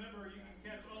 Again, remember, you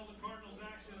can catch all the Cardinals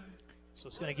action. So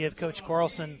it's going to give Coach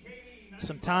Carlson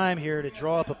some time here to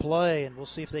draw up a play, and we'll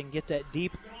see if they can get that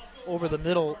deep over the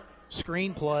middle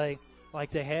screen play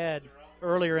like they had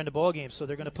earlier in the ballgame. So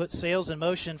they're going to put Sales in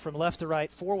motion from left to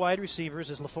right, 4 wide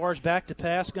receivers as LaFarge back to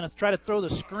pass, going to try to throw the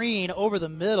screen over the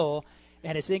middle,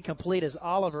 and it's incomplete as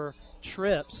Oliver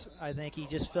trips. I think he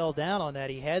just fell down on that.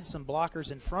 He had some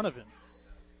blockers in front of him.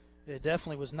 It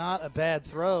definitely was not a bad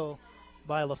throw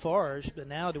by LaFarge, but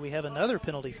now do we have another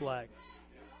penalty flag?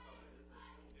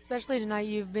 Especially tonight,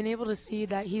 you've been able to see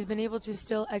that he's been able to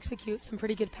still execute some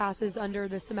pretty good passes under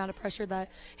this amount of pressure that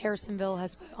Harrisonville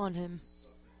has put on him.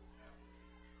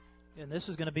 And this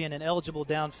is going to be an ineligible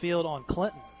downfield on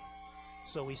Clinton.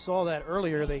 So we saw that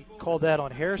earlier. They called that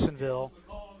on Harrisonville.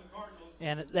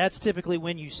 And that's typically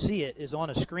when you see it, is on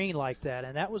a screen like that.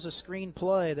 And that was a screen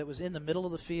play that was in the middle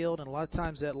of the field, and a lot of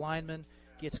times that lineman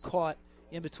gets caught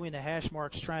in between the hash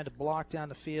marks trying to block down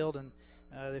the field, and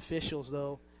the officials,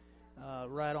 though,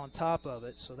 right on top of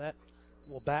it. So that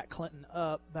will back Clinton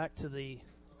up back to the,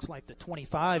 looks like the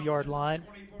 25-yard line.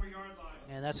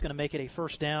 And that's going to make it a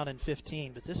first down and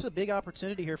 15. But this is a big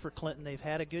opportunity here for Clinton. They've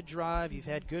had a good drive. You've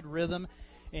had good rhythm,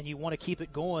 and you want to keep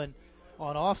it going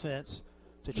on offense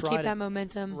to try keep that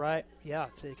momentum. Right, yeah,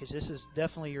 because this is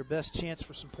definitely your best chance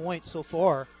for some points so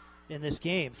far in this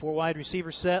game. 4 wide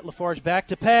receiver set. LaFarge back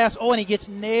to pass. Oh, and he gets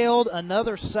nailed.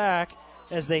 Another sack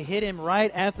as they hit him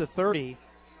right at the 30.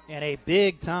 And a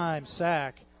big-time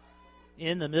sack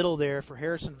in the middle there for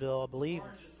Harrisonville, I believe.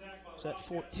 Was that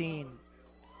 14?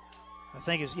 I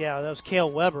think that was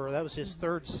Cale Weber. That was his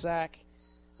third sack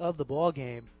of the ball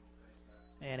game.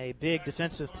 And a big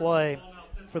defensive play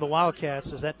for the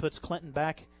Wildcats as that puts Clinton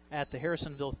back at the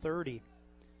Harrisonville 30.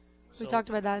 We talked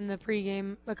about that in the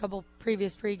pregame, a couple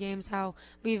previous pregames, how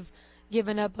we've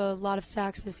given up a lot of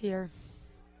sacks this year.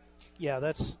 Yeah,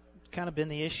 that's kind of been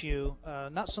the issue,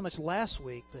 not so much last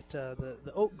week, but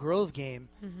the Oak Grove game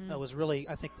was really,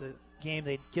 I think, the game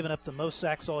they'd given up the most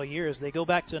sacks all year. As they go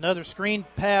back to another screen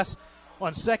pass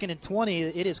on 2nd and 20,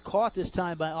 it is caught this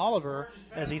time by Oliver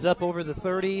as he's up over the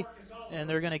 30, and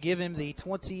they're going to give him the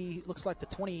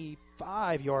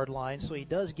 25-yard line, so he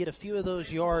does get a few of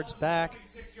those yards back,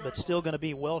 but still going to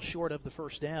be well short of the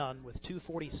first down with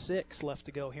 2:46 left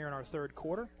to go here in our third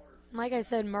quarter. Like I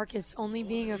said, Marcus, only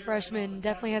being a freshman,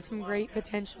 definitely has some great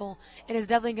potential and is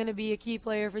definitely going to be a key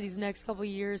player for these next couple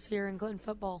years here in Clinton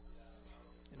football.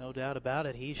 No doubt about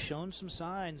it. He's shown some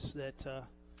signs that,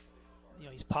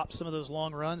 he's popped some of those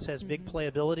long runs, has big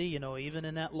playability. Even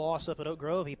in that loss up at Oak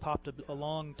Grove, he popped a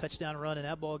long touchdown run in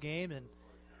that ball game and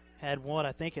had one,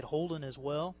 I think, at Holden as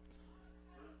well.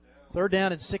 3rd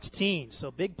down and 16.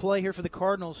 So big play here for the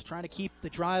Cardinals, trying to keep the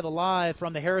drive alive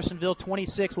from the Harrisonville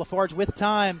 26. LaFarge with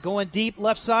time, going deep,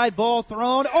 left side, ball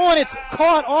thrown. Oh, and it's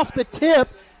caught off the tip.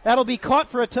 That'll be caught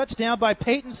for a touchdown by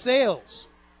Peyton Sales.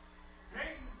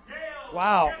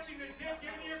 Wow.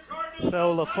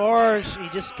 So LaFarge, he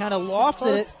just kind of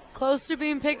lofted it. Close to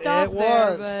being picked off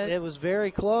there. But it was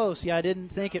very close. Yeah, I didn't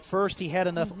think at first he had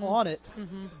enough on it,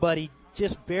 but he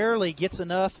just barely gets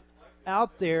enough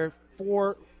out there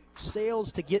for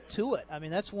Sales to get to it. I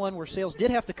mean, that's one where Sales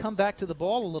did have to come back to the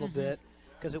ball a little bit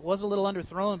because it was a little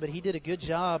underthrown, but he did a good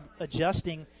job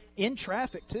adjusting in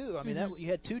traffic, too. I mean, that you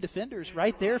had two defenders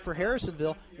right there for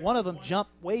Harrisonville. One of them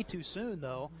jumped way too soon,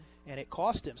 though, and it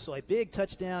cost him. So a big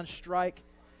touchdown strike,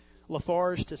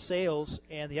 Lafarge to Sales,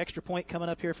 and the extra point coming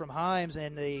up here from Himes,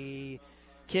 and the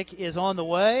kick is on the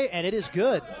way, and it is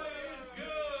good.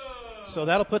 So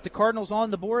that'll put the Cardinals on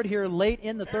the board here late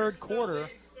in the third quarter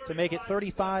to make it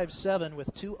 35-7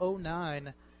 with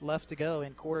 2:09 left to go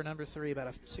in quarter number 3. About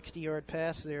a 60-yard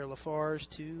pass there, Lafarge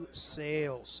to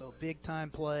Sales. So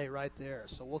big-time play right there.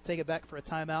 So we'll take it back for a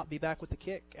timeout, be back with the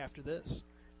kick after this.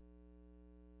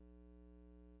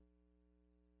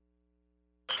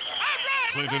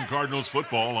 Clinton Cardinals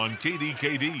football on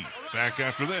KDKD. Back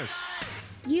after this.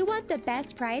 You want the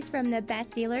best price from the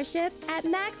best dealership? At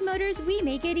Max Motors, we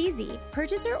make it easy.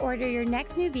 Purchase or order your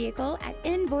next new vehicle at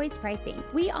invoice pricing.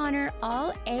 We honor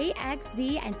all A, X,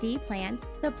 Z, and D plans,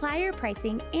 supplier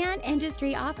pricing, and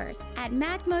industry offers. At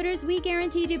Max Motors, we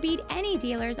guarantee to beat any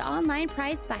dealer's online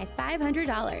price by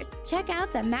 $500. Check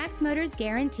out the Max Motors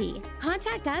Guarantee.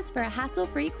 Contact us for a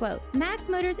hassle-free quote. Max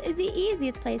Motors is the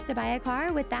easiest place to buy a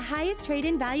car with the highest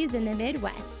trade-in values in the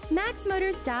Midwest.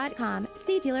 MaxMotors.com.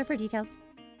 See dealer for details.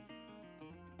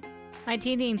 My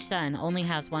teenage son only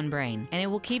has one brain, and it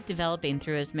will keep developing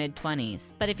through his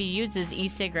mid-20s. But if he uses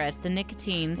e-cigarettes, the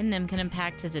nicotine in them can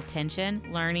impact his attention,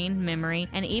 learning, memory,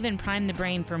 and even prime the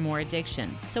brain for more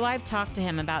addiction. So I've talked to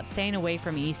him about staying away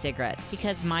from e-cigarettes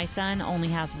because my son only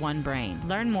has one brain.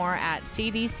 Learn more at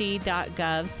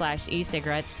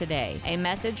cdc.gov/e-cigarettes today. A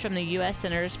message from the U.S.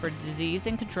 Centers for Disease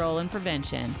and Control and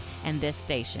Prevention and this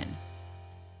station.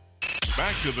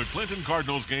 Back to the Clinton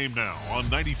Cardinals game now on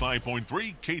 95.3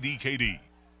 KDKD.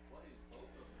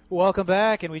 Welcome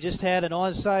back, and we just had an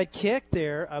onside kick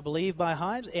there, I believe, by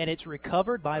Himes, and it's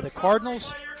recovered by the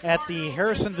Cardinals at the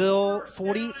Harrisonville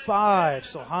 45.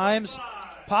 So Himes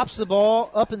pops the ball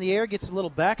up in the air, gets a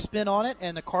little backspin on it,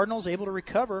 and the Cardinals able to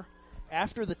recover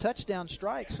after the touchdown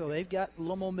strike. So they've got a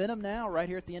little momentum now right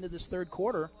here at the end of this third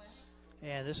quarter,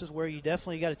 and this is where you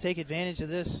definitely got to take advantage of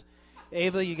this.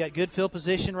 Ava, you got good field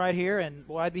position right here, and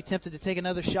boy, I'd be tempted to take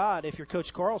another shot if you're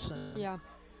Coach Carlson. Yeah,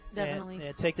 definitely.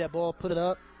 And take that ball, put it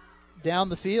up, down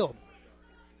the field.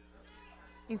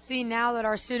 You can see now that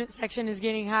our student section is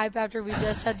getting hype after we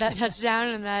just had that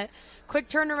touchdown and that quick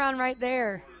turnaround right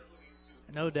there.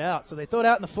 No doubt. So they throw it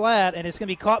out in the flat, and it's going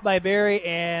to be caught by Berry,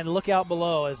 and look out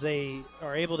below as they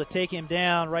are able to take him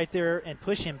down right there and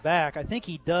push him back. I think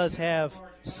he does have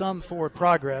some forward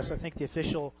progress. I think the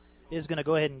official is going to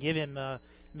go ahead and give him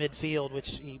midfield,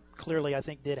 which he clearly, I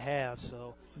think, did have.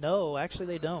 So, no, actually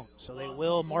they don't. So they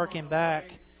will mark him back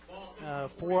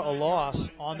for a loss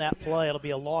on that play. It'll be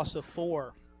a loss of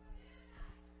 4.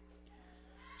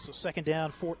 So second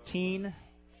down, 14.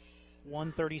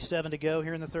 1:37 to go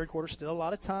here in the third quarter. Still a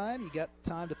lot of time. You got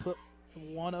time to put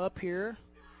one up here,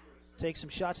 take some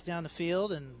shots down the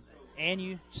field, and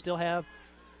you still have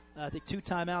I think 2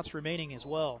 timeouts remaining as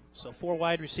well. So 4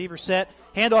 wide receiver set.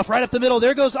 Handoff right up the middle.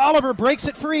 There goes Oliver. Breaks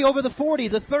it free over the 40,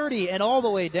 the 30, and all the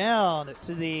way down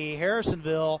to the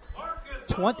Harrisonville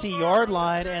 20-yard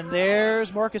line. And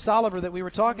there's Marcus Oliver that we were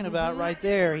talking about right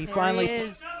there. He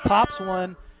finally pops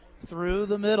one through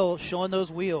the middle, showing those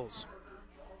wheels.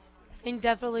 I think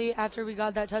definitely after we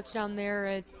got that touchdown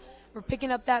there, we're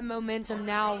picking up that momentum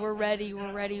now. We're ready.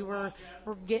 We're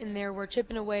getting there. We're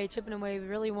chipping away.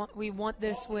 We want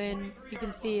this win. You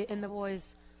can see it in the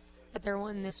boys that they're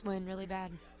wanting this win really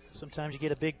bad. Sometimes you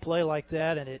get a big play like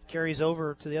that, and it carries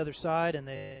over to the other side, and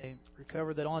they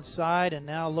recover that onside, and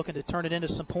now looking to turn it into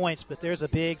some points. But there's a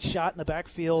big shot in the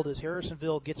backfield as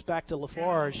Harrisonville gets back to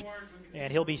Lafarge,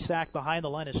 and he'll be sacked behind the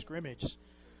line of scrimmage.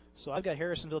 So I've got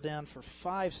Harrisonville down for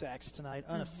 5 sacks tonight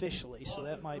unofficially, so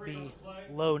that might be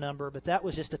low number. But that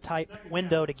was just a tight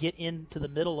window to get into the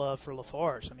middle of for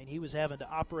Lafarge. I mean, he was having to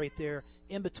operate there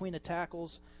in between the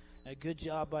tackles. A good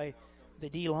job by the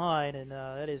D-line, and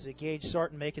that is Gage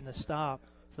Sarton making the stop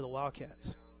for the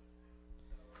Wildcats.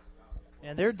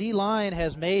 And their D-line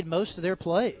has made most of their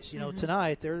plays. You know,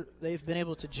 tonight they've been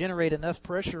able to generate enough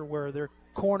pressure where their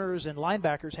corners and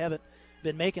linebackers haven't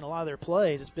been making a lot of their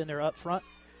plays. It's been their up front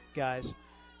guys.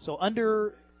 So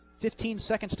under 15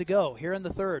 seconds to go here in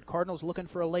the third. Cardinals looking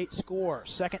for a late score.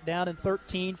 Second down and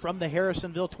 13 from the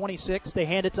Harrisonville 26. They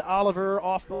hand it to Oliver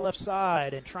off the left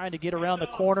side and trying to get around the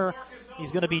corner.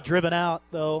 He's going to be driven out,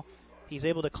 though. He's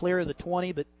able to clear the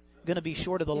 20, but going to be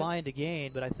short of the line to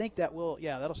gain. But I think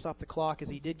that'll stop the clock as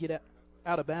he did get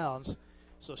out of bounds.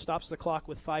 So stops the clock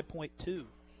with 5.2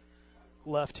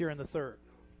 left here in the third.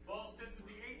 Ball sits at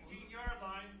the 18-yard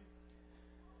line.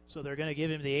 So they're going to give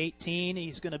him the 18.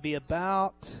 He's going to be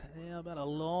about a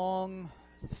long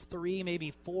 3,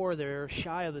 maybe 4 there,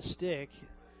 shy of the stick,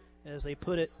 as they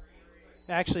put it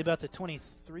actually about the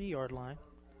 23-yard line.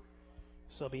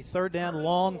 So it'll be 3rd down,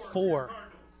 long 4.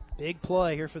 Big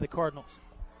play here for the Cardinals.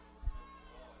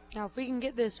 Now, if we can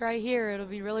get this right here, it'll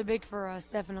be really big for us,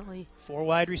 definitely. 4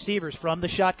 wide receivers from the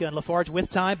shotgun. Lafarge with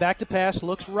time, back to pass,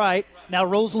 looks right. Now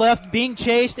rolls left, being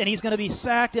chased, and he's going to be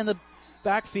sacked in the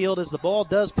backfield as the ball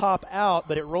does pop out,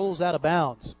 but it rolls out of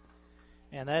bounds.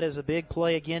 And that is a big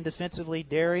play again defensively.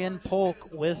 Darian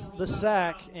Polk with the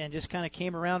sack and just kind of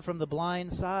came around from the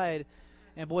blind side.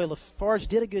 And, boy, Lafarge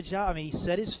did a good job. I mean, he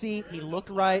set his feet, he looked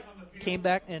right, came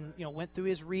back and, went through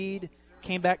his read,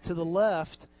 came back to the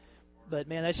left. But,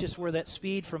 man, that's just where that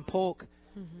speed from Polk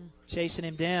chasing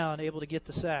him down, able to get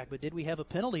the sack. But did we have a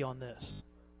penalty on this?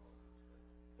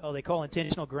 Oh, they call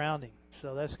intentional grounding.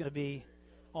 So that's going to be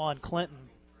on Clinton,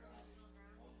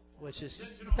 which is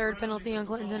 3rd penalty on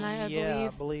Clinton tonight, I believe. Yeah, I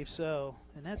believe so.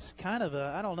 And that's kind of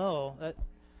I don't know.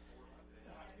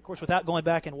 Of course, without going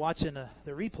back and watching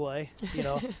the replay,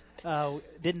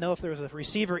 didn't know if there was a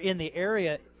receiver in the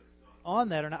area on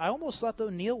that or not. I almost thought, though,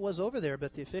 Neal was over there,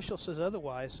 but the official says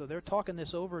otherwise. So they're talking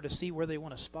this over to see where they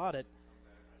want to spot it.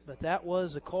 But that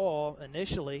was a call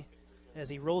initially as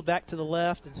he rolled back to the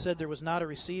left and said there was not a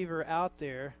receiver out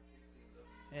there.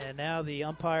 And now the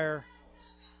umpire,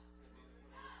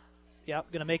 going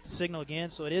to make the signal again.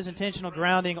 So it is intentional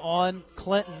grounding on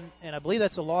Clinton, and I believe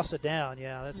that's a loss of down.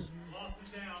 Yeah, that's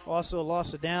also a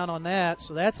loss of down on that.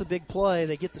 So that's a big play.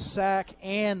 They get the sack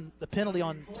and the penalty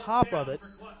on top of it.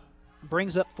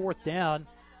 Brings up 4th down,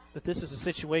 but this is a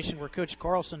situation where Coach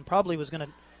Carlson probably was going to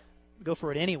go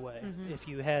for it anyway if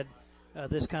you had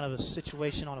this kind of a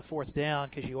situation on a 4th down,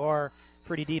 because you are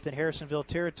pretty deep in Harrisonville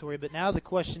territory. But now the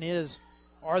question is,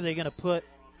 are they going to put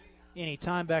any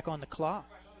time back on the clock?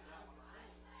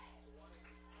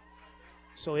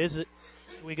 So are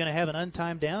we going to have an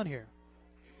untimed down here?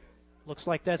 Looks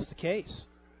like that's the case.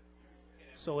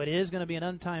 So it is going to be an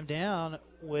untimed down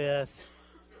with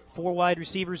 4 wide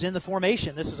receivers in the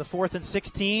formation. This is a 4th and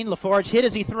 16. Lafarge hit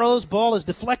as he throws. Ball is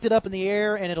deflected up in the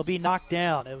air, and it'll be knocked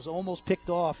down. It was almost picked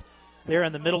off there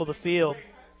in the middle of the field.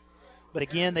 But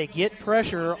again, they get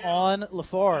pressure on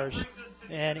Lafarge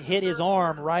and hit his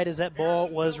arm right as that ball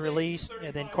was released,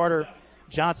 and then Carter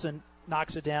Johnson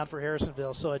knocks it down for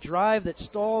Harrisonville. So a drive that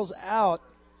stalls out,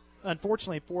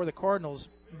 unfortunately, for the Cardinals.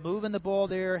 Moving the ball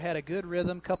there, had a good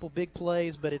rhythm, couple big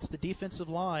plays, but it's the defensive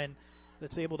line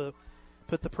that's able to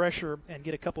put the pressure and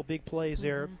get a couple big plays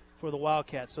there for the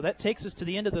Wildcats. So that takes us to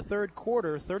the end of the 3rd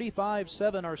quarter.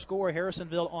 35-7 our score.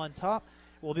 Harrisonville on top.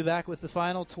 We'll be back with the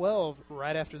final 12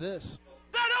 right after this.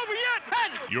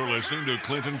 You're listening to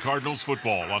Clinton Cardinals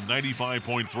football on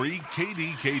 95.3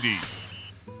 KDKD.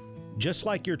 Just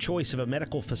like your choice of a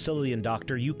medical facility and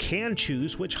doctor, you can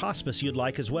choose which hospice you'd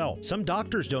like as well. Some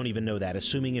doctors don't even know that,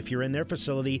 assuming if you're in their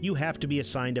facility, you have to be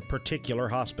assigned a particular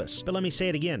hospice. But let me say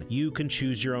it again, you can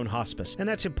choose your own hospice. And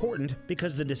that's important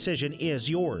because the decision is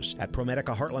yours. At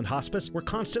ProMedica Heartland Hospice, we're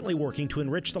constantly working to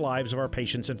enrich the lives of our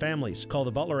patients and families. Call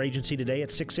the Butler Agency today at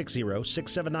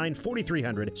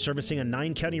 660-679-4300, servicing a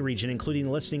 9-county region, including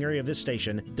the listening area of this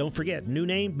station. Don't forget, new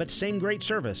name, but same great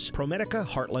service, ProMedica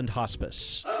Heartland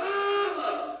Hospice.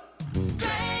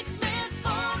 Greg Smith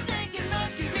for Lincoln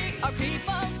Mercury. Our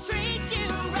people treat you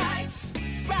right,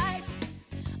 right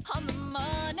on the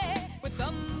money with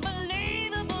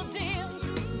unbelievable deals.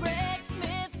 Greg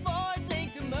Smith for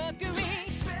Lincoln Mercury.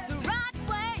 The right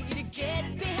way to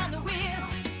get behind the wheel.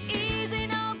 Easy,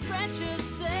 no pressure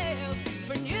sales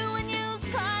for new and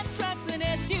used cars, trucks, and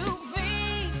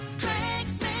SUVs. Greg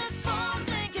Smith for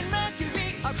Lincoln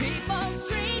Mercury. Our people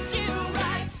treat you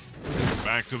right.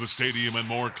 Back to the stadium and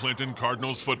more Clinton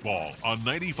Cardinals football on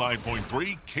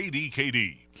 95.3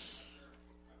 KDKD.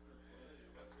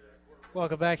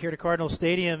 Welcome back here to Cardinal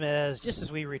Stadium. Just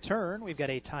as we return, we've got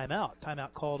a timeout.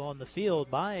 Timeout called on the field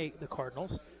by the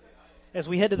Cardinals. As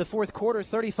we head to the 4th quarter,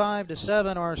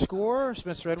 35-7 our score.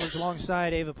 Spencer Edwards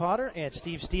alongside Ava Potter and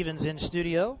Steve Stevens in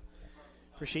studio.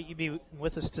 Appreciate you being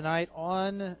with us tonight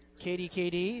on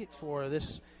KDKD for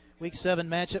this Week 7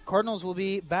 matchup. Cardinals will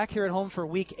be back here at home for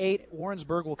Week 8.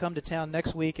 Warrensburg will come to town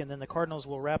next week, and then the Cardinals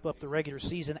will wrap up the regular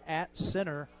season at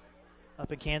Center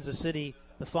up in Kansas City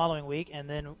the following week, and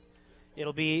then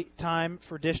it'll be time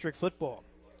for district football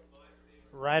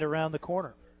right around the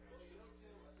corner.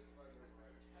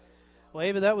 Well,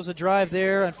 Ava, that was a drive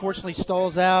there. Unfortunately,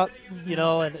 stalls out,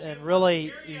 and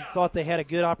really you thought they had a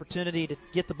good opportunity to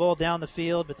get the ball down the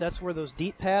field, but that's where those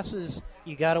deep passes,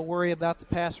 you got to worry about the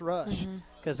pass rush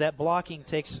because that blocking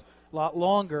takes a lot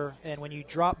longer, and when you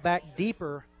drop back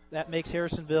deeper that makes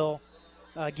Harrisonville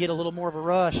get a little more of a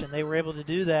rush, and they were able to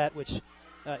do that, which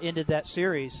ended that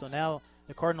series. So now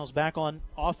the Cardinals back on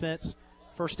offense,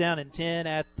 first down and 10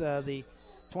 at the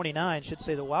 29. Should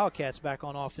say the Wildcats back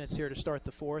on offense here to start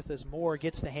the fourth as Moore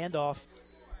gets the handoff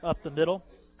up the middle.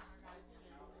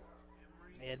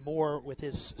 And Moore with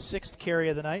his 6th carry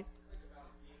of the night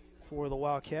for the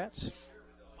Wildcats.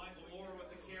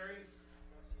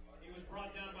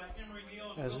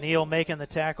 As Neal making the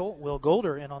tackle, Will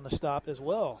Golder in on the stop as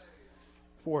well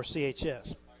for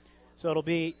CHS. So it'll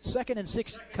be 2nd and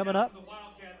 6 coming up.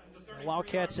 The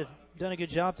Wildcats have done a good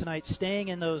job tonight staying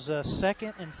in those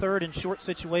 2nd and 3rd and short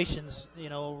situations. You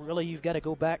know, really you've got to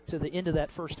go back to the end of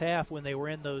that first half when they were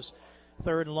in those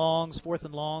 3rd and longs, 4th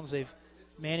and longs. They've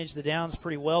managed the downs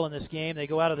pretty well in this game. They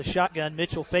go out of the shotgun.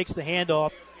 Mitchell fakes the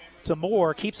handoff to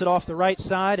Moore, keeps it off the right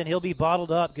side, and he'll be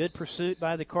bottled up. Good pursuit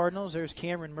by the Cardinals. There's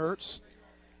Cameron Mertz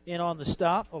in on the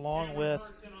stop, along with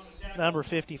number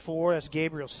 54. That's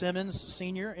Gabriel Simmons,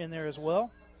 senior, in there as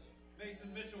well.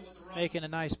 Making a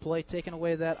nice play, taking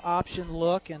away that option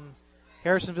look, and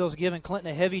Harrisonville's given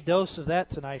Clinton a heavy dose of that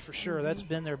tonight for sure. That's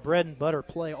been their bread and butter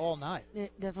play all night.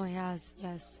 It definitely has,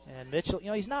 yes. And Mitchell, you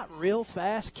know, he's not real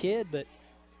fast kid, but,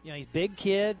 you know, he's a big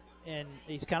kid, and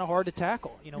he's kind of hard to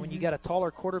tackle. You know, when you got a taller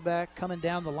quarterback coming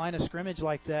down the line of scrimmage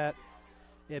like that,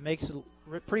 it makes it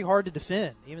pretty hard to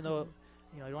defend, even though,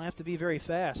 you know, you don't have to be very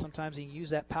fast. Sometimes you can use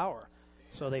that power.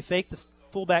 So they fake the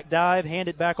fullback dive, hand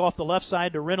it back off the left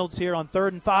side to Reynolds here on 3rd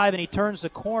and 5, and he turns the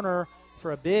corner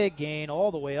for a big gain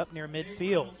all the way up near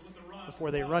midfield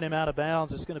before they run him out of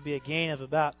bounds. It's going to be a gain of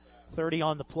about 30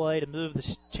 on the play to move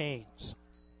the chains.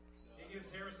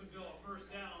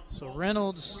 So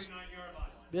Reynolds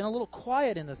been a little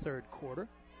quiet in the 3rd quarter.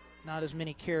 Not as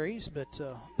many carries, but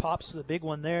Pops, the big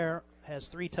one there, has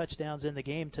 3 touchdowns in the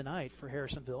game tonight for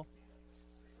Harrisonville.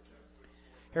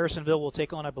 Harrisonville will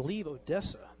take on, I believe,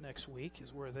 Odessa next week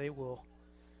is where they will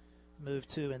move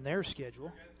to in their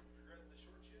schedule.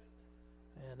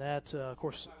 And that, of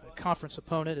course, a conference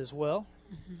opponent as well,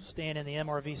 staying in the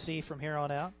MRVC from here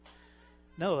on out.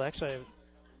 No, actually, I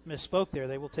misspoke there.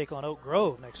 They will take on Oak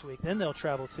Grove next week. Then they'll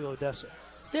travel to Odessa.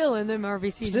 Still in the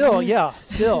MRVC. Still, yeah,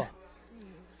 still.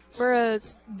 We're a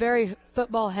very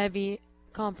football-heavy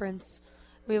conference.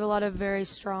 We have a lot of very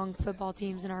strong football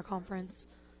teams in our conference.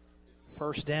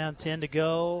 First down, 10 to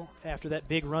go. After that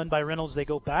big run by Reynolds, they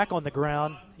go back on the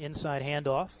ground, inside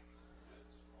handoff.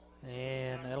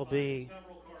 And that'll be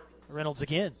Reynolds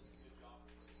again.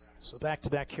 So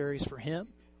back-to-back carries for him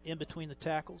in between the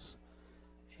tackles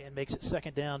and makes it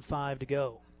 2nd down, 5 to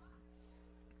go.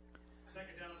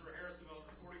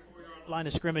 Line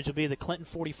of scrimmage will be the Clinton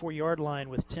 44-yard line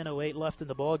with 10:08 left in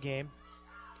the ball game.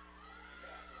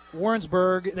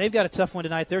 Warrensburg, they've got a tough one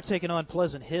tonight. They're taking on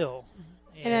Pleasant Hill.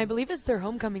 And I believe it's their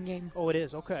homecoming game. Oh, it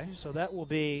is. Okay. So that will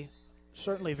be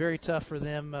certainly very tough for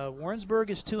them.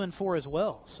 Warrensburg is 2-4 as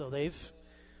well. So they've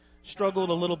struggled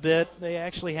a little bit. They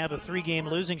actually have a 3-game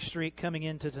losing streak coming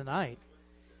into tonight.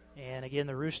 And, again,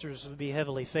 the Roosters would be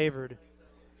heavily favored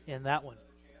in that one.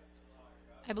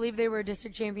 I believe they were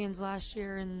district champions last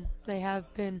year, and they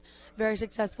have been very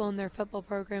successful in their football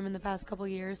program in the past couple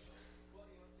years.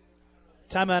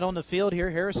 Timeout on the field here.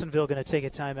 Harrisonville going to take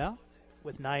a timeout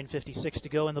with 9:56 to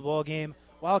go in the ball game.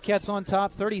 Wildcats on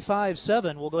top,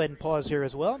 35-7. We'll go ahead and pause here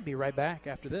as well. Be right back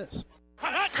after this.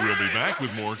 We'll be back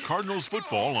with more Cardinals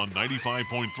football on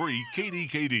 95.3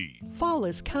 KDKD. Fall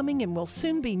is coming and we'll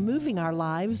soon be moving our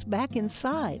lives back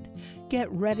inside.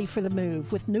 Get ready for the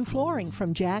move with new flooring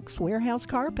from Jack's Warehouse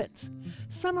Carpets.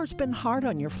 Summer's been hard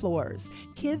on your floors.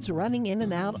 Kids running in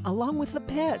and out along with the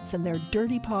pets and their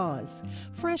dirty paws.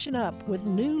 Freshen up with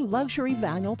new luxury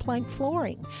vinyl plank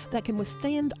flooring that can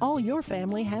withstand all your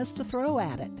family has to throw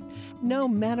at it. No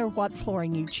matter what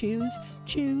flooring you choose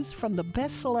from the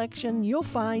best selection you'll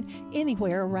find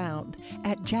anywhere around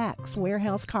at Jack's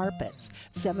Warehouse Carpets,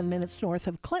 7 minutes north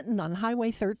of Clinton on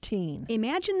Highway 13.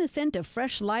 Imagine the scent of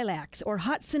fresh lilacs or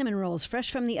hot cinnamon rolls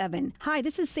fresh from the oven. Hi,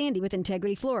 this is Sandy with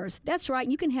Integrity Floors. That's right,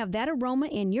 you can have that aroma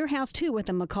in your house too with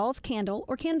a McCall's Candle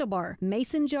or Candle Bar.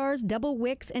 Mason jars, double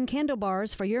wicks, and candle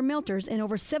bars for your melters in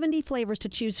over 70 flavors to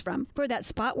choose from. For that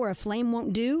spot where a flame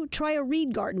won't do, try a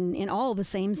Reed Garden in all the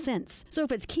same scents. So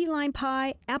if it's key lime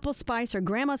pie, apple spice, or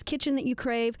grandma's kitchen that you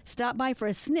crave, stop by for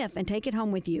a sniff and take it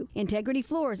home with you. Integrity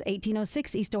Floors,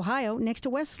 1806 East Ohio, next to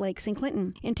Westlakes in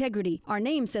Clinton. Integrity, our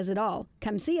name says it all.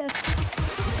 Come see us.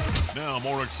 Now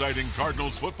more exciting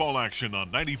Cardinals football action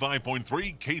on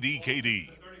 95.3 KDKD.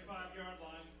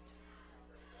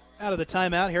 Out of the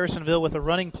timeout, Harrisonville with a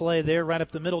running play there right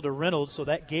up the middle to Reynolds, so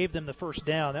that gave them the first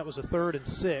down. That was a 3rd and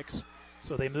 6,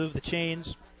 so they moved the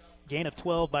chains. Gain of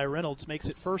 12 by Reynolds makes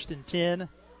it 1st and 10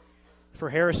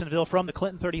 for Harrisonville from the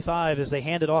Clinton 35 as they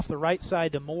hand it off the right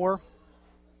side to Moore.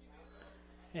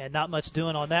 And not much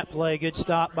doing on that play. Good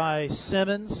stop by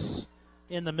Simmons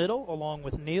in the middle along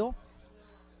with Neal.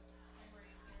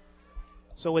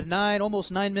 So with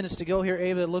almost 9 minutes to go here,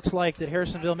 Ava, it looks like that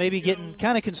Harrisonville may be getting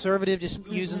kind of conservative, just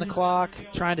using the clock,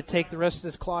 trying to take the rest of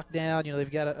this clock down. You know,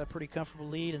 they've got a pretty comfortable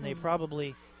lead, and they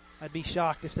probably, I'd be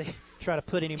shocked if they try to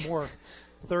put any more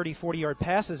 30, 40-yard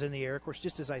passes in the air. Of course,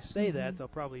 just as I say that, they'll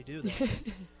probably do that.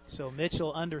 So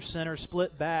Mitchell under center,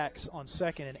 split backs on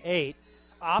 2nd and 8.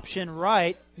 Option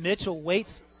right, Mitchell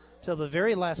waits till the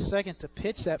very last second to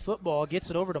pitch that football, gets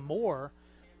it over to Moore,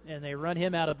 and they run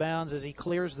him out of bounds as he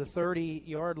clears the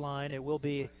 30-yard line. It will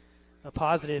be a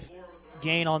positive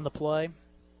gain on the play.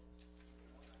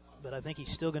 But I think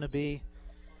he's still going to be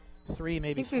 3,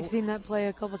 maybe 4. I think we've seen that play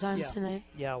a couple times tonight.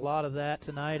 Yeah, a lot of that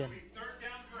tonight, and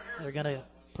they're going to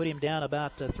put him down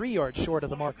about 3 yards short of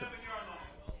the marker.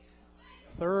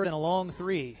 3rd and a long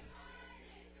 3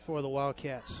 for the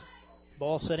Wildcats.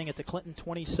 Ball setting at the Clinton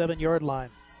 27-yard line.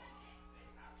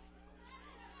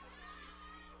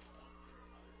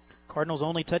 Cardinals'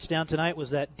 only touchdown tonight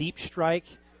was that deep strike,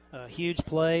 huge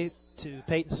play to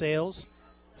Peyton Sales,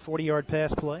 40-yard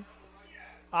pass play.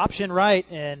 Option right,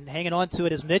 and hanging on to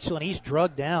it is Mitchell, and he's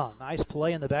drugged down. Nice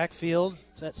play in the backfield.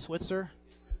 Is that Switzer,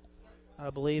 I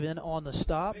believe, in on the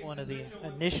stop, one of the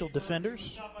initial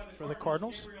defenders for the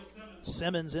Cardinals.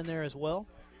 Simmons in there as well.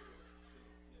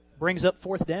 Brings up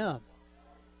 4th down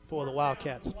for the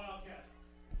Wildcats.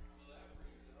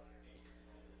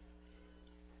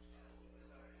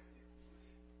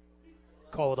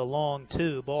 Call it a long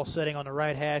 2. Ball setting on the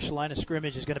right hash. Line of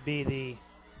scrimmage is going to be the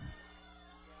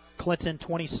Clinton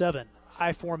 27.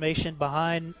 High formation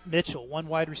behind Mitchell. One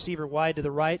wide receiver wide to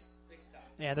the right.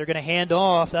 And they're going to hand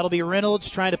off. That'll be Reynolds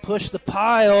trying to push the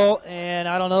pile. And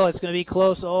I don't know. It's going to be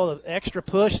close. Oh, the extra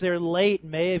push there late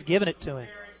may have given it to him.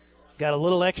 Got a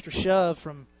little extra shove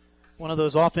from one of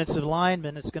those offensive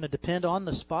linemen. It's going to depend on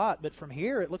the spot. But from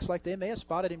here, it looks like they may have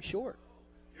spotted him short.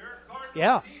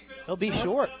 Yeah, he'll be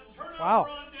short. Wow.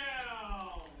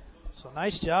 So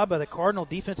nice job by the Cardinal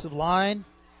defensive line.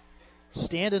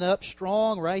 Standing up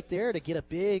strong right there to get a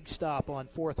big stop on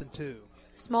 4th and 2.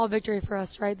 Small victory for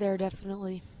us right there,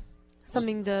 definitely.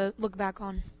 Something to look back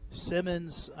on.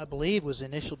 Simmons, I believe, was the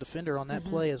initial defender on that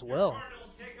play as well.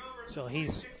 So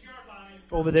he's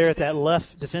over there at that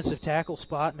left defensive tackle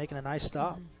spot making a nice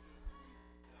stop.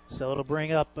 So it'll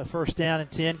bring up a 1st down and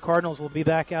 10. Cardinals will be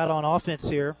back out on offense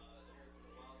here,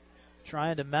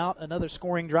 trying to mount another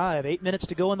scoring drive. 8 minutes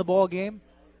to go in the ball game.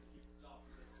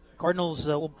 Cardinals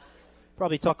will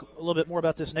probably talk a little bit more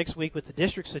about this next week with the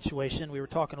district situation. We were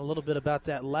talking a little bit about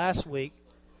that last week.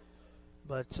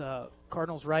 But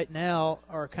Cardinals right now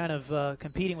are kind of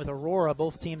competing with Aurora.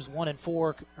 Both teams 1 and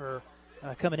 4 are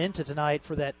coming into tonight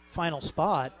for that final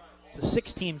spot. It's a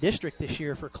 6-team district this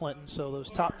year for Clinton, so those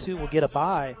top 2 will get a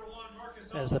bye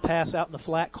as the pass out in the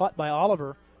flat caught by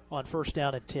Oliver on 1st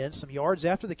down and 10. Some yards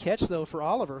after the catch, though, for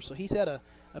Oliver, so he's had a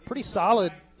pretty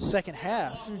solid second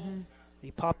half. He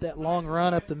popped that long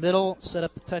run up the middle, set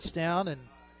up the touchdown, and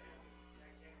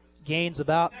gains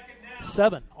about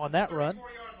 7 on that run.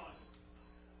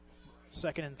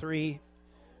 2nd and 3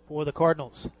 for the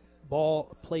Cardinals.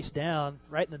 Ball placed down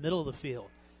right in the middle of the field.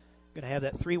 Going to have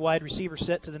that 3 wide receiver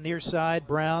set to the near side.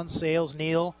 Brown, Sales,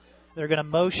 Neal. They're going to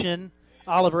motion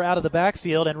Oliver out of the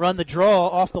backfield and run the draw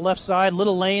off the left side.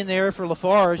 Little lane there for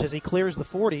Lafarge as he clears the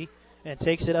 40 and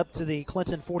takes it up to the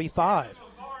Clinton 45.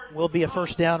 Will be a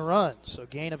 1st down run. So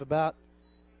gain of about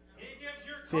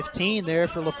 15 there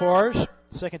for Lafarge.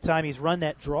 Second time he's run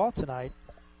that draw tonight.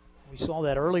 We saw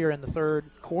that earlier in the 3rd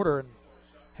quarter and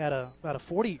had about a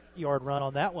 40-yard run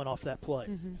on that one off that play.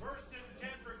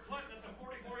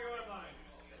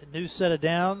 A new set of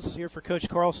downs here for Coach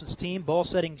Carlson's team. Ball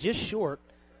setting just short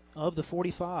of the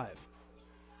 45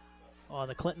 on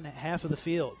the Clinton half of the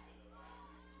field.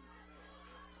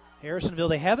 Harrisonville,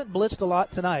 they haven't blitzed a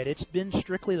lot tonight. It's been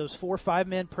strictly those 4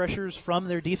 5-man pressures from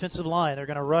their defensive line. They're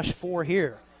going to rush 4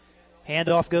 here.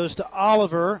 Handoff goes to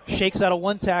Oliver, shakes out a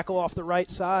 1 tackle off the right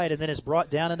side, and then is brought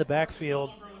down in the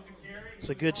backfield. It's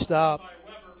a good stop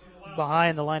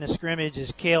behind the line of scrimmage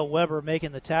is Cale Weber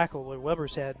making the tackle.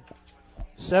 Weber's had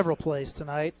several plays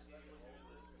tonight.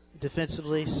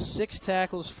 Defensively, 6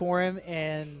 tackles for him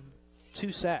and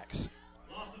 2 sacks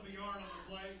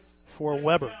for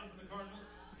Weber.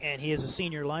 And he is a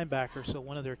senior linebacker, so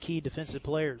one of their key defensive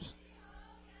players.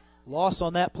 Loss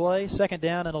on that play. 2nd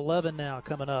down and 11 now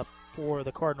coming up for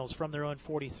the Cardinals from their own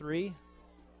 43.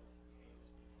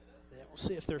 We'll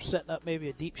see if they're setting up maybe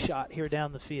a deep shot here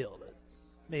down the field.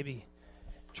 Maybe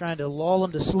trying to lull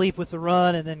them to sleep with the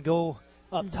run and then go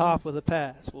up top with a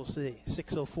pass. We'll see.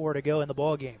 6:04 to go in the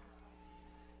ball game.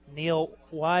 Neal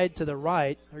wide to the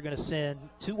right. They're going to send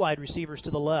 2 wide receivers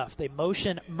to the left. They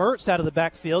motion Mertz out of the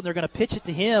backfield. They're going to pitch it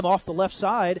to him off the left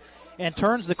side and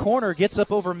turns the corner, gets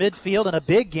up over midfield, and a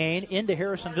big gain into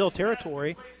Harrisonville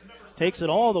territory. Takes it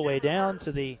all the way down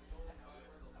to the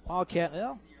Wildcat.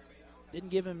 Well, didn't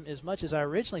give him as much as I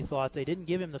originally thought. They didn't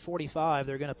give him the 45.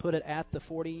 They're going to put it at the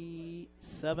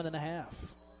 47.5.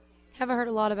 Haven't heard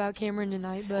a lot about Cameron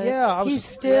tonight, but Yeah, he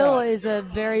still is a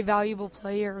very valuable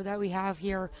player that we have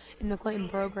here in the Clinton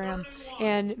program.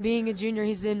 And being a junior,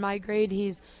 he's in my grade.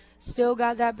 He's still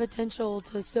got that potential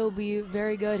to still be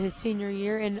very good his senior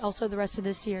year and also the rest of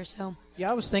this year. So Yeah,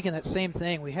 I was thinking that same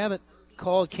thing. We haven't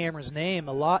called Cameron's name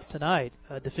a lot tonight,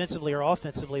 defensively or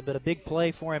offensively, but a big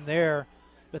play for him there.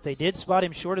 But they did spot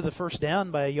him short of the first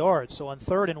down by a yard. So on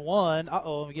 3rd and 1,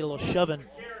 we get a little shoving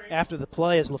after the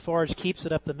play as Lafarge keeps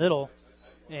it up the middle.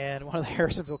 And one of the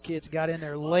Harrisonville kids got in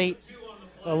there late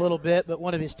a little bit, but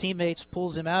one of his teammates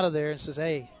pulls him out of there and says,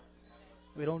 hey,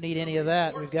 we don't need any of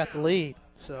that. We've got the lead.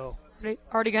 So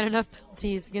already got enough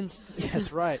penalties against us.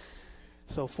 That's right.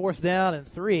 So 4th down and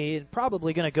 3, and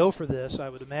probably going to go for this, I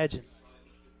would imagine.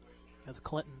 With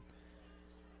Clinton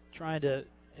trying to,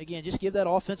 again, just give that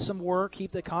offense some work,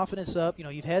 keep the confidence up. You know,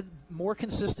 you've had more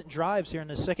consistent drives here in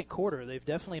the second quarter. They've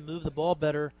definitely moved the ball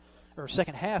better, or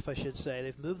second half, I should say.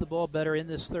 They've moved the ball better in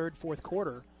this 3rd, 4th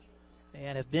quarter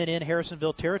and have been in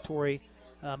Harrisonville territory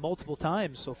multiple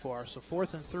times so far. So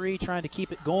 4th and 3, trying to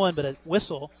keep it going, but a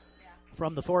whistle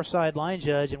from the far side line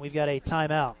judge, and we've got a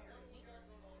timeout.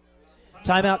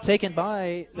 Timeout taken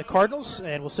by the Cardinals,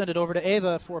 and we'll send it over to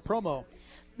Ava for a promo.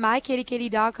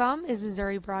 MyKittyKitty.com is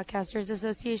Missouri Broadcasters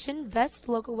Association best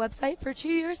local website for 2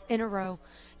 years in a row.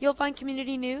 You'll find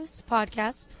community news,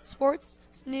 podcasts, sports,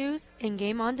 news, and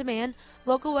game on demand,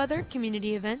 local weather,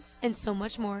 community events, and so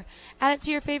much more. Add it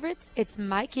to your favorites. It's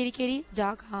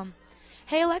MyKittyKitty.com.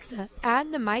 Hey Alexa,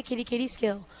 add the MyKittyKitty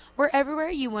skill. We're everywhere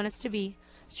you want us to be.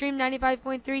 Stream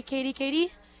 95.3 KDKD.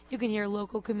 You can hear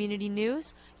local community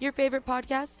news, your favorite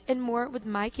podcasts, and more with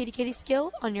My Kitty Kitty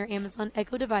skill on your Amazon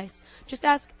Echo device. Just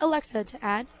ask Alexa to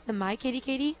add the My Kitty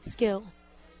Kitty skill.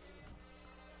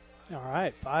 All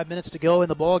right, 5 minutes to go in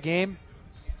the ball game.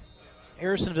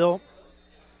 Harrisonville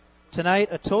tonight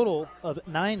a total of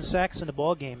 9 sacks in the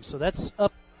ball game, so that's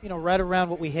up, right around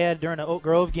what we had during the Oak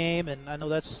Grove game, and I know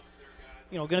that's,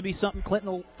 going to be something Clinton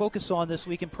will focus on this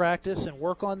week in practice and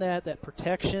work on that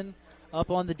protection up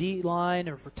on the D line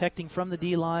or protecting from the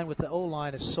D line with the O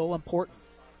line is so important.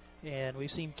 And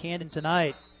we've seen Camden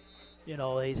tonight,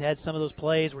 he's had some of those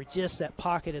plays where just that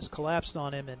pocket has collapsed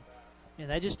on him, and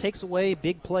that just takes away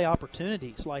big play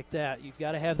opportunities like that. You've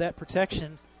got to have that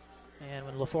protection, and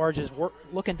when Lafarge is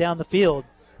looking down the field,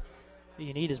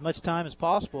 you need as much time as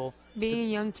possible. Being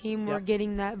a young team, we're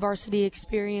getting that varsity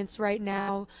experience right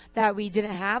now that we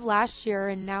didn't have last year,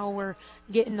 and now we're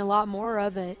getting a lot more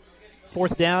of it.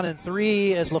 4th down and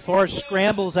 3 as Lafarge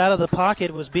scrambles out of the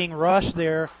pocket, was being rushed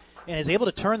there, and is able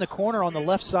to turn the corner on the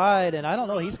left side. And I don't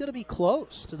know, he's going to be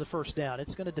close to the first down.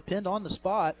 It's going to depend on the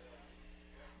spot.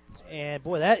 And,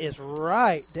 boy, that is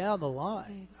right down the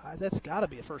line. That's got to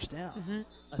be a first down. Mm-hmm.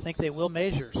 I think they will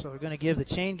measure. So we're going to give the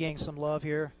chain gang some love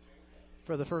here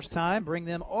for the first time. Bring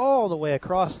them all the way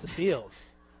across the field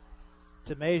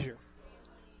to measure.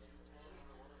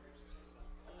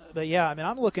 But, yeah,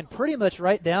 I'm looking pretty much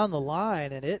right down the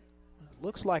line, and it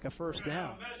looks like a first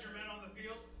down.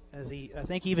 As I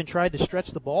think he even tried to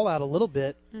stretch the ball out a little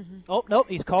bit. Mm-hmm. Oh, nope,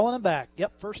 he's calling him back.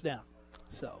 Yep, first down.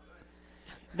 So,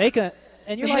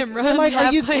 and you're Him like, run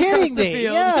are you halfway kidding across the me?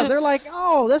 field. Yeah, they're like,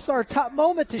 oh, that's our top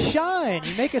moment to shine.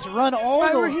 You make us run all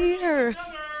That's the why we're here.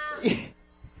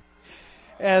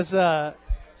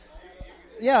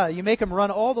 You make them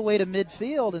run all the way to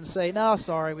midfield and say, no,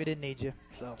 sorry, we didn't need you.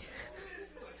 So.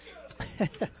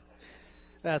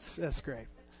 That's great.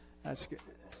 That's good.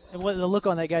 And what the look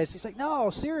on that guy is, he's like, no,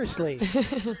 seriously.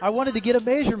 I wanted to get a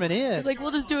measurement in. He's like,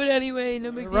 we'll just do it anyway.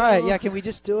 No big deal. Right, yeah, can we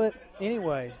just do it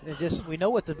anyway? We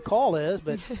know what the call is,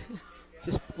 but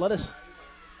just let us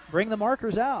bring the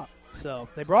markers out. So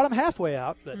they brought him halfway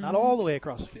out, but not all the way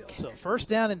across the field. So 1st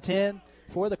down and 10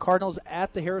 for the Cardinals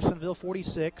at the Harrisonville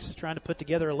 46, trying to put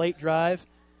together a late drive.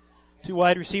 2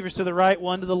 wide receivers to the right,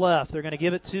 1 to the left. They're going to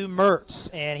give it to Mertz,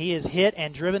 and he is hit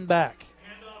and driven back.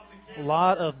 A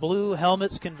lot of blue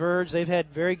helmets converge. They've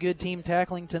had very good team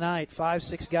tackling tonight. 5,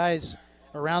 6 guys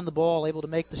around the ball able to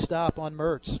make the stop on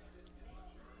Mertz.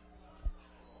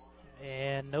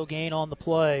 And no gain on the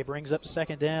play. Brings up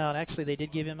 2nd down. Actually, they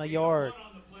did give him a yard.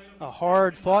 A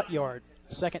hard-fought yard.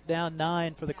 2nd down,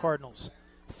 9 for the Cardinals.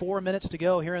 4 minutes to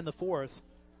go here in the 4th.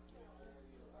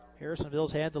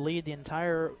 Harrisonville's had the lead the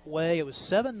entire way. It was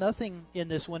 7-0 in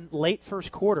this one late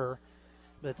first quarter,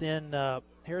 but then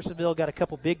Harrisonville got a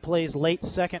couple big plays late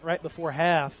second right before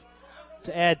half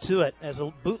to add to it as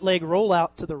a bootleg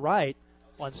rollout to the right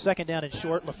on second down and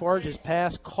short. Lafarge's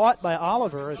pass caught by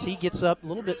Oliver as he gets up a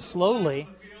little bit slowly.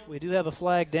 We do have a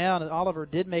flag down, and Oliver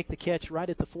did make the catch right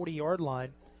at the 40-yard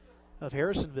line of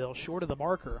Harrisonville, short of the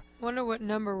marker. Wonder what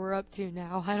number we're up to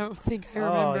now. I don't think I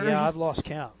remember. Oh, yeah, I've lost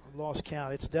count.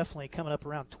 It's definitely coming up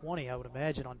around 20, I would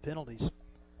imagine, on penalties.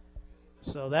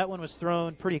 So that one was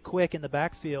thrown pretty quick in the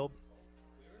backfield.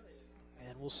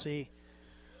 And we'll see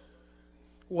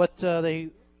what they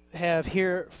have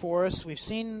here for us. We've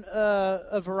seen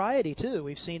a variety, too.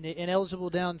 We've seen the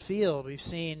ineligible downfield. We've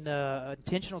seen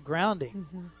intentional grounding.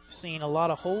 We've seen a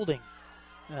lot of holding.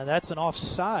 That's an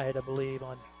offside, I believe,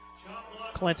 on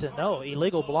Clinton. No,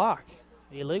 illegal block.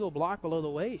 Illegal block below the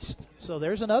waist. So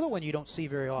there's another one you don't see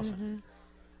very often.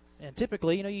 And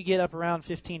typically, you get up around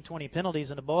 15, 20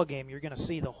 penalties in a ball game, you're going to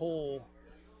see the whole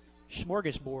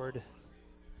smorgasbord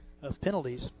of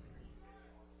penalties.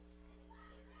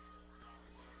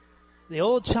 The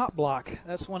old chop block,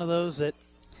 that's one of those that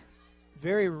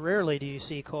very rarely do you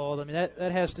see called. I mean,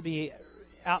 that has to be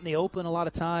out in the open a lot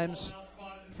of times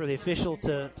for the official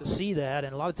to see that,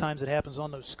 and a lot of times it happens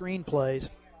on those screen plays.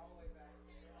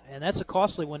 And that's a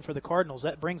costly one for the Cardinals.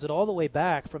 That brings it all the way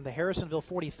back from the Harrisonville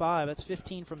 45. That's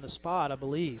 15 from the spot, I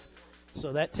believe.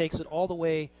 So that takes it all the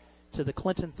way to the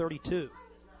Clinton 32.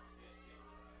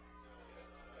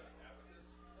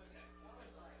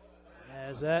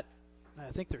 As that,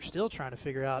 I think they're still trying to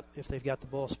figure out if they've got the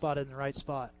ball spotted in the right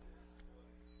spot.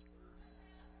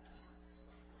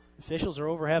 Officials are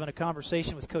over having a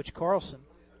conversation with Coach Carlson.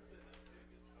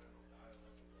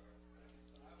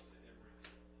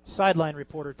 Sideline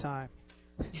reporter time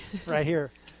right here.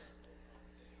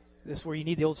 This is where you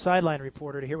need the old sideline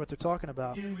reporter to hear what they're talking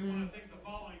about.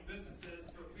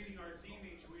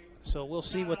 So we'll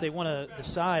see what they want to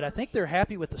decide. I think they're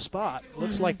happy with the spot.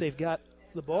 Looks like they've got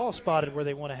the ball spotted where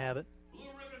they want to have it.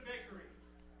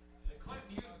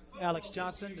 Alex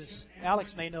Johnson,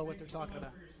 Alex may know what they're talking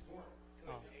about.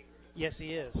 Oh. Yes,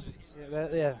 he is.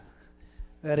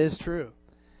 That is true.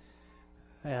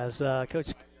 As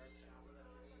Coach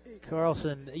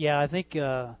Carlson, I think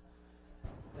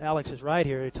Alex is right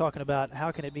here. They're talking about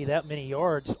how can it be that many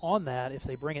yards on that if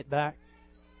they bring it back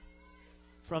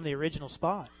from the original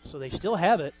spot. So they still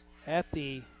have it at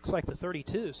looks like the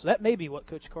 32. So that may be what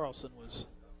Coach Carlson was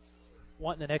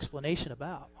wanting an explanation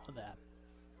about on that.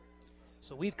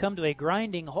 So we've come to a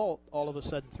grinding halt all of a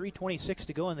sudden. 3:26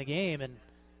 to go in the game, and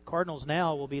Cardinals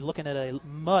now will be looking at a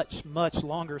much, much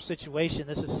longer situation.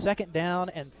 This is second down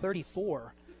and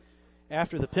 34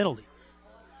 after the penalty.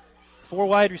 4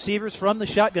 wide receivers from the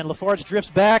shotgun. Lafarge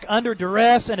drifts back under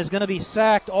duress and is going to be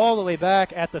sacked all the way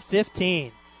back at the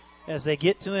 15 as they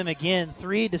get to him again.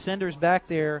 3 defenders back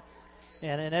there,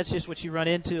 and that's just what you run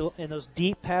into in those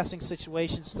deep passing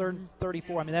situations. 3rd and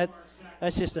 34. I mean,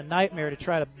 that's just a nightmare to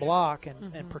try to block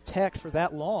and protect for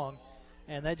that long,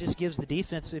 and that just gives the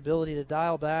defense the ability to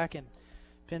dial back and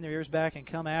pin their ears back and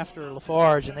come after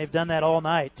Lafarge, and they've done that all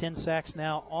night. 10 sacks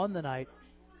now on the night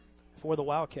for the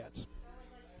Wildcats.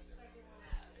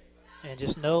 And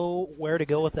just know where to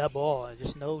go with that ball.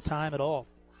 Just no time at all.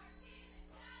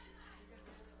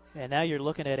 And now you're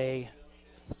looking at a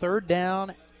 3rd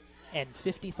down and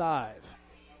 55.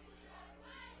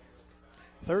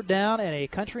 3rd down and a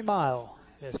country mile,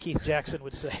 as Keith Jackson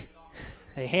would say.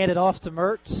 They hand it off to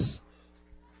Mertz,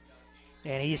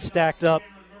 and he's stacked up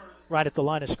right at the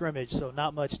line of scrimmage, so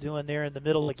not much doing there in the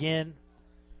middle again.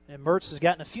 And Mertz has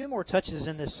gotten a few more touches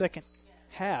in this second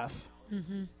half.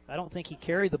 I don't think he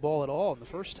carried the ball at all in the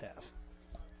first half.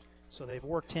 So they've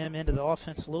worked him into the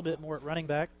offense a little bit more at running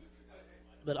back.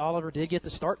 But Oliver did get the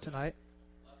start tonight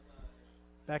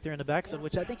back there in the backfield,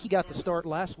 which I think he got the start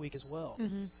last week as well.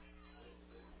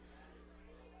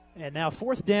 And now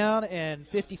 4th down and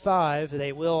 55.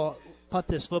 They will punt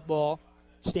this football.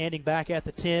 Standing back at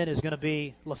the 10 is going to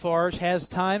be Lafarge. Has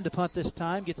time to punt this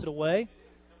time. Gets it away.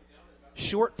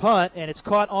 Short punt, and it's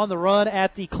caught on the run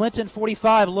at the Clinton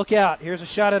 45. Look out. Here's a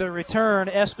shot at a return.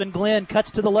 Espen Glenn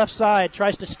cuts to the left side,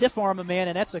 tries to stiff arm a man,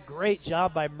 and that's a great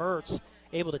job by Mertz,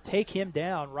 able to take him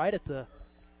down right at the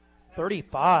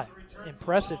 35.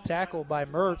 Impressive tackle by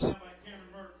Mertz,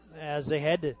 as they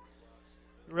had to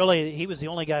really, he was the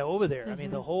only guy over there. I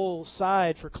mean, the whole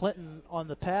side for Clinton on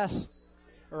the pass,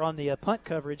 or on the punt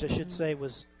coverage, I should say,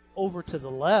 was over to the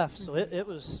left. So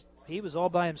he was all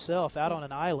by himself out on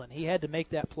an island. He had to make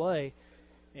that play,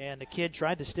 and the kid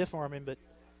tried to stiff arm him, but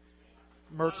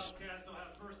Mertz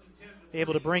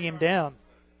able to bring him down.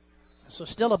 So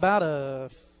still about a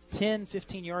 10,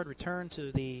 15-yard return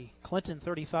to the Clinton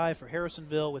 35 for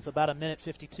Harrisonville with about a minute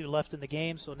 52 left in the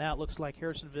game. So now it looks like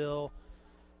Harrisonville,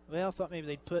 well, I thought maybe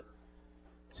they'd put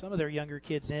some of their younger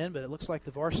kids in, but it looks like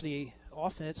the varsity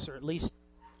offense, or at least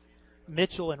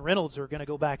Mitchell and Reynolds, are going to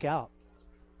go back out.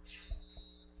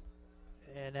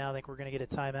 And now I think we're going to get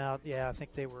a timeout. Yeah, I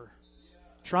think they were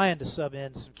trying to sub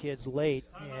in some kids late,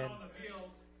 and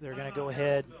they're going to go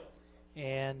ahead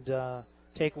and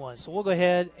take one. So we'll go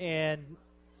ahead and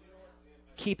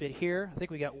keep it here. I think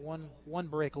we got one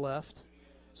break left.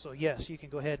 So, yes, you can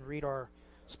go ahead and read our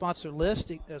sponsor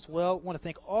list as well. Want to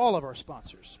thank all of our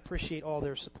sponsors. Appreciate all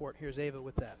their support. Here's Ava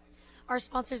with that. Our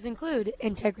sponsors include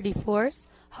Integrity Floors,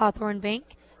 Hawthorne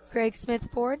Bank, Greg Smith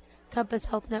Ford, Compass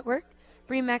Health Network,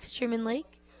 Remax Truman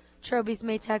Lake, Troby's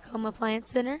Maytag Home Appliance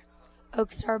Center,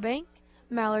 Oakstar Bank,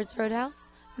 Mallard's Roadhouse,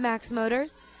 Max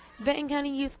Motors, Benton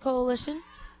County Youth Coalition,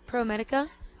 ProMedica,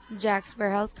 Jack's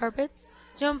Warehouse Carpets,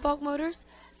 Joan Falk Motors,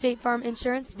 State Farm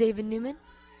Insurance, David Newman,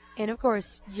 and of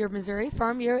course, your Missouri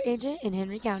Farm Bureau agent in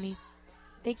Henry County.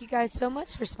 Thank you guys so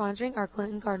much for sponsoring our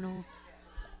Clinton Cardinals.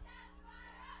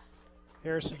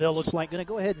 Harrisonville looks like going to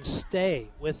go ahead and stay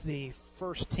with the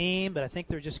first team, but I think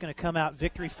they're just going to come out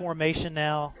victory formation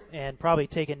now and probably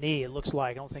take a knee, it looks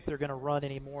like. I don't think they're going to run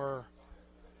any more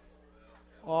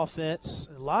offense.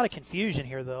 A lot of confusion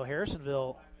here, though.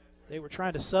 Harrisonville, they were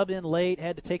trying to sub in late,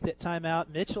 had to take that timeout.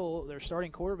 Mitchell, their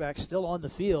starting quarterback, still on the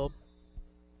field,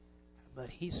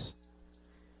 but he's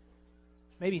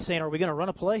maybe saying, are we going to run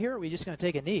a play here, or are we just going to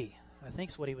take a knee? I think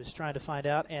is what he was trying to find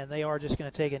out, and they are just going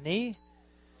to take a knee.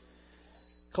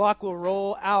 Clock will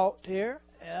roll out here,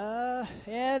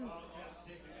 and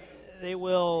they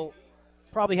will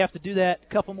probably have to do that a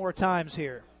couple more times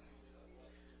here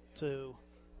to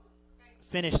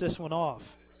finish this one off.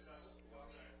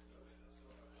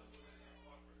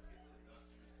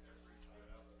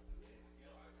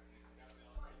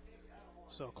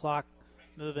 So clock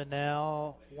moving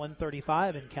now,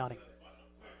 1:35 and counting.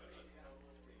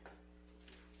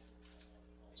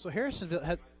 So Harrisonville,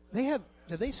 have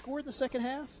they scored in the second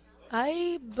half?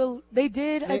 They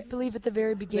did, I believe, at the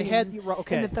very beginning. They had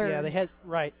in the third. Yeah, they had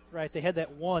right. They had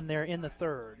that one there in the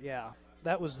third. Yeah,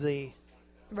 that was the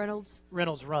Reynolds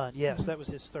run. Yes, that was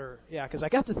his third. Yeah, because I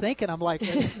got to thinking, I'm like,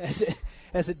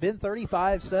 has it been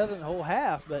 35-7 the whole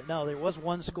half? But no, there was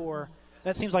one score.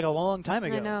 That seems like a long time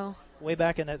ago. I know. Way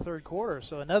back in that third quarter.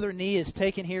 So another knee is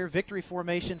taken here. Victory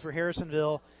formation for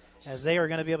Harrisonville, as they are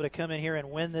going to be able to come in here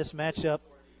and win this matchup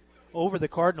over the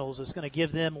Cardinals. It's going to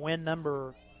give them win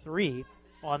number 3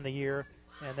 on the year,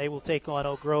 and they will take on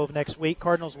Oak Grove next week.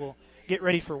 Cardinals will get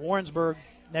ready for Warrensburg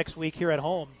next week here at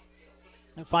home.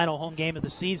 The final home game of the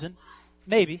season.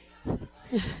 Maybe.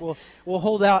 We'll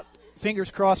hold out, fingers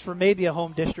crossed, for maybe a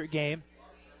home district game.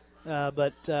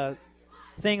 But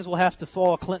things will have to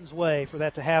fall Clinton's way for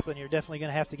that to happen. You're definitely going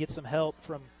to have to get some help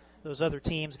from those other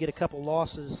teams, get a couple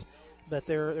losses, but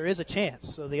there is a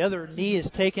chance. So the other knee is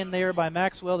taken there by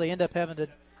Maxwell. They end up having to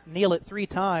kneel it 3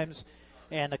 times,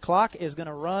 and the clock is going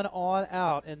to run on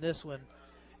out in this one.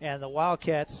 And the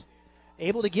Wildcats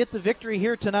able to get the victory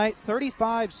here tonight,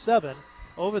 35-7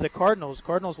 over the Cardinals.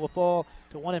 Cardinals will fall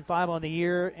to 1-5 on the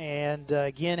year, and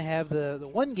again have the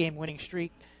one-game winning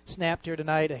streak snapped here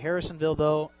tonight. Harrisonville,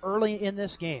 though, early in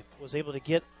this game was able to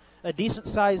get a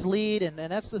decent-sized lead, and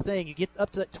that's the thing. You get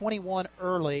up to that 21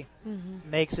 early,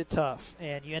 makes it tough,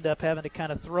 and you end up having to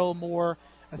kind of throw more.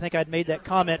 I think I'd made that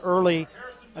comment early.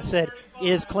 I said,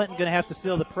 is Clinton going to have to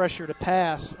feel the pressure to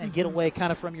pass and get away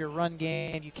kind of from your run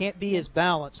game? You can't be as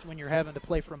balanced when you're having to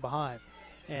play from behind,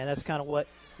 and that's kind of what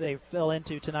they fell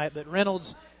into tonight. But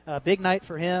Reynolds, a big night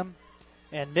for him,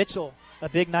 and Mitchell, a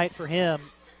big night for him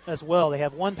as well. They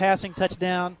have 1 passing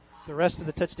touchdown. The rest of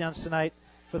the touchdowns tonight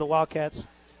for the Wildcats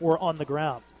were on the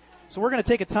ground. So we're going to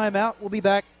take a timeout. We'll be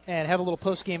back and have a little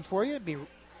post-game for you. Be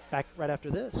back right after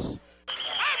this.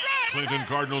 Clinton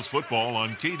Cardinals football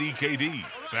on KDKD.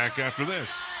 Back after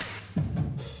this.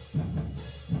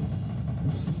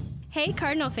 Hey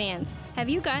Cardinal fans, have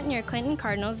you gotten your Clinton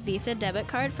Cardinals Visa debit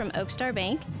card from Oakstar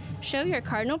Bank? Show your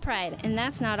Cardinal pride, and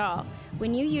that's not all.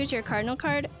 When you use your Cardinal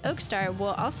card, Oakstar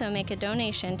will also make a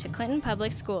donation to Clinton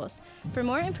Public Schools. For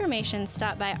more information,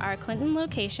 stop by our Clinton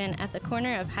location at the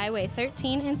corner of Highway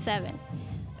 13 and 7.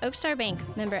 Oakstar Bank,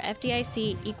 member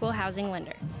FDIC, equal housing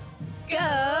lender.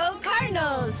 Go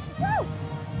Cardinals! Woo!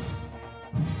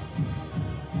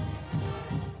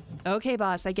 Okay,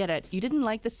 boss, I get it. You didn't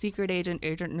like the secret agent,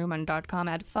 agentnewman.com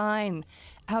ad. Fine.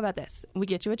 How about this? We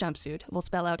get you a jumpsuit. We'll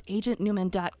spell out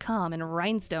agentnewman.com in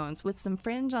rhinestones with some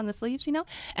fringe on the sleeves,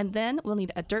 and then we'll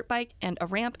need a dirt bike and a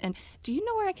ramp. And do you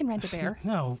know where I can rent a bear?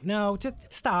 No,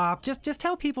 just stop. Just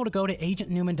tell people to go to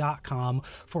agentnewman.com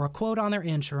for a quote on their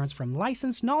insurance from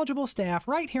licensed, knowledgeable staff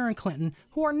right here in Clinton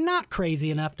who are not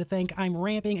crazy enough to think I'm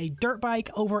ramping a dirt bike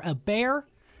over a bear.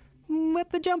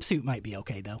 But the jumpsuit might be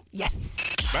okay, though. Yes.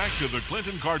 Back to the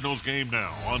Clinton Cardinals game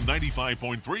now on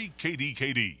 95.3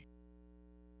 KDKD.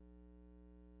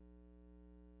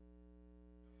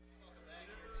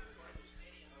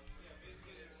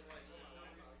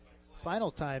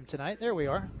 Final time tonight. There we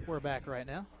are. We're back right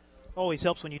now. Always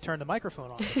helps when you turn the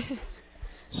microphone on.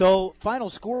 So, final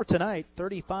score tonight,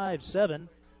 35-7.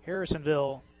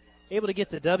 Harrisonville able to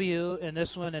get the W in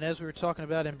this one. And as we were talking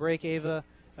about in break, Ava,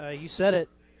 you said it.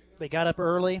 They got up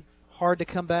early. Hard to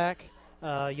come back.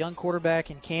 Young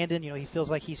quarterback in Camden, he feels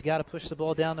like he's got to push the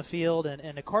ball down the field.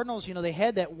 And the Cardinals, they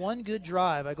had that one good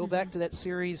drive. I go back to that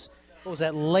series, what was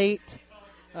that, late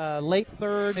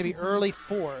third, maybe early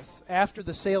fourth, after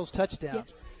the Sales touchdown.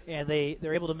 Yes. And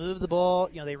they're able to move the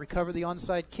ball. They recover the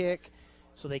onside kick,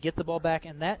 so they get the ball back.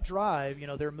 And that drive,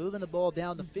 they're moving the ball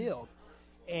down the field.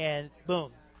 And,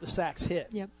 boom, the sacks hit.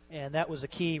 Yep. And that was a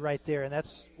key right there. And that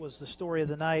was the story of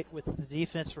the night with the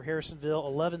defense for Harrisonville,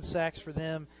 11 sacks for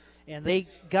them. And they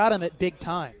got them at big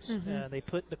times. They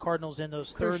put the Cardinals in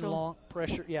those third and long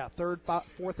pressure,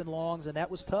 fourth and longs, and that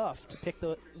was tough to pick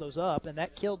those up. And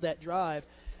that killed that drive.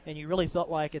 And you really felt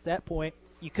like at that point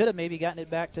you could have maybe gotten it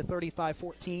back to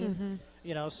 35-14.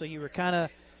 So you were kind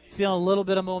of feeling a little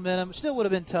bit of momentum. Still would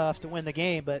have been tough to win the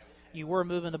game, but you were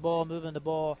moving the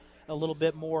ball a little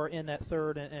bit more in that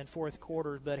third and fourth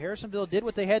quarters. But Harrisonville did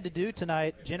what they had to do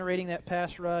tonight, generating that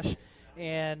pass rush,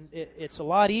 and it's a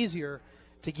lot easier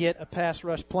to get a pass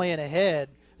rush playing ahead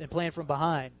than playing from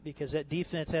behind because that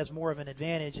defense has more of an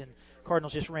advantage, and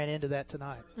Cardinals just ran into that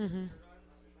tonight.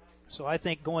 So I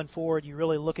think going forward, you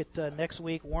really look at next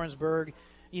week, Warrensburg.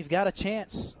 You've got a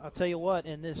chance. I'll tell you what,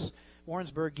 in this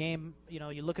Warrensburg game,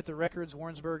 you look at the records,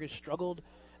 Warrensburg has struggled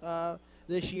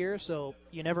this year, so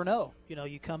you never know.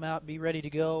 You come out, be ready to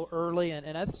go early,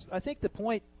 and I think the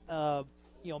point,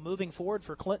 moving forward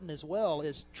for Clinton as well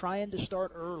is trying to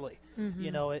start early.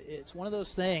 It's one of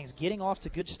those things, getting off to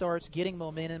good starts, getting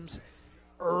momentums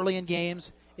early in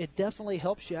games, it definitely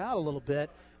helps you out a little bit.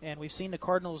 And we've seen the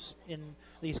Cardinals in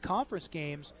these conference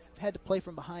games have had to play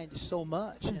from behind so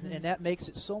much, and that makes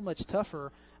it so much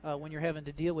tougher when you're having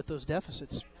to deal with those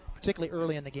deficits, particularly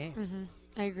early in the game.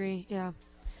 I agree, yeah.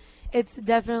 It's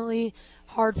definitely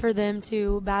hard for them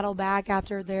to battle back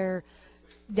after they're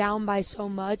down by so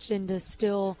much and to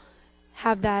still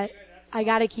have that I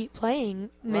got to keep playing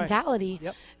mentality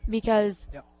because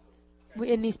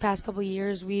in these past couple of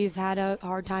years, we've had a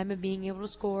hard time of being able to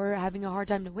score, having a hard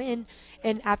time to win.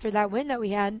 And after that win that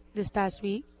we had this past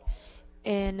week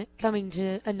and coming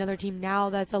to another team now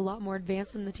that's a lot more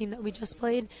advanced than the team that we just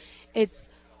played, it's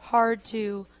hard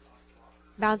to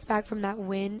bounce back from that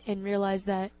win and realize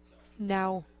that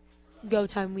now go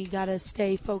time, we got to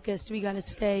stay focused. We got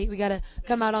to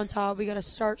come out on top. We got to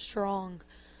start strong.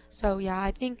 So, yeah,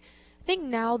 I think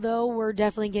now, though, we're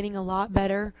definitely getting a lot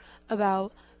better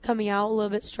about coming out a little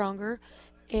bit stronger,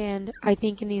 and I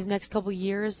think in these next couple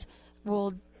years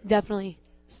we'll definitely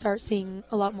start seeing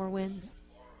a lot more wins.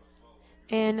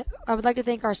 And I would like to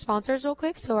thank our sponsors real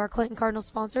quick. So our Clinton Cardinals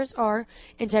sponsors are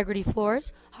Integrity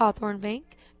Floors, Hawthorne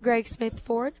Bank, Greg Smith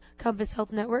Ford, Compass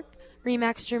Health Network,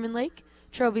 Remax Truman Lake,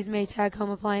 Troby's Maytag Home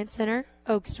Appliance Center,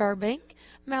 Oak Star Bank,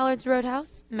 Mallard's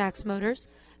Roadhouse, Max Motors,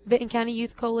 Benton County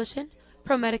Youth Coalition,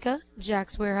 ProMedica,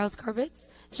 Jack's Warehouse Carpets,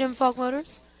 Jim Falk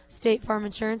Motors, State Farm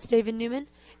Insurance, David Newman,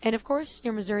 and, of course,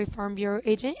 your Missouri Farm Bureau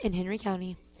agent in Henry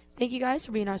County. Thank you guys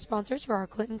for being our sponsors for our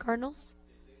Clinton Cardinals.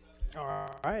 All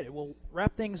right, we'll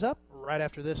wrap things up right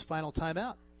after this final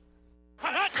timeout.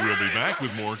 We'll be back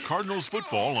with more Cardinals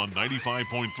football on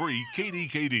 95.3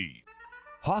 KDKD.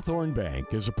 Hawthorne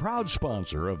Bank is a proud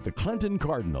sponsor of the Clinton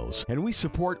Cardinals, and we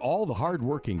support all the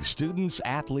hardworking students,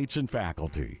 athletes, and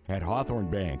faculty. At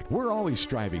Hawthorne Bank, we're always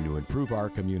striving to improve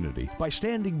our community by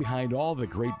standing behind all the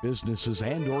great businesses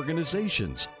and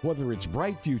organizations. Whether it's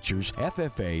Bright Futures,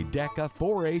 FFA, DECA,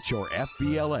 4-H, or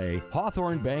FBLA,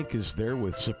 Hawthorne Bank is there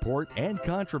with support and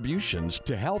contributions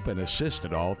to help and assist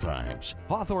at all times.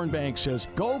 Hawthorne Bank says,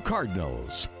 "Go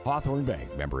Cardinals!" Hawthorne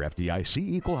Bank, member FDIC,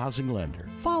 equal housing lender.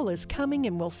 Fall is coming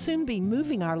and we'll soon be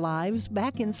moving our lives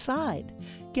back inside.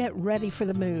 Get ready for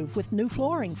the move with new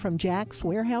flooring from Jack's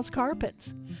Warehouse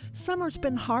Carpets. Summer's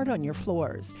been hard on your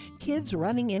floors. Kids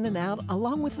running in and out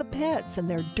along with the pets and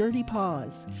their dirty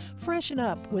paws. Freshen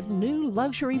up with new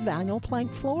luxury vinyl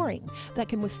plank flooring that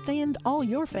can withstand all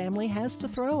your family has to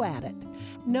throw at it.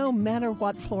 No matter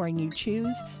what flooring you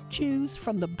choose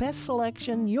from the best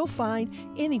selection you'll find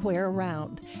anywhere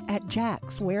around at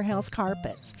Jack's Warehouse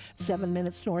Carpets, 7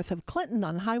 minutes north of Clinton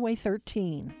on Highway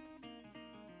 13.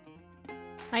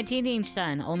 My teenage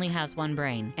son only has one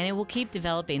brain, and it will keep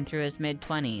developing through his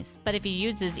mid-20s. But if he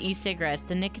uses e-cigarettes,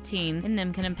 the nicotine in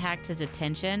them can impact his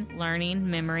attention,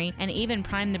 learning, memory, and even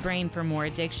prime the brain for more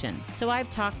addiction. So I've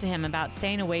talked to him about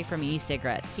staying away from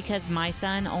e-cigarettes because my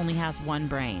son only has one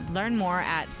brain. Learn more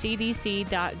at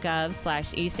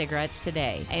cdc.gov/e-cigarettes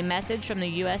today. A message from the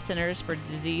U.S. Centers for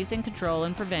Disease and Control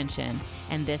and Prevention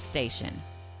and this station.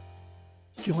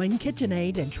 Join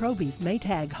KitchenAid and Troby's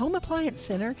Maytag Home Appliance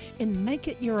Center and make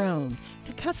it your own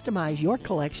to customize your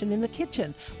collection in the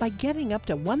kitchen by getting up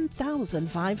to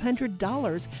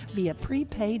 $1,500 via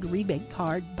prepaid rebate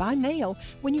card by mail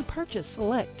when you purchase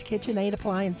select KitchenAid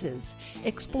appliances.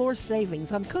 Explore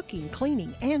savings on cooking,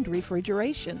 cleaning, and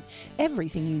refrigeration.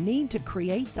 Everything you need to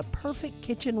create the perfect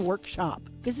kitchen workshop.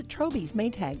 Visit Troby's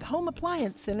Maytag Home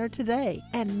Appliance Center today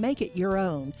and make it your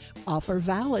own. Offer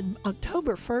valid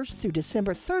October 1st through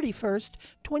December 31st,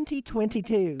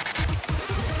 2022.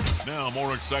 Now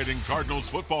more exciting Cardinals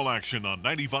football action on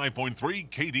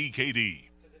 95.3 KDKD.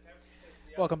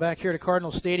 Welcome back here to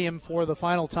Cardinal Stadium for the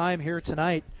final time here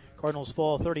tonight. Cardinals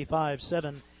fall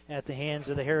 35-7 at the hands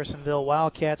of the Harrisonville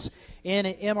Wildcats in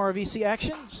MRVC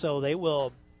action, so they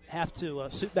will have to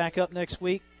suit back up next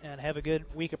week and have a good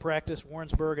week of practice.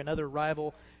 Warrensburg, another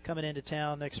rival, coming into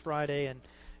town next Friday, and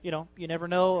you never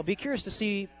know. I'll be curious to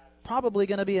see. Probably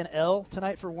going to be an L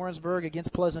tonight for Warrensburg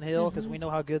against Pleasant Hill because we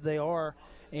know how good they are.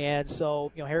 And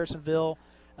so, Harrisonville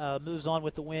moves on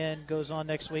with the win, goes on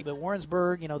next week. But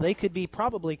Warrensburg, they could be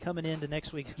probably coming into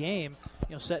next week's game,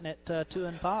 setting at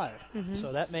 2-5.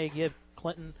 So that may give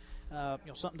Clinton,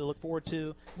 something to look forward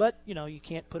to. But, you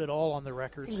can't put it all on the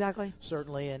records. Exactly.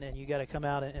 Certainly, and you got to come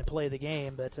out and play the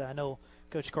game. But I know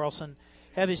Coach Carlson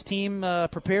have his team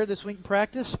prepared this week in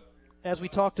practice. As we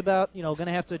talked about, going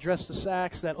to have to address the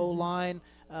sacks. That O-line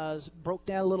broke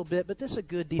down a little bit, but this is a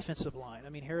good defensive line. I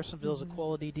mean, Harrisonville's a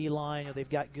quality D-line. They've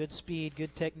got good speed,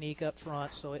 good technique up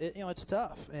front, so it's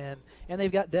tough. And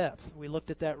they've got depth. We looked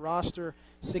at that roster,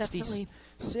 60,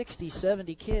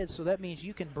 70 kids, so that means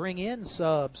you can bring in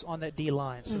subs on that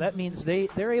D-line. So that means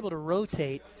they're able to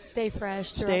rotate. Stay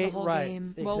fresh throughout the whole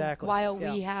game. Exactly. While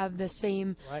we have the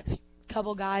same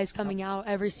couple guys coming out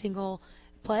every single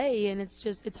play, and it's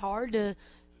hard to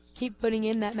keep putting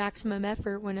in that maximum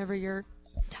effort whenever you're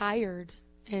tired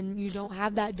and you don't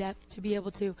have that depth to be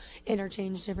able to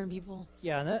interchange different people.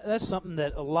 Yeah, and that's something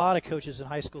that a lot of coaches in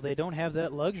high school, they don't have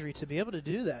that luxury to be able to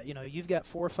do that. You've got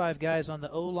 4 or 5 guys on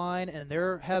the O-line, and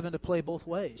they're having to play both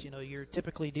ways. You're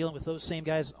typically dealing with those same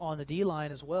guys on the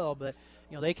D-line as well, but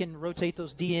they can rotate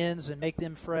those D-ends and make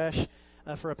them fresh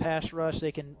for a pass rush.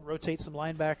 They can rotate some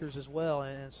linebackers as well,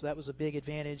 and so that was a big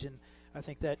advantage, and I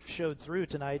think that showed through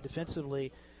tonight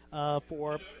defensively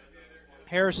for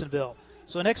Harrisonville.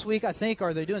 So next week, I think,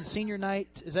 are they doing senior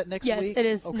night? Is that next week? Yes, it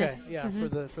is. Okay,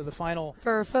 for the final.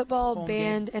 For football,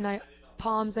 band, game.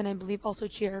 Palms, and I believe also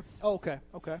cheer. Oh,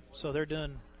 okay. So they're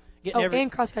doing. And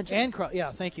cross country.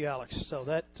 Thank you, Alex. So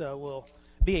that will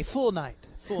be a full night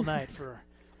for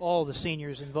all the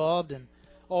seniors involved, and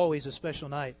always a special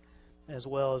night, as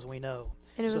well as we know.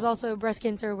 And it was also breast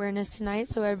cancer awareness tonight,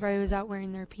 so everybody was out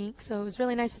wearing their pink. So it was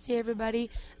really nice to see everybody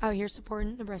out here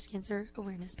supporting the breast cancer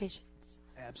awareness patients.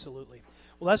 Absolutely.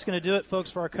 Well, that's going to do it,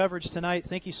 folks, for our coverage tonight.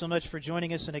 Thank you so much for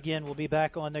joining us. And, again, we'll be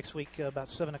back on next week about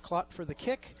 7 o'clock for the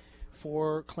kick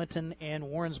for Clinton and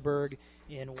Warrensburg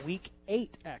in Week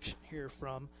 8 action here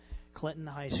from Clinton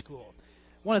High School.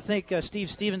 I want to thank Steve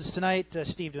Stevens tonight.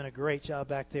 Steve doing a great job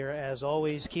back there, as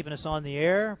always, keeping us on the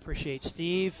air. Appreciate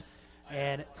Steve.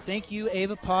 And thank you,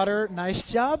 Ava Potter. Nice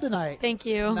job tonight. Thank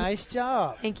you. Nice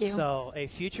job. Thank you. So a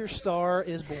future star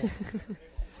is born.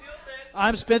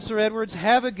 I'm Spencer Edwards.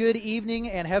 Have a good evening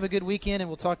and have a good weekend, and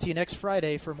we'll talk to you next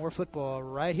Friday for more football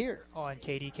right here on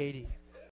KDKD.